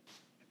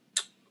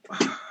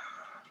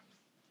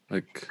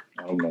 Like,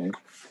 I don't know.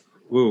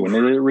 When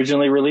did it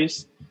originally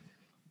release?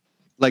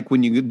 Like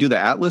when you do the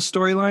Atlas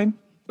storyline?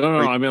 No.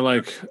 I mean,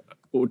 like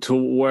to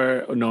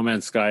where No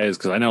Man's Sky is,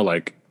 because I know,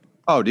 like.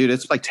 Oh, dude,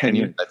 it's like 10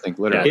 years, I think.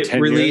 Literally, it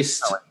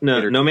released.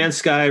 No Man's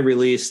Sky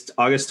released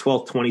August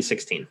 12th,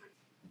 2016.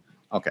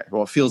 Okay,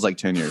 well, it feels like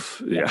 10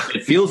 years. Yeah,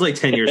 it feels like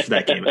 10 years for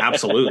that game.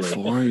 Absolutely,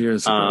 4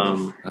 years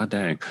ago. God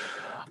dang.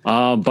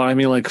 But I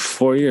mean, like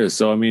 4 years.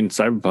 So I mean,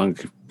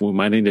 Cyberpunk, we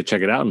might need to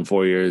check it out in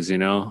 4 years. You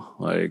know,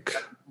 like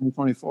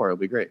 2024, it'll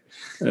be great.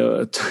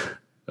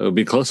 It'll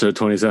be closer to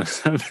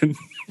 2077.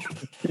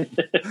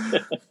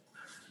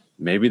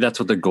 Maybe that's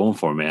what they're going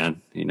for,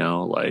 man. You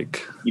know,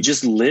 like you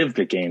just live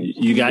the game.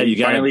 You got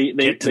finally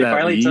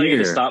tell you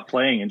to stop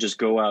playing and just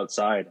go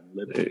outside and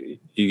live it.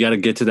 You got to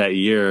get to that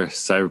year,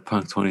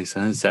 Cyberpunk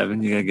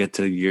 2077. You got to get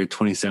to the year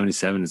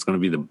 2077. It's going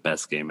to be the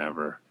best game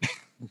ever.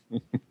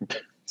 You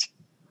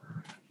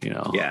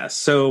know. Yeah.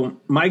 So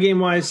my game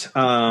wise,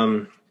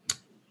 Ghost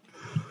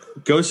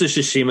of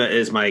Tsushima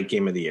is my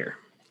game of the year.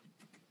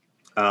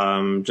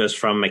 Just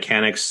from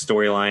mechanics,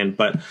 storyline,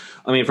 but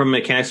I mean, from a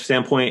mechanics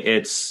standpoint,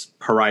 it's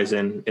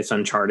Horizon, it's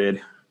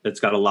Uncharted. It's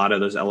got a lot of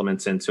those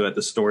elements into it.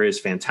 The story is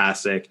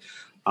fantastic.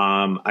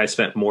 I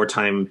spent more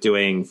time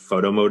doing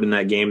photo mode in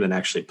that game than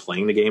actually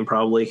playing the game,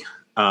 probably.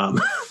 I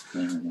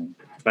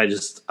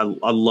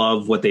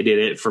love what they did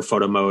it for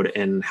photo mode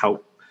and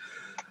how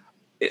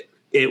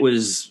it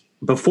was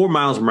before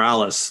Miles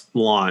Morales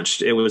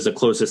launched. It was the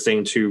closest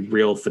thing to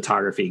real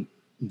photography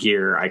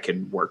gear I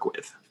could work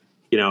with.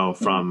 You know,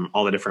 from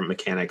all the different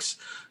mechanics.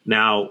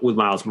 Now with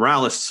Miles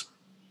Morales,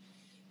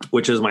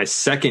 which is my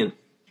second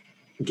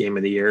game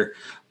of the year,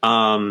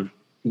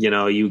 you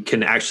know, you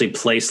can actually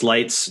place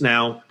lights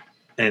now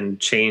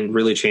and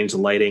really change the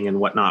lighting and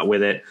whatnot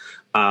with it.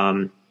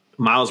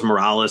 Miles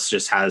Morales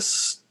just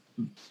has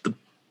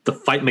the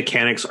fight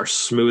mechanics are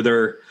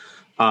smoother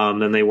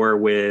than they were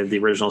with the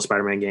original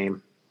Spider-Man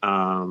game.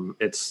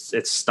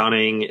 It's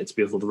stunning. It's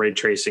beautiful. The ray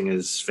tracing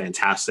is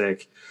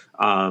fantastic.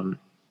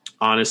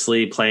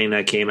 Honestly, playing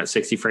that game at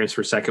 60 frames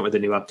per second with a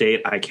new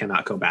update, I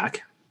cannot go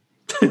back.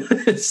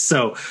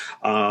 So,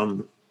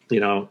 you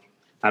know,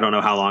 I don't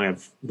know how long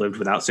I've lived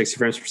without 60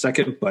 frames per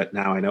second, but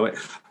now I know it.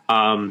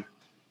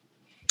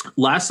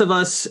 Last of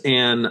Us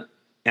and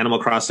Animal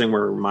Crossing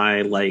were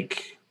my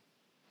like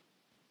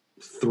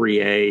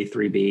 3A,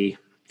 3B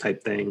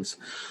type things.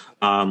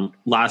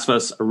 Last of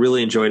Us, I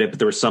really enjoyed it, but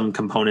there were some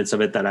components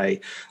of it that I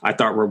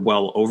thought were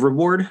well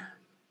overboard,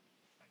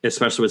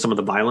 especially with some of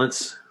the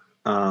violence.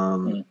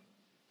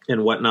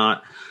 And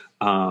whatnot.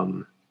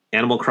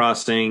 Animal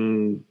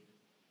Crossing,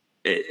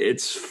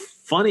 it's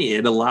funny.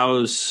 It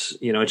allows,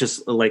 it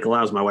just like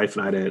allows my wife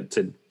and I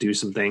to do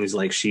some things.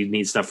 Like she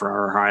needs stuff for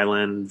our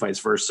island, vice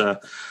versa.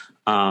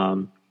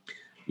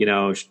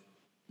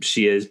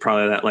 She is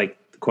probably that like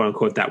quote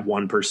unquote that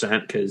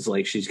 1% because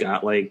like she's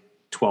got like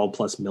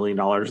 $12+ million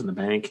in the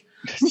bank.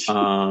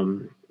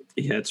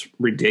 Yeah, it's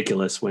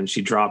ridiculous when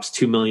she drops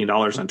 $2 million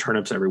on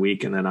turnips every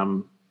week, and then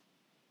I'm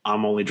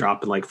only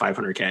dropping like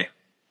 500K.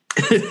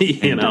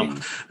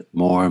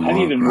 More and more.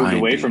 I've even moved away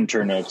grinding. from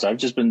turnips. I've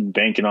just been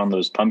banking on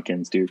those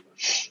pumpkins, dude.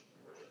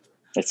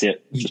 That's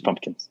it. Just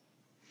pumpkins.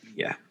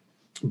 Yeah.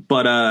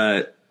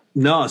 But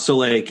no, so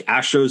like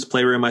Astro's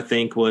Playroom, I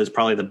think, was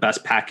probably the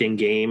best packing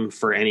game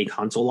for any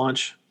console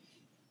launch.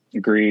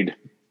 Agreed.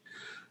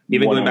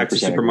 Even going back to 100%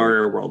 Super agreed.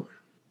 Mario World.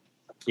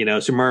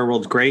 Super Mario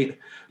World's great,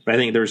 but I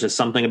think there's just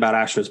something about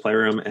Astro's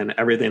Playroom and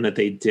everything that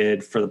they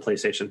did for the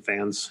PlayStation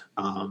fans.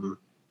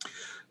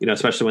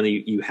 Especially when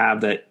you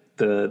have that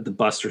the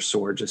Buster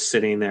Sword just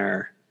sitting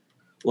there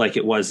like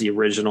it was the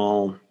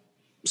original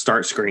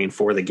start screen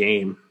for the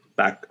game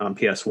back on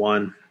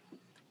PS1.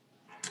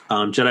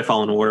 Jedi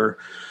Fallen Order.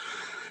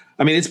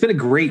 I mean, it's been a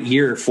great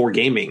year for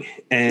gaming,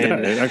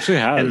 and it actually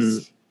has.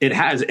 And it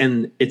has,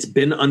 and it's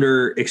been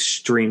under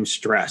extreme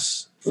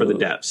stress for the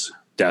devs.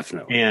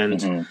 Definitely.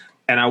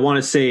 And I want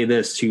to say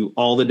this to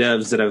all the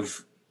devs that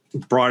have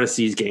brought us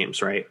these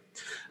games, right?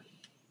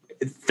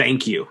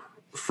 Thank you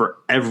for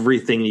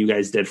everything you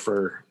guys did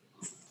for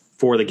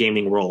the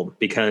gaming world,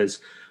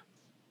 because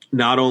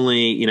not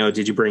only,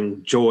 did you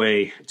bring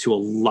joy to a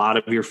lot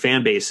of your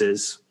fan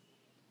bases,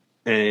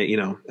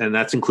 and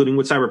that's including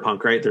with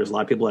Cyberpunk, right? There's a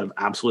lot of people that have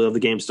absolutely love the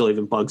game still,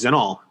 even bugs and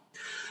all.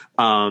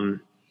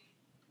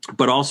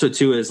 But also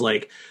too is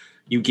like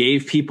you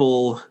gave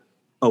people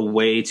a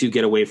way to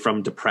get away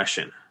from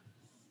depression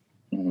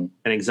and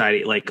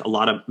anxiety, like a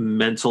lot of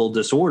mental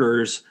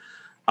disorders,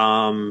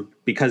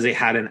 because they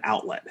had an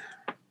outlet,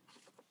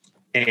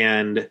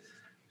 and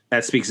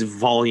that speaks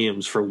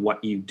volumes for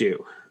what you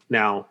do.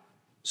 Now,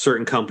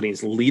 certain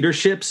companies'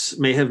 leaderships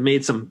may have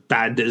made some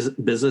bad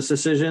business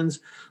decisions,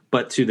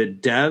 but to the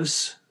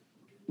devs,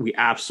 we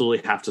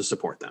absolutely have to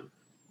support them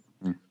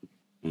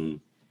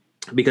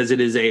because it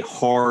is a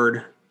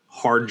hard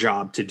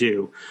job to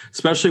do,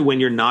 especially when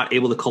you're not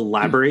able to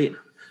collaborate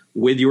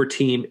with your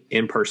team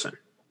in person.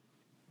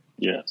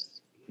 Yes.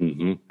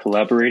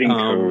 Collaborating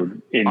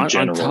code in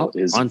general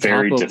is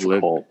very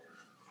difficult.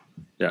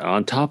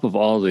 On top of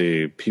all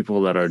the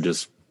people that are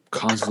just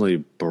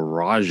constantly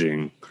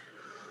barraging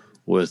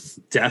with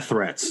death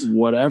threats,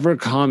 whatever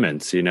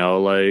comments,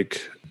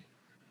 like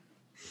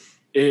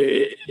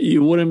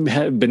you wouldn't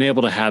have been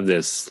able to have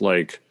this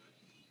like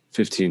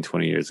 15,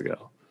 20 years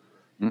ago,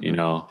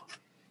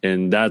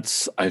 and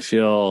I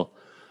feel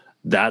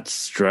that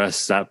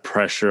stress, that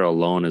pressure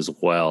alone as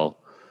well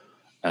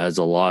adds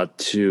a lot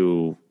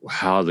to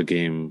how the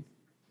game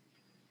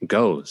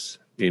goes,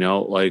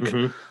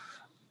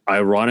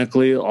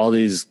 ironically, all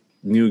these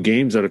new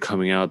games that are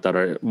coming out that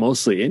are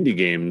mostly indie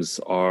games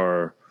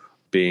are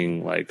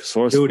being like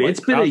sourced. Dude, like, it's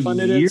been a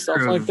year and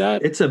stuff like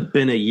that. It's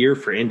been a year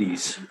for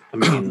indies. I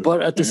mean,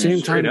 but at the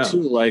same time up.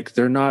 too, like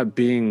they're not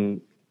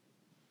being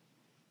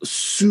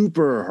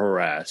super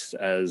harassed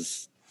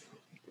as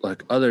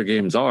like other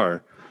games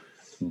are,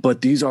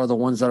 but these are the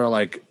ones that are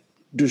like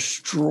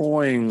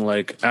destroying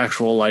like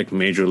actual like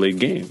major league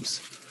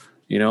games.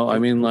 I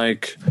mean,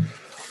 like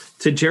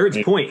to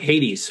Jared's point,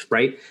 Hades,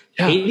 right?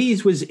 Yeah.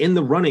 Hades was in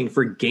the running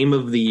for Game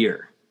of the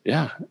Year.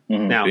 Yeah.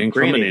 Now, being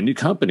granted, from an indie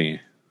company.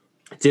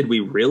 Did we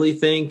really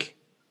think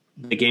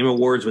the Game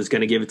Awards was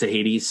going to give it to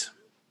Hades?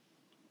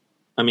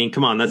 I mean,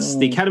 come on. That's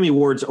the Academy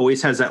Awards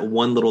always has that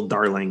one little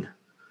darling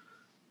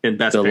in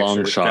Best the Picture.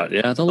 Long shot.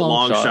 Yeah, the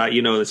long shot.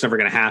 That's never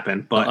going to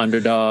happen. But the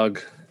underdog.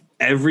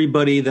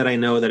 Everybody that I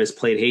know that has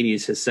played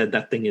Hades has said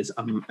that thing is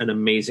an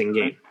amazing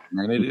game.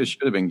 And it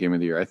should have been Game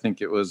of the Year. I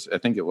think it was.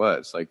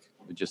 Like,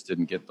 it just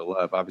didn't get the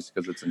love, obviously,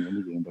 because it's an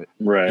indie game. But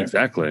right,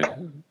 exactly.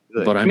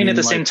 But I mean, at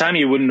the same time,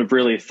 you wouldn't have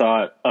really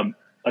thought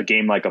a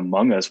game like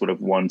Among Us would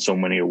have won so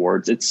many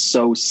awards. It's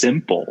so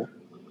simple.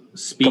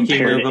 Speaking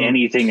compared to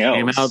anything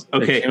else.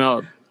 It came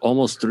out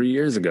almost 3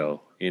 years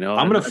ago.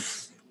 I'm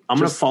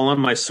gonna fall on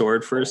my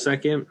sword for a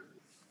second.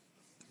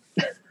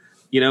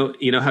 You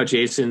know how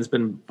Jason's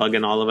been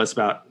bugging all of us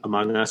about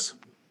Among Us?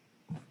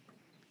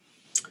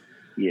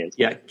 Yes.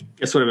 Yeah.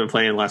 Guess what I've been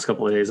playing the last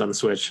couple of days on the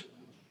Switch?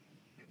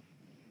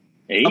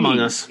 Hey. Among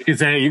Us. You can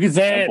say it. You can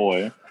say it.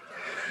 Boy.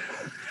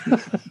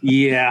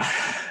 Yeah.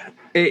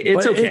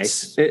 It's okay.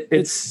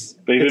 It's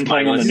But you've been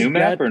playing on the new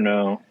map or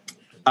no?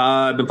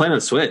 I've been playing on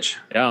the Switch.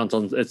 Yeah,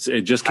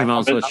 it just came out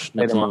on Switch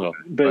not so long ago.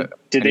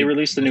 But did they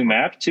release the new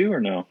map too or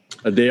no?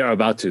 They are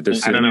about to.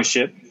 There's a new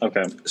ship?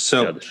 Okay.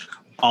 So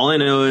all I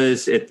know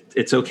is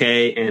it's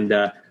okay,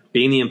 and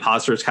being the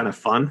imposter is kind of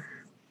fun.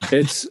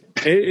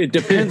 It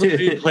depends on who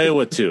you play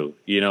with too.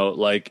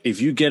 Like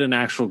if you get an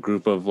actual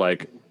group of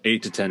like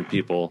 8 to 10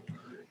 people,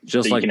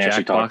 just like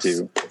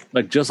Jackbox,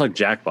 just like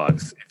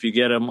Jackbox. If you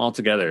get them all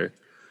together,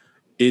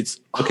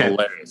 it's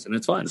hilarious and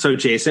it's fun. So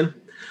Jason,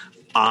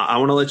 I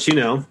want to let you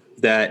know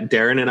that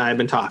Darren and I have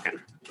been talking.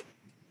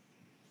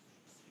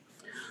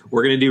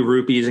 We're going to do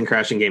Rupees and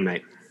Crashing Game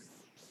Night.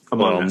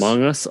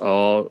 Among Us.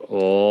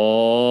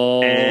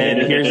 Oh.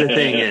 And here's the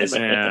thing: is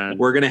man.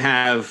 we're gonna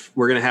have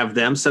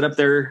them set up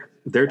their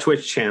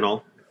Twitch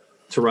channel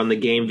to run the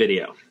game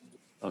video.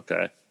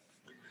 Okay.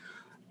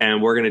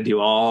 And we're gonna do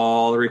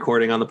all the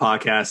recording on the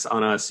podcast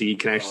on us, so you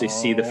can actually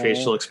see the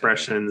facial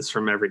expressions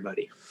from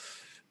everybody.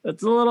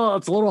 It's a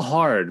little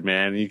hard,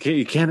 man. You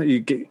can't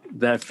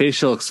that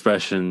facial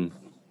expression.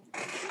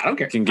 I don't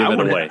care. You can give it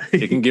away.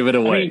 You can give it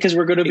away. Because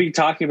we're going to be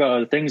talking about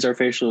other things. Our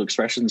facial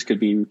expressions could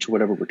be to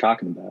whatever we're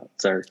talking about.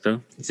 So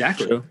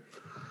exactly. True.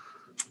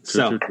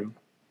 True.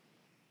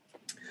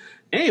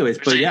 Anyways,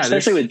 but yeah,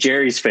 especially with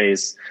Jerry's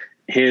face,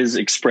 his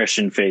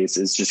expression face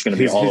is just going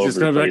to be all over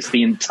the place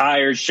the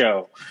entire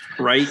show,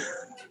 right?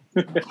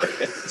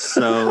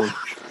 So,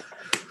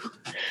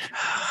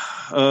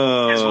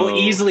 we'll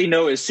easily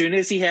know as soon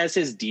as he has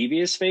his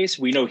devious face,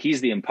 we know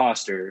he's the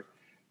imposter.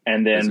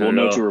 And then we'll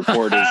know to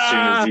report as soon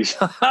as he's.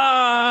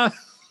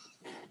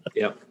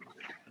 Yep.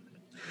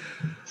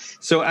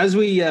 So as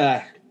we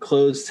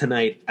close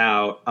tonight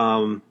out,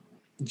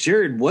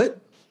 Jared,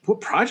 what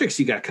projects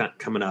you got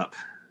coming up?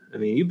 I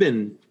mean,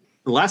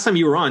 the last time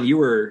you were on, you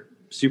were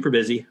super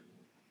busy.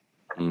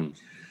 You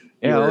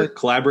were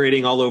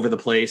collaborating all over the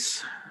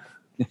place.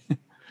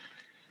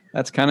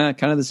 That's kind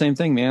of the same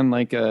thing, man.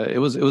 Like it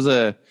was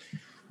a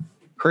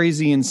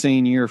crazy,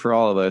 insane year for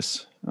all of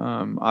us.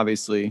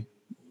 Obviously.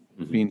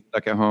 Being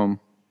stuck at home,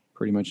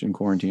 pretty much in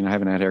quarantine. I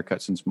haven't had a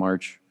haircut since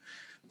March.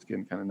 It's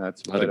getting kind of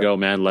nuts. Let it go,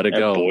 man. Let it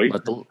go.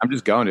 I'm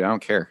just going to. I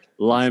don't care.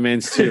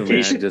 Lions too,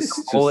 man.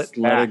 Just let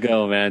it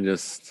go, man.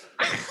 Just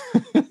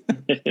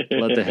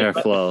let the hair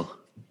flow.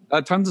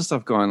 Tons of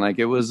stuff going. Like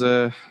it was,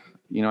 I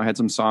had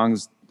some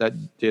songs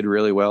that did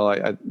really well.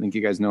 I think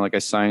you guys know. Like I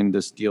signed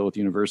this deal with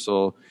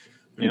Universal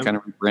and kind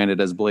of rebranded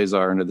as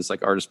Blazar into this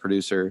like artist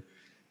producer,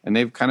 and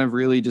they've kind of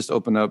really just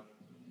opened up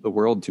the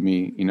world to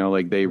me.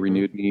 Like they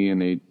renewed me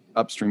and they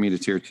upstream me to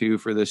tier 2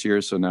 for this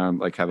year, so now I'm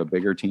like have a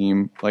bigger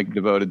team like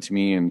devoted to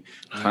me and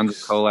tons of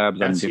collabs.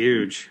 That's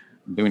huge.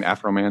 I'm doing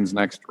Afroman's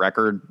next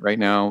record right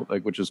now,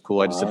 like which is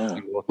cool. I just did a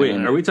single. Wait,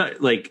 are we talking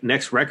like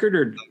next record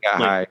or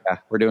yeah,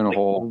 we're doing a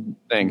whole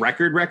thing.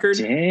 Record?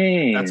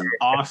 Dang, that's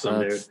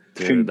awesome, dude.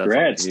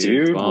 Congrats,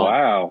 dude!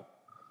 Wow.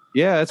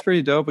 Yeah, it's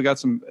pretty dope. I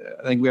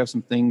think we have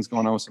some things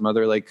going on with some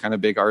other like kind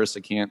of big artists I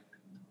can't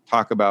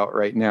talk about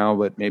right now,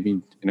 but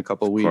maybe in a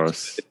couple of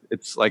weeks.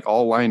 It's like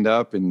all lined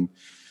up and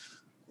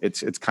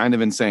it's kind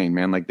of insane,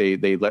 man. Like they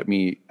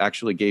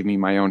gave me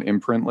my own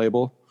imprint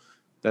label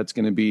that's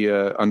going to be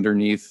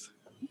underneath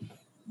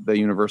the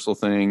Universal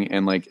thing,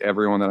 and like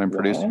everyone that I'm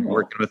producing,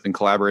 working with, and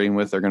collaborating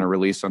with, they're going to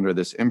release under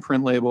this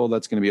imprint label.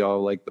 That's going to be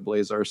all like the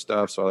Blazar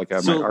stuff. So like,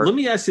 have my art. Let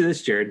me ask you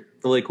this, Jared.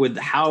 Like with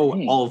how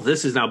all of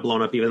this is now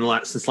blown up, even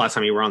since last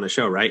time you were on the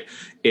show, right?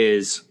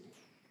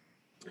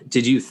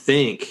 Did you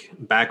think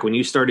back when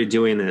you started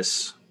doing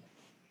this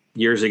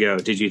years ago,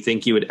 did you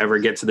think you would ever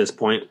get to this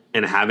point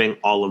and having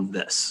all of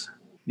this?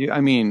 Yeah,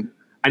 I mean,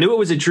 I knew it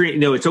was a dream.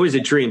 No, it's always a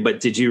dream.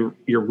 But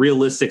your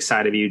realistic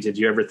side of you, did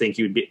you ever think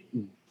you would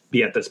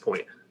be at this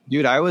point?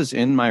 Dude, I was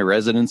in my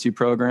residency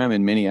program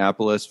in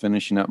Minneapolis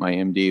finishing up my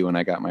MD when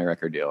I got my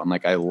record deal. And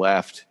like I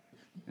left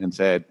and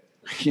said,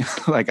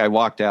 like I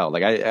walked out.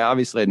 Like I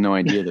obviously had no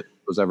idea that it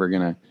was ever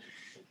going to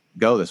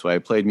go this way. I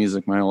played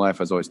music my whole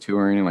life. I was always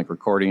touring and like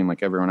recording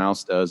like everyone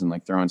else does and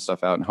like throwing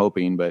stuff out and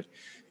hoping. But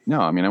no,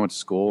 I mean, I went to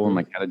school and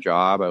like had a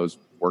job. I was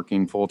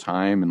working full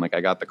time. And like,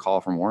 I got the call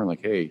from Warren,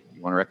 like, hey,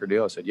 you want a record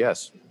deal? I said,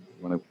 yes.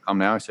 You want to come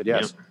now? I said,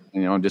 yes.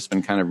 And, I've just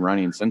been kind of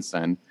running since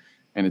then.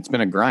 And it's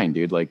been a grind,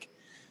 dude. Like,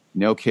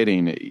 no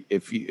kidding.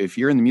 If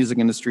you're in the music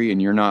industry and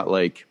you're not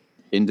like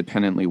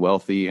independently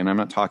wealthy, and I'm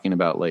not talking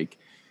about like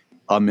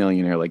a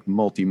millionaire, like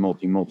multi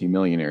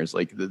millionaires,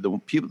 like the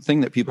thing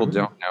that people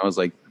don't know is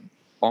like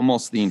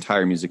almost the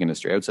entire music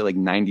industry. I would say like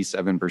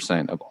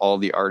 97% of all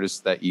the artists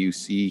that you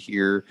see,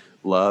 hear,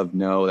 love,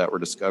 know, that were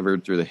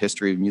discovered through the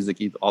history of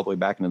music all the way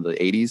back into the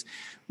 80s,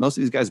 most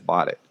of these guys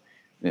bought it.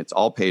 And it's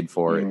all paid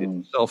for.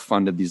 It's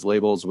self-funded. These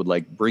labels would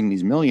like bring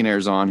these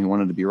millionaires on who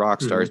wanted to be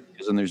rock stars,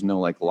 because then there's no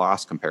like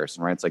loss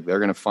comparison, right? It's like they're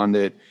going to fund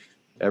it.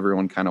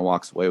 Everyone kind of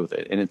walks away with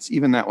it. And it's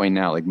even that way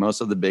now. Like most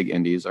of the big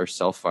indies are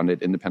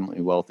self-funded,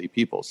 independently wealthy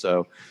people.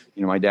 So,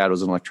 my dad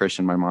was an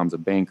electrician. My mom's a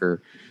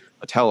banker,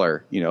 a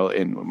teller,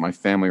 and my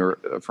family were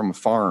from a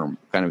farm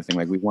kind of thing.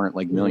 Like we weren't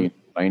like millionaires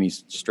by any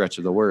stretch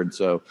of the word.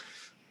 So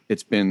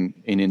it's been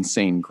an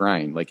insane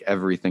grind. Like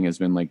everything has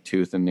been like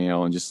tooth and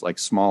nail and just like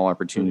small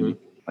opportunity,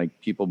 like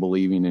people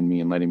believing in me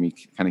and letting me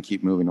kind of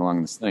keep moving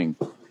along this thing.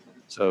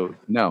 So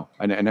no,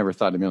 I never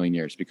thought in a million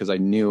years, because I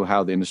knew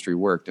how the industry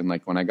worked. And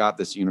like when I got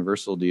this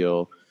Universal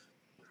deal,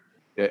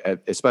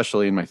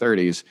 especially in my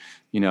 30s,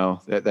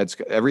 that's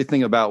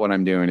everything about what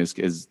I'm doing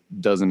is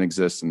doesn't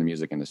exist in the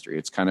music industry.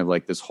 It's kind of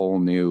like this whole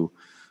new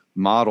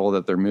model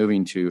that they're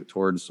moving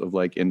towards of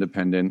like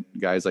independent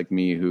guys like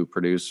me who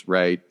produce,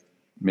 write,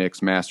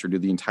 mix, master, do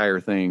the entire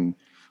thing.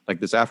 like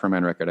this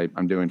Afroman record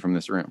I'm doing from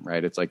this room,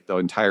 right? It's like the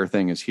entire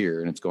thing is here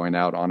and it's going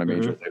out on a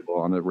major label,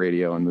 on the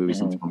radio and movies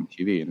and film and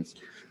TV. And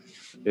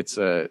it's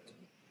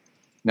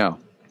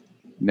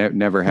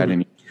never had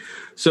any.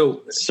 So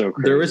crazy.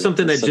 There was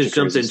something that just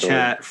jumped in story.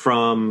 chat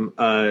from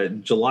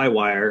July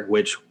Wire,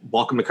 which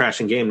welcome to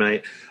Crashing Game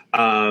Night,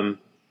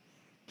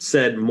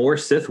 said more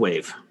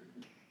Synthwave.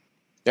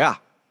 Yeah.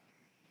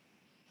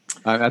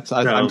 I'm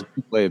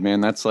Synthwave,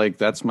 man.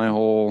 That's my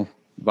whole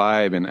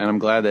vibe. And I'm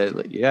glad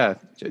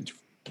that,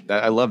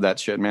 I love that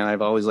shit, man.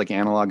 I've always like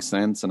analog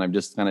synths and I've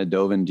just kind of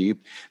dove in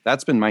deep.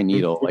 That's been my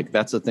needle. Like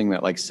that's the thing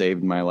that like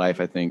saved my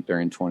life, I think,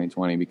 during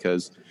 2020,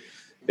 because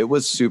it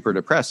was super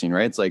depressing,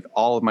 right? It's like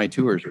all of my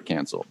tours were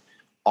canceled.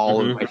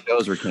 All of my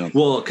shows were canceled.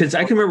 Well, because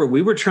I can remember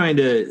we were trying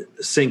to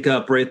sync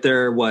up right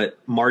there,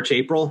 March,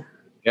 April?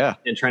 Yeah.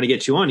 And trying to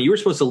get you on. You were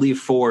supposed to leave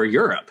for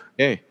Europe.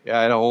 Hey, yeah,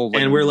 I had a whole...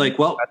 and we're like,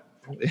 well,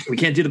 we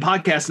can't do the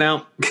podcast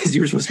now because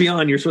you were supposed to be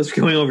on. You're supposed to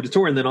be going over to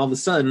tour. And then all of a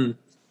sudden,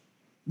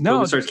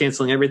 COVID starts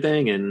canceling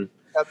everything. And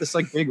got this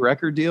like big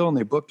record deal and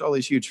they booked all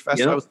these huge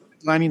festivals. I was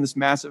designing this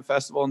massive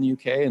festival in the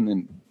UK and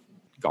then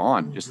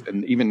gone.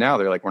 And even now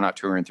they're like, we're not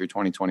touring through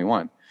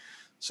 2021.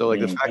 So like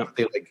the fact that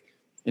they like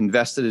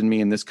invested in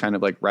me in this kind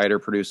of like writer,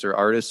 producer,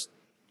 artist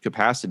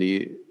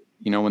capacity,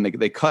 you know, when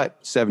they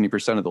cut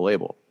 70% of the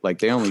label, like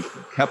they only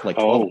kept like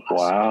 12. Oh,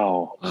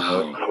 wow.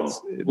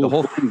 The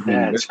whole thing.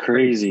 That's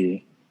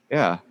crazy.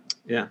 Yeah.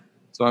 Yeah.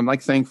 So I'm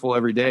like thankful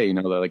every day, you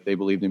know, that like they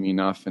believed in me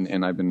enough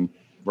and I've been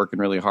working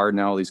really hard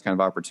now. All these kind of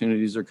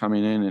opportunities are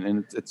coming in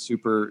and it's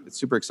super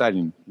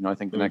exciting. You know, I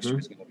think the next year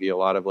is going to be a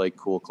lot of like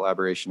cool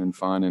collaboration and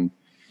fun. And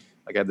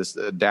I got this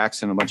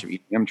DAX and a bunch of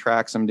EDM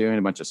tracks I'm doing,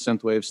 a bunch of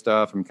synthwave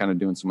stuff. I'm kind of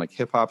doing some like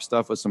hip hop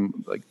stuff with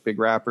some like big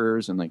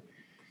rappers and like,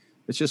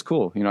 it's just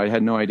cool. You know, I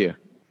had no idea.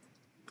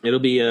 It'll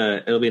be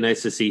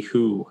nice to see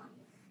who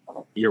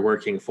you're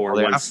working for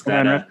once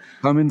that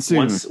coming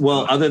soon.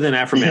 Other than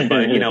Afroman,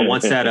 but you know,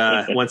 once that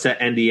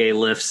NDA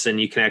lifts and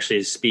you can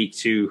actually speak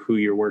to who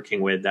you're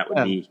working with, that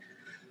would be,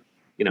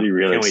 you know, be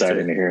really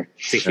exciting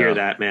to hear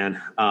that, man.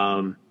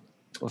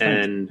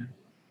 And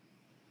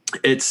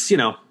it's, you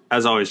know,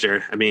 as always,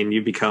 Jared, I mean,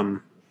 you've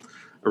become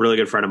a really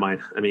good friend of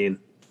mine. I mean,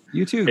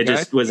 you too. It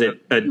just was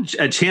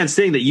a chance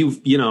thing that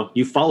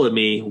you followed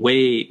me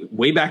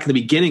way back in the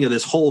beginning of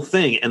this whole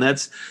thing, and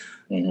that's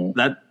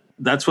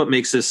what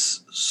makes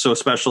this so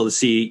special to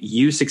see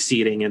you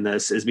succeeding in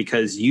this, is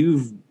because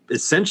you've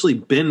essentially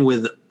been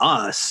with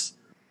us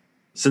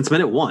since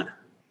minute one.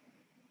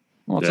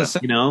 Well, it's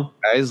you know,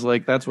 guys,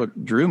 like that's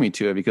what drew me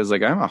to it, because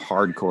like I'm a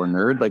hardcore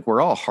nerd. Like we're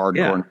all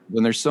hardcore.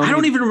 When there's so I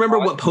don't even remember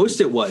what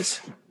post it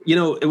was. You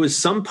know, it was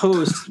some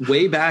post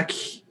way back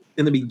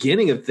in the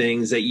beginning of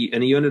things that you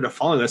ended up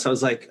following us. I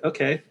was like,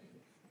 okay,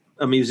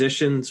 a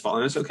musician's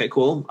following us. Okay,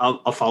 cool.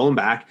 I'll follow him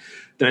back.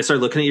 Then I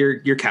started looking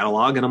at your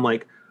catalog and I'm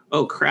like,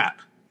 oh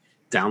crap,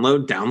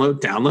 download.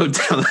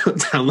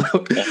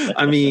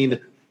 I mean,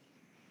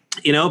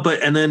 you know,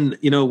 and then,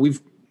 you know,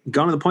 we've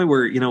gone to the point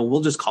where, you know,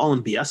 we'll just call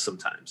and BS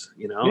sometimes,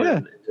 you know,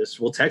 and just,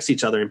 we'll text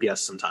each other and BS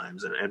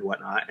sometimes and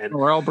whatnot. And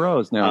we're all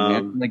bros now,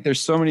 man. Like there's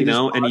so many, you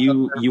know, and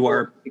you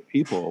are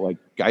people like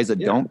guys that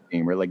don't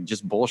game or like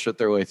just bullshit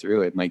their way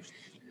through it. And like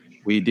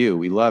we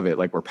love it.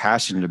 Like we're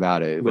passionate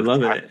about it. We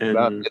love it.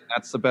 And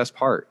that's the best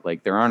part.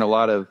 Like there aren't a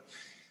lot of,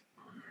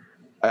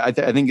 I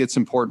think it's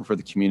important for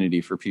the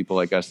community, for people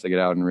like us to get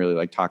out and really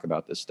like talk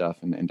about this stuff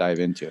and dive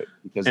into it,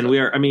 because we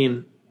are, I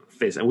mean,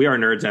 we are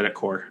nerds at its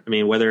core. I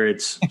mean, whether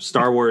it's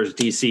Star Wars,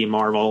 DC,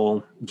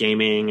 Marvel,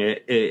 gaming,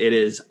 it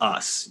is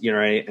us, you know,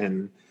 right?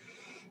 And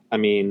I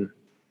mean,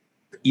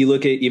 you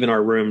look at even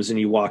our rooms and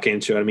you walk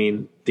into it. I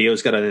mean,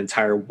 Theo's got an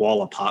entire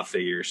wall of pop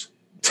figures.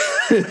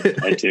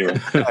 I do.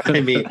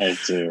 I mean, I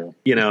do.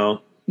 You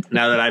know,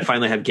 now that I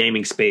finally have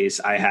gaming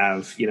space, I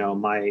have, you know,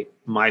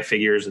 my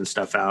figures and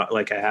stuff out.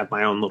 Like I have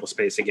my own little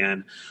space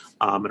again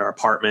in our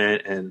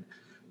apartment. And,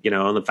 you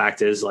know, and the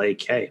fact is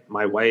like, hey,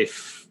 my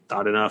wife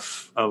thought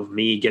enough of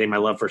me getting my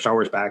love for Star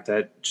Wars back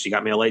that she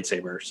got me a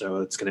lightsaber. So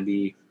that's going to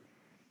be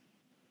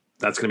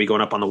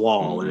going up on the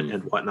wall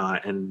and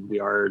whatnot. And we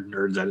are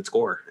nerds at its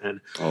core. And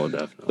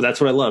definitely. But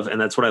that's what I love.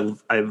 And that's what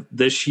I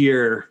this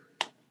year,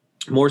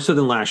 more so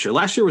than last year.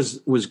 Last year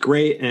was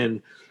great.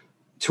 And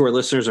to our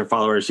listeners or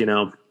followers, you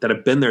know, that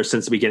have been there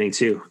since the beginning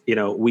too, you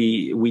know,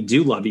 we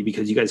do love you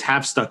because you guys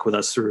have stuck with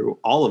us through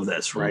all of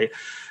this. Right.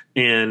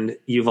 And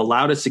you've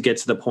allowed us to get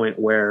to the point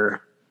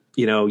where,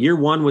 you know, year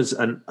one was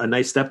a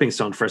nice stepping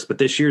stone for us, but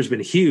this year's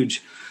been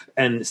huge,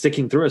 and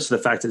sticking through us. The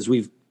fact is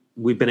we've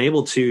been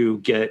able to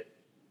get,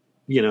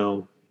 you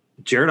know,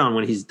 Jared on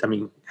when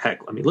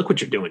look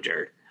what you're doing,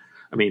 Jared.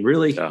 I mean,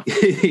 really, I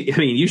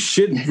mean, you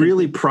should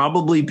really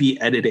probably be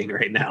editing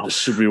right now.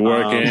 Should be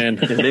working and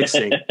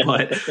mixing,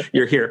 but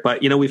you're here.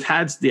 But, you know, we've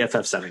had the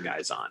FF7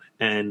 guys on,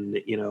 and,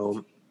 you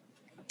know,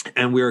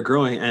 and we were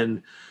growing.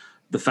 And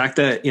the fact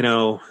that, you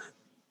know,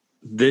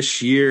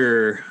 this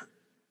year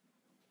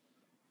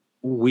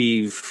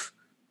we've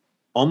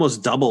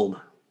almost doubled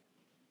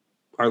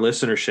our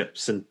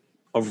listenership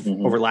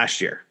over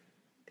last year.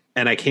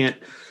 And I can't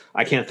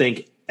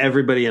thank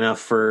everybody enough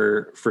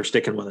for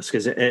sticking with us,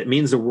 because it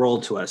means the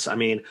world to us. I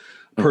mean,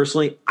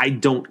 personally, I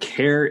don't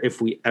care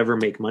if we ever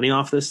make money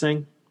off this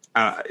thing.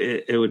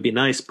 It would be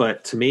nice,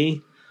 but to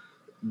me,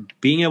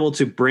 being able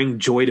to bring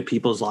joy to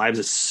people's lives,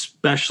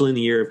 especially in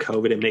the year of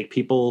COVID, and make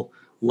people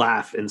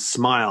laugh and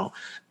smile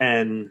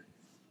and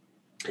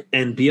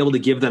be able to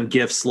give them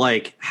gifts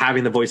like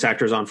having the voice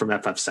actors on from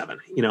FF7.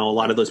 You know, a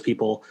lot of those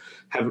people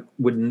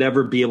would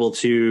never be able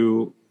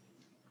to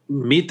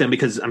meet them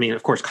because, I mean,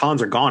 of course,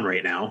 cons are gone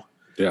right now.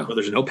 Yeah. So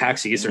there's no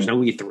PAX East, there's no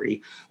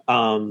E3.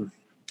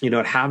 You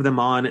know, to have them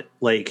on,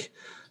 like,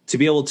 to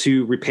be able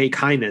to repay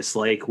kindness,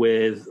 like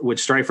with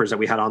Strifers that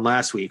we had on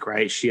last week,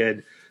 right? She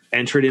had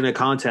entered in a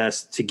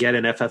contest to get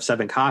an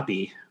FF7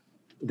 copy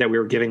that we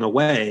were giving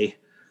away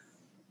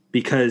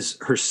because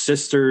her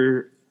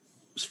sister's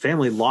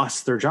family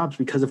lost their jobs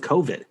because of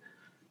COVID.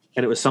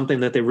 And it was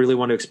something that they really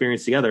wanted to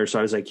experience together. So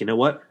I was like, you know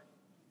what?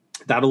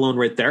 That alone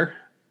right there,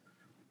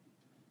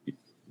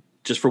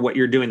 just for what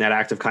you're doing, that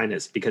act of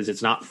kindness, because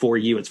it's not for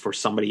you, it's for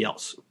somebody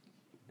else.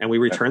 And we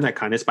return that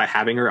kindness by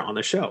having her on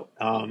the show.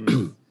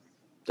 Definitely.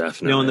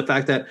 You know, and the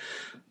fact that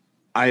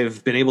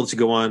I've been able to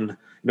go on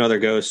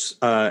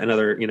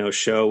another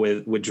show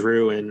with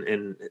Drew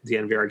and the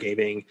NVR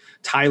Gaming,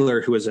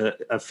 Tyler, who was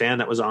a fan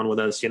that was on with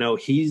us, you know,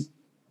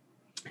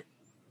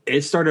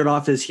 it started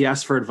off as he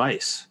asked for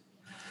advice.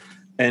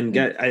 And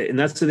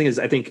that's the thing is,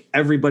 I think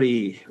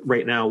everybody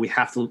right now, we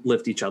have to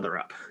lift each other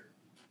up.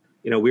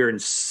 You know, we're in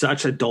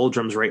such a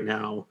doldrums right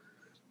now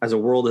as a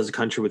world, as a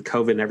country, with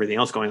COVID and everything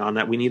else going on,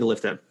 that we need to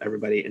lift up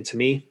everybody. And to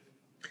me,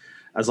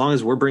 as long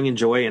as we're bringing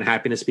joy and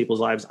happiness to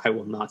people's lives, I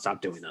will not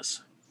stop doing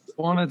this.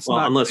 Well,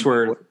 unless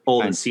we're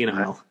old and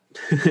senile.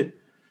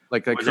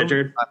 Like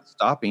COVID's not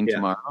stopping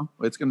tomorrow.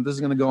 This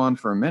is gonna go on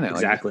for a minute.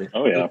 Exactly.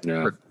 Like,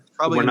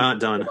 We're not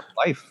done.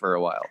 Life for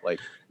a while.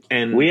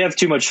 And we have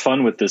too much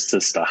fun with this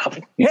to stop.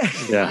 Yeah.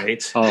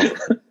 Right. Oh,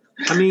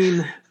 I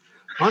mean,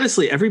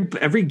 honestly,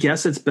 every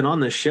guest that's been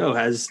on this show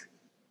has,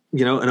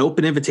 you know, an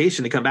open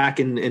invitation to come back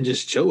and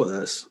just chill with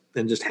us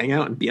and just hang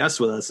out and BS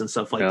with us and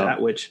stuff like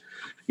that, which,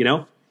 you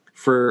know,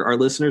 for our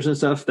listeners and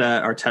stuff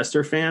that are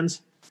Tester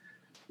fans,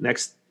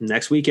 next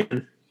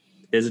weekend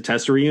is a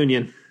Tester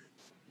reunion.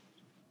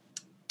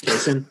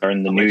 Jason,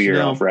 starting the new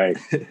year off right.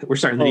 We're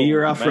starting the new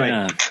year off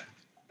right.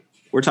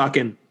 We're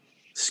talking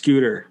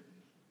Scooter,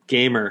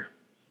 Gamer,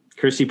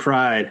 Kirsty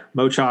Pride,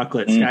 Mo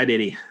Chocolate, Sky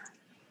Diddy.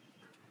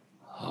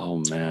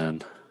 Oh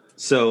man.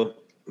 So,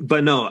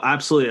 but no,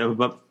 absolutely.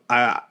 But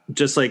I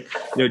just, like,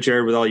 you know,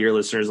 Jared, with all your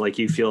listeners, like,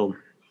 you feel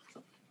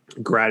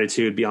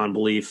gratitude beyond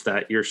belief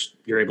that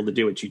you're able to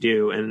do what you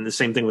do, and the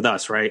same thing with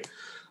us, right?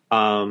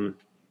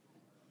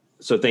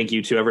 So thank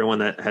you to everyone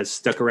that has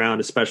stuck around,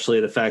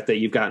 especially the fact that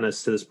you've gotten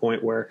us to this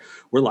point where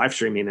we're live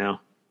streaming now.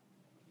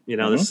 You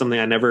know, this is something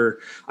I never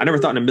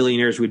thought in a million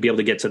years we'd be able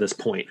to get to this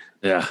point.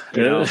 Yeah.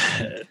 You know,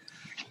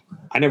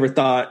 I never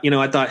thought, you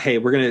know, I thought, hey,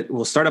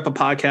 we'll start up a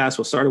podcast,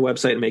 we'll start a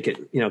website and make it,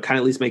 you know, kind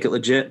of at least make it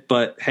legit.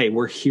 But hey,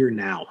 we're here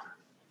now.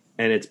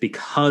 And it's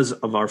because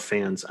of our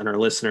fans and our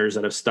listeners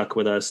that have stuck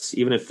with us,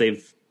 even if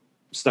they've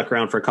stuck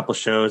around for a couple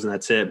shows and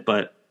that's it.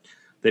 But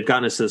they've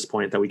gotten us to this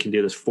point that we can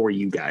do this for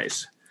you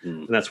guys.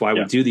 And that's why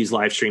we do these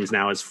live streams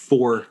now, is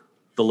for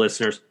the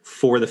listeners,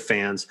 for the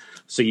fans.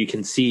 So you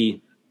can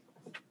see,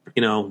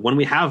 you know, when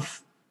we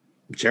have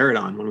Jared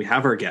on, when we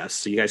have our guests,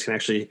 so you guys can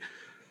actually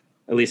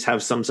at least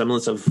have some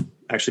semblance of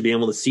actually being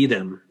able to see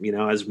them, you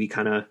know, as we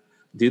kind of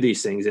do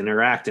these things,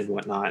 interact and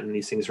whatnot. And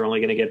these things are only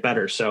going to get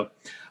better. So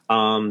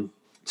to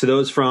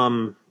those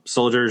from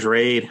Soldiers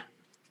Raid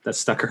that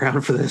stuck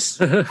around for this,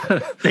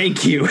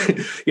 thank you.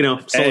 You know,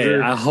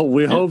 Soldier. Hey,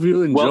 we hope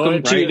you enjoyed.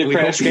 Welcome to the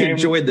Crash Game.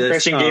 Enjoyed this.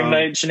 Crashing Game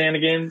Night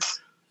shenanigans.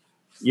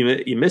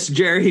 You missed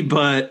Jerry,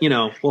 but, you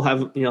know, we'll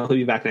have, you know, he'll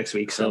be back next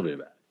week. So He'll be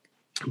back.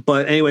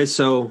 But anyway,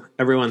 so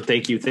everyone,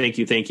 thank you.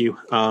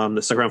 That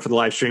stuck around for the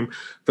live stream.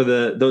 For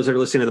those that are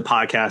listening to the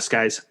podcast,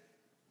 guys,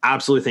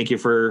 absolutely thank you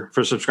for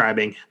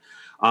subscribing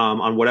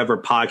on whatever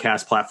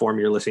podcast platform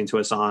you're listening to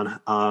us on,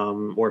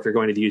 or if you're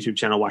going to the YouTube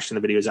channel, watching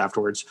the videos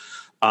afterwards.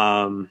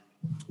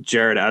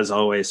 Jared, as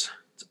always,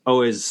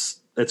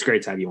 it's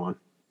great to have you on.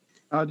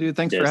 Oh, dude,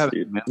 thanks for having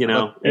me, man. You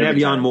know, and have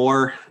you on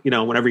more, you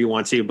know, whenever you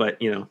want to,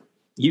 but, you know,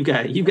 you've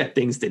got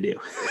things to do.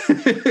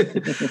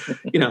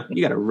 You know,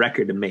 you got a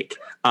record to make.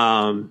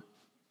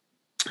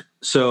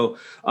 So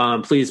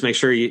please make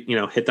sure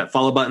you hit that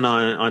follow button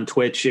on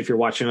Twitch if you're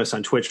watching us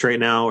on Twitch right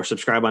now, or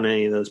subscribe on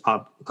any of those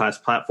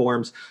podcast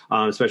platforms,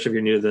 especially if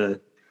you're new to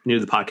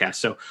the podcast.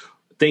 So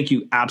thank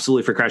you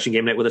absolutely for crashing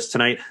game night with us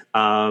tonight.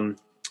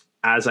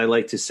 As I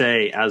like to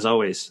say, as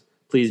always,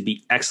 please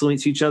be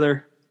excellent to each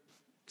other.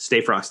 Stay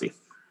frosty.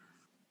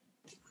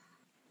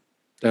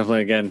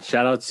 Definitely. Again,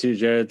 shout out to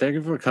Jared. Thank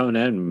you for coming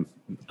in.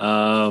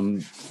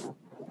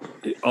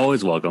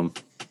 Always welcome.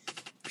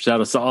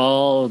 Shout out to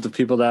all the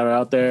people that are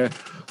out there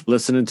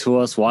listening to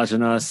us,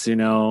 watching us. You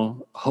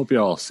know, hope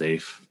you're all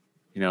safe.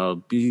 You know,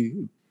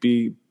 be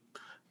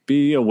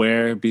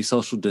aware, be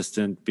social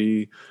distant,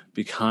 be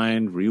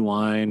kind,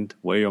 rewind,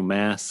 wear your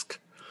mask.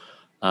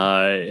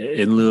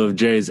 In lieu of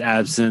Jerry's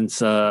absence,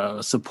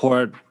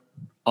 support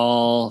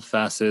all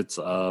facets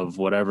of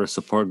whatever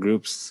support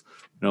groups,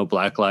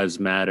 Black Lives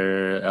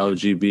Matter,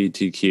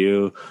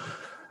 LGBTQ,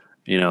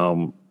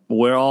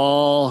 we're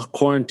all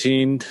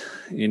quarantined,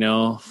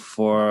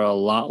 for a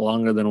lot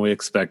longer than we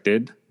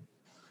expected.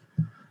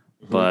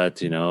 But,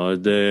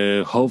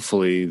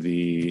 hopefully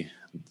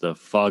the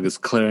fog is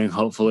clearing,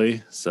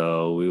 hopefully.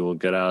 So we will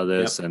get out of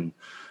this. Yep. And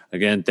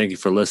again, thank you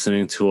for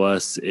listening to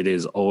us. It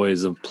is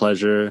always a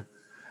pleasure.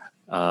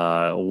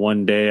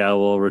 One day I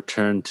will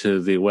return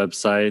to the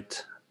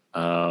website.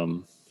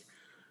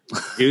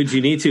 Dude,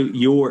 you need to.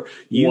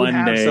 You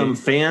have some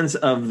fans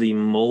of the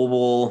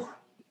Mobile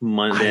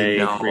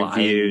Monday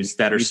reviews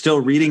that are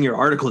still reading your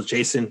articles,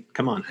 Jason.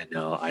 Come on.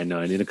 I know.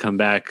 I need to come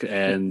back,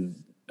 and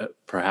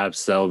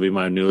perhaps that will be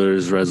my New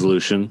Year's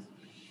resolution.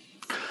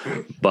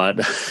 But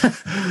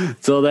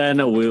till then,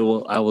 I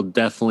will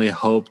definitely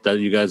hope that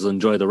you guys will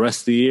enjoy the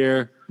rest of the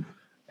year.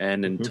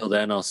 And until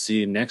then, I'll see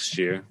you next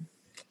year.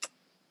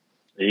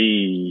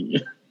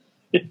 Hey.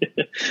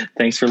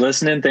 Thanks for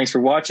listening. Thanks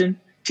for watching.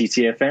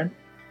 TTFN.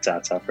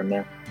 Ta-ta from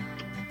there.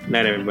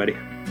 Night, everybody.